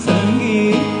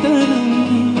സങ്കീർത്തനം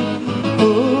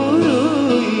ഓരോ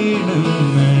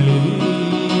ഇടങ്ങളിൽ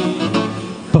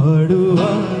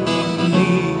പാടുവാൻ നീ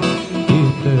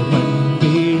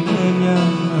തീർത്ഥമൺവീണ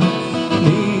ഞാൻ.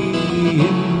 നീ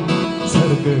എൻ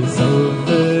സർഗ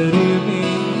സൗന്ദര്യമേ,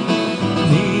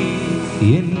 നീ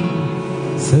എൻ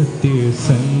സത്യ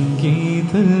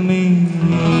സംഗീതമേ.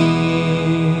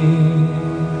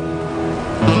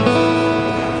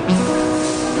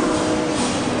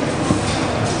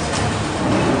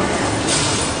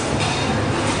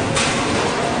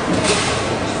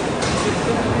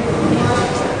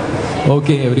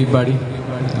 ഓക്കെ എവരിബഡി,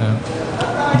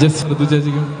 ജസ്റ്റ് ഋതു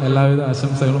ചേച്ചിക്കും എല്ലാവിധ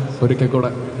ആശംസകളും ഒരിക്കൽ കൂടെ.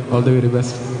 All the very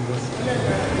best.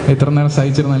 ഇത്ര നേരം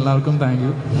സഹിച്ചിരുന്ന എല്ലാവർക്കും thank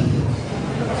you.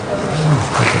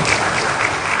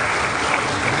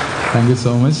 Thank you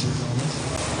so much.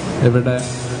 ഇവിടെ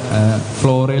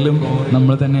ഫ്ലോറയിലും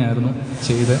നമ്മൾ തന്നെയായിരുന്നു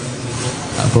ചെയ്ത്.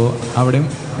 അപ്പോൾ അവിടെയും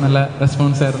നല്ല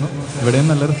റെസ്പോൺസ് ആയിരുന്നു, ഇവിടെയും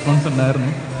നല്ല റെസ്പോൺസ്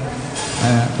ഉണ്ടായിരുന്നു,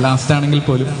 ലാസ്റ്റ് ആണെങ്കിൽ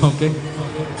പോലും. ഓക്കെ,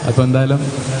 അപ്പോൾ എന്തായാലും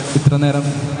ഇത്ര നേരം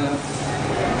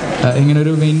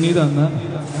ഇങ്ങനൊരു വെന്യൂ തന്ന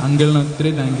അങ്കിളിന് ഒത്തിരി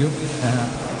താങ്ക് യു.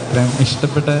 ഇത്രയും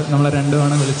ഇഷ്ടപ്പെട്ട നമ്മളെ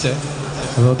രണ്ടുമാണ് വിളിച്ചത്.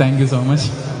 അപ്പോൾ thank you so much.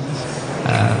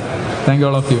 Thank you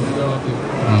all of U.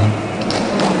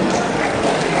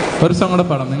 ഒരു സോങ് കൂടെ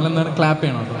പാടാം. നിങ്ങൾ എന്തായാലും ക്ലാപ്പ്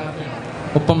ചെയ്യണം കേട്ടോ,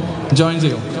 ഒപ്പം ജോയിൻ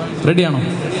ചെയ്യോ? റെഡിയാണോ?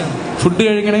 ഫുഡ്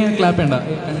കഴിക്കണമെങ്കിൽ ക്ലാപ്പ് ചെയ്യണ്ട,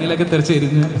 കണ്ണിലൊക്കെ തെറിച്ച്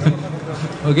എരിഞ്ഞ്.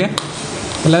 ഓക്കെ,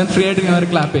 എല്ലാവരും ഫ്രീ ആയിട്ട് ഇങ്ങനെ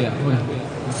ക്ലാപ്പ് ചെയ്യാം.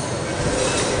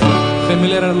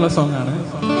 ഫെമിലിയർ ആയിട്ടുള്ള സോങ് ആണ്.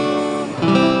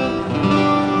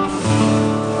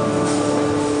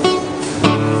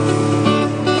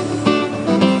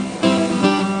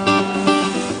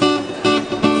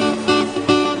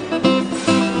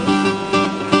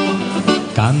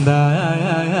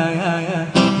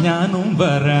 ഞാനും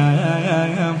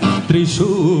വരാം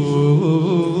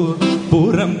തൃശൂർ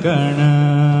പൂരം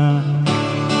കാണാൻ.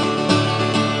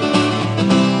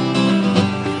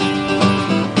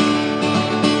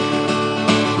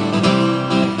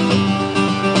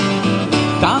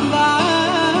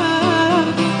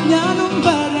 ഞാനും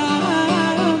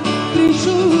വരാം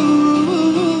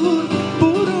തൃശൂർ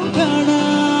പൂരം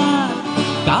കാണാൻ.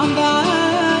 ഞാനും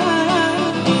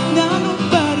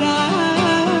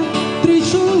വരാം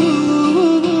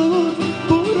തൃശൂർ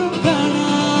പൂരം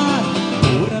കാണാൻ.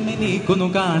 പൂരമെനിക്കൊന്നു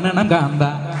കാണണം കാന്ത,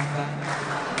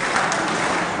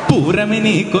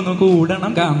 പൂരമെനിക്കൊന്നു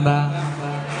കൂടണം കാന്ത,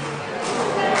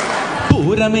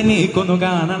 പൂരമെനിക്കൊന്നു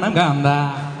കാണണം കാന്ത,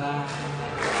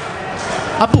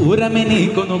 ആ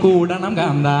പൂരമെനിക്കൊന്നു കൂടണം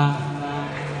കാന്ത.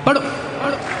 പാടും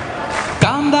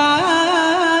കാന്ത.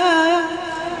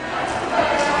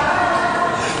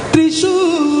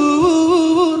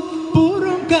 തൃശൂർ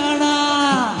പൂരം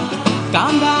കാണാൻ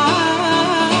കാന്ത.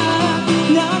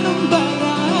 ഞാനും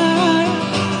വരാം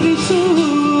തൃശൂർ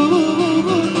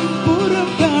പൂരം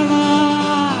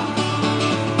കാണാൻ.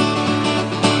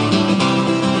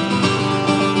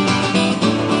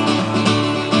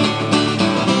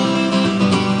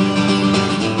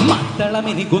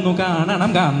 മദ്ദളമെനിക്കൊന്നു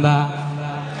കാണണം കാന്ത,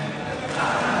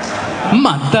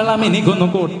 മദ്ദളമെനിക്കൊന്നു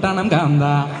കൊട്ടണം കാന്ത.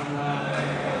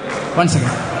 One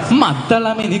second.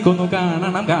 മദ്ദളമെനിക്കൊന്നു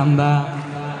കാണണം കാന്ത,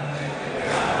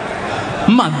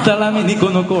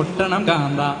 മദ്ദളമെനിക്കൊന്നു കൊട്ടണം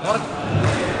കാന്ത.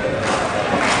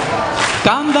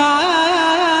 കാന്ത.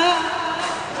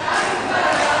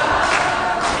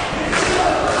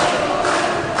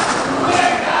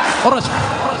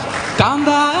 കാന്ത.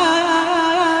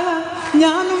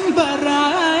 ഞാനും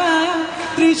വരാം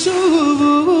തൃശൂർ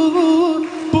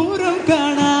പൂരം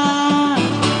കാണാൻ.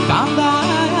 കാന്ത.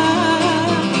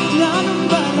 ഞാനും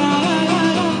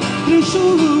വരാം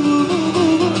തൃശൂർ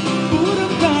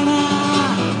പൂരം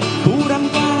കാണാൻ. പൂരം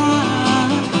കാണാൻ,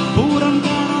 പൂരം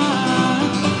കാണാൻ,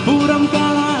 പൂരം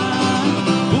കാണാൻ,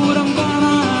 പൂരം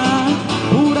കാണാൻ,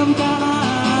 പൂരം കാണാൻ, പൂരം കാണാൻ,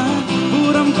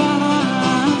 പൂരം കാണാൻ,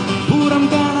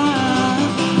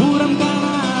 പൂരം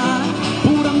കാണാൻ,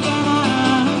 പൂരം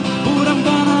കാണാൻ, പൂരം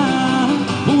കാണാൻ,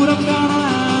 പൂരം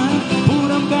കാണാൻ,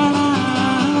 പൂരം കാണാൻ.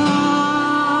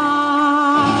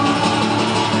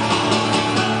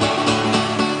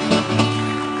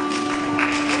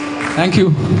 Thank you.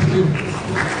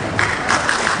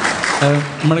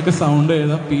 നമ്മളൊക്കെ സൗണ്ട്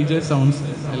ചെയ്ത PJ സൗണ്ട്സ്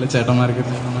എല്ലാ ചേട്ടന്മാർക്ക്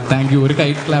താങ്ക് യു. ഒരു കൈ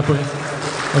clap.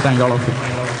 Thank you all of U.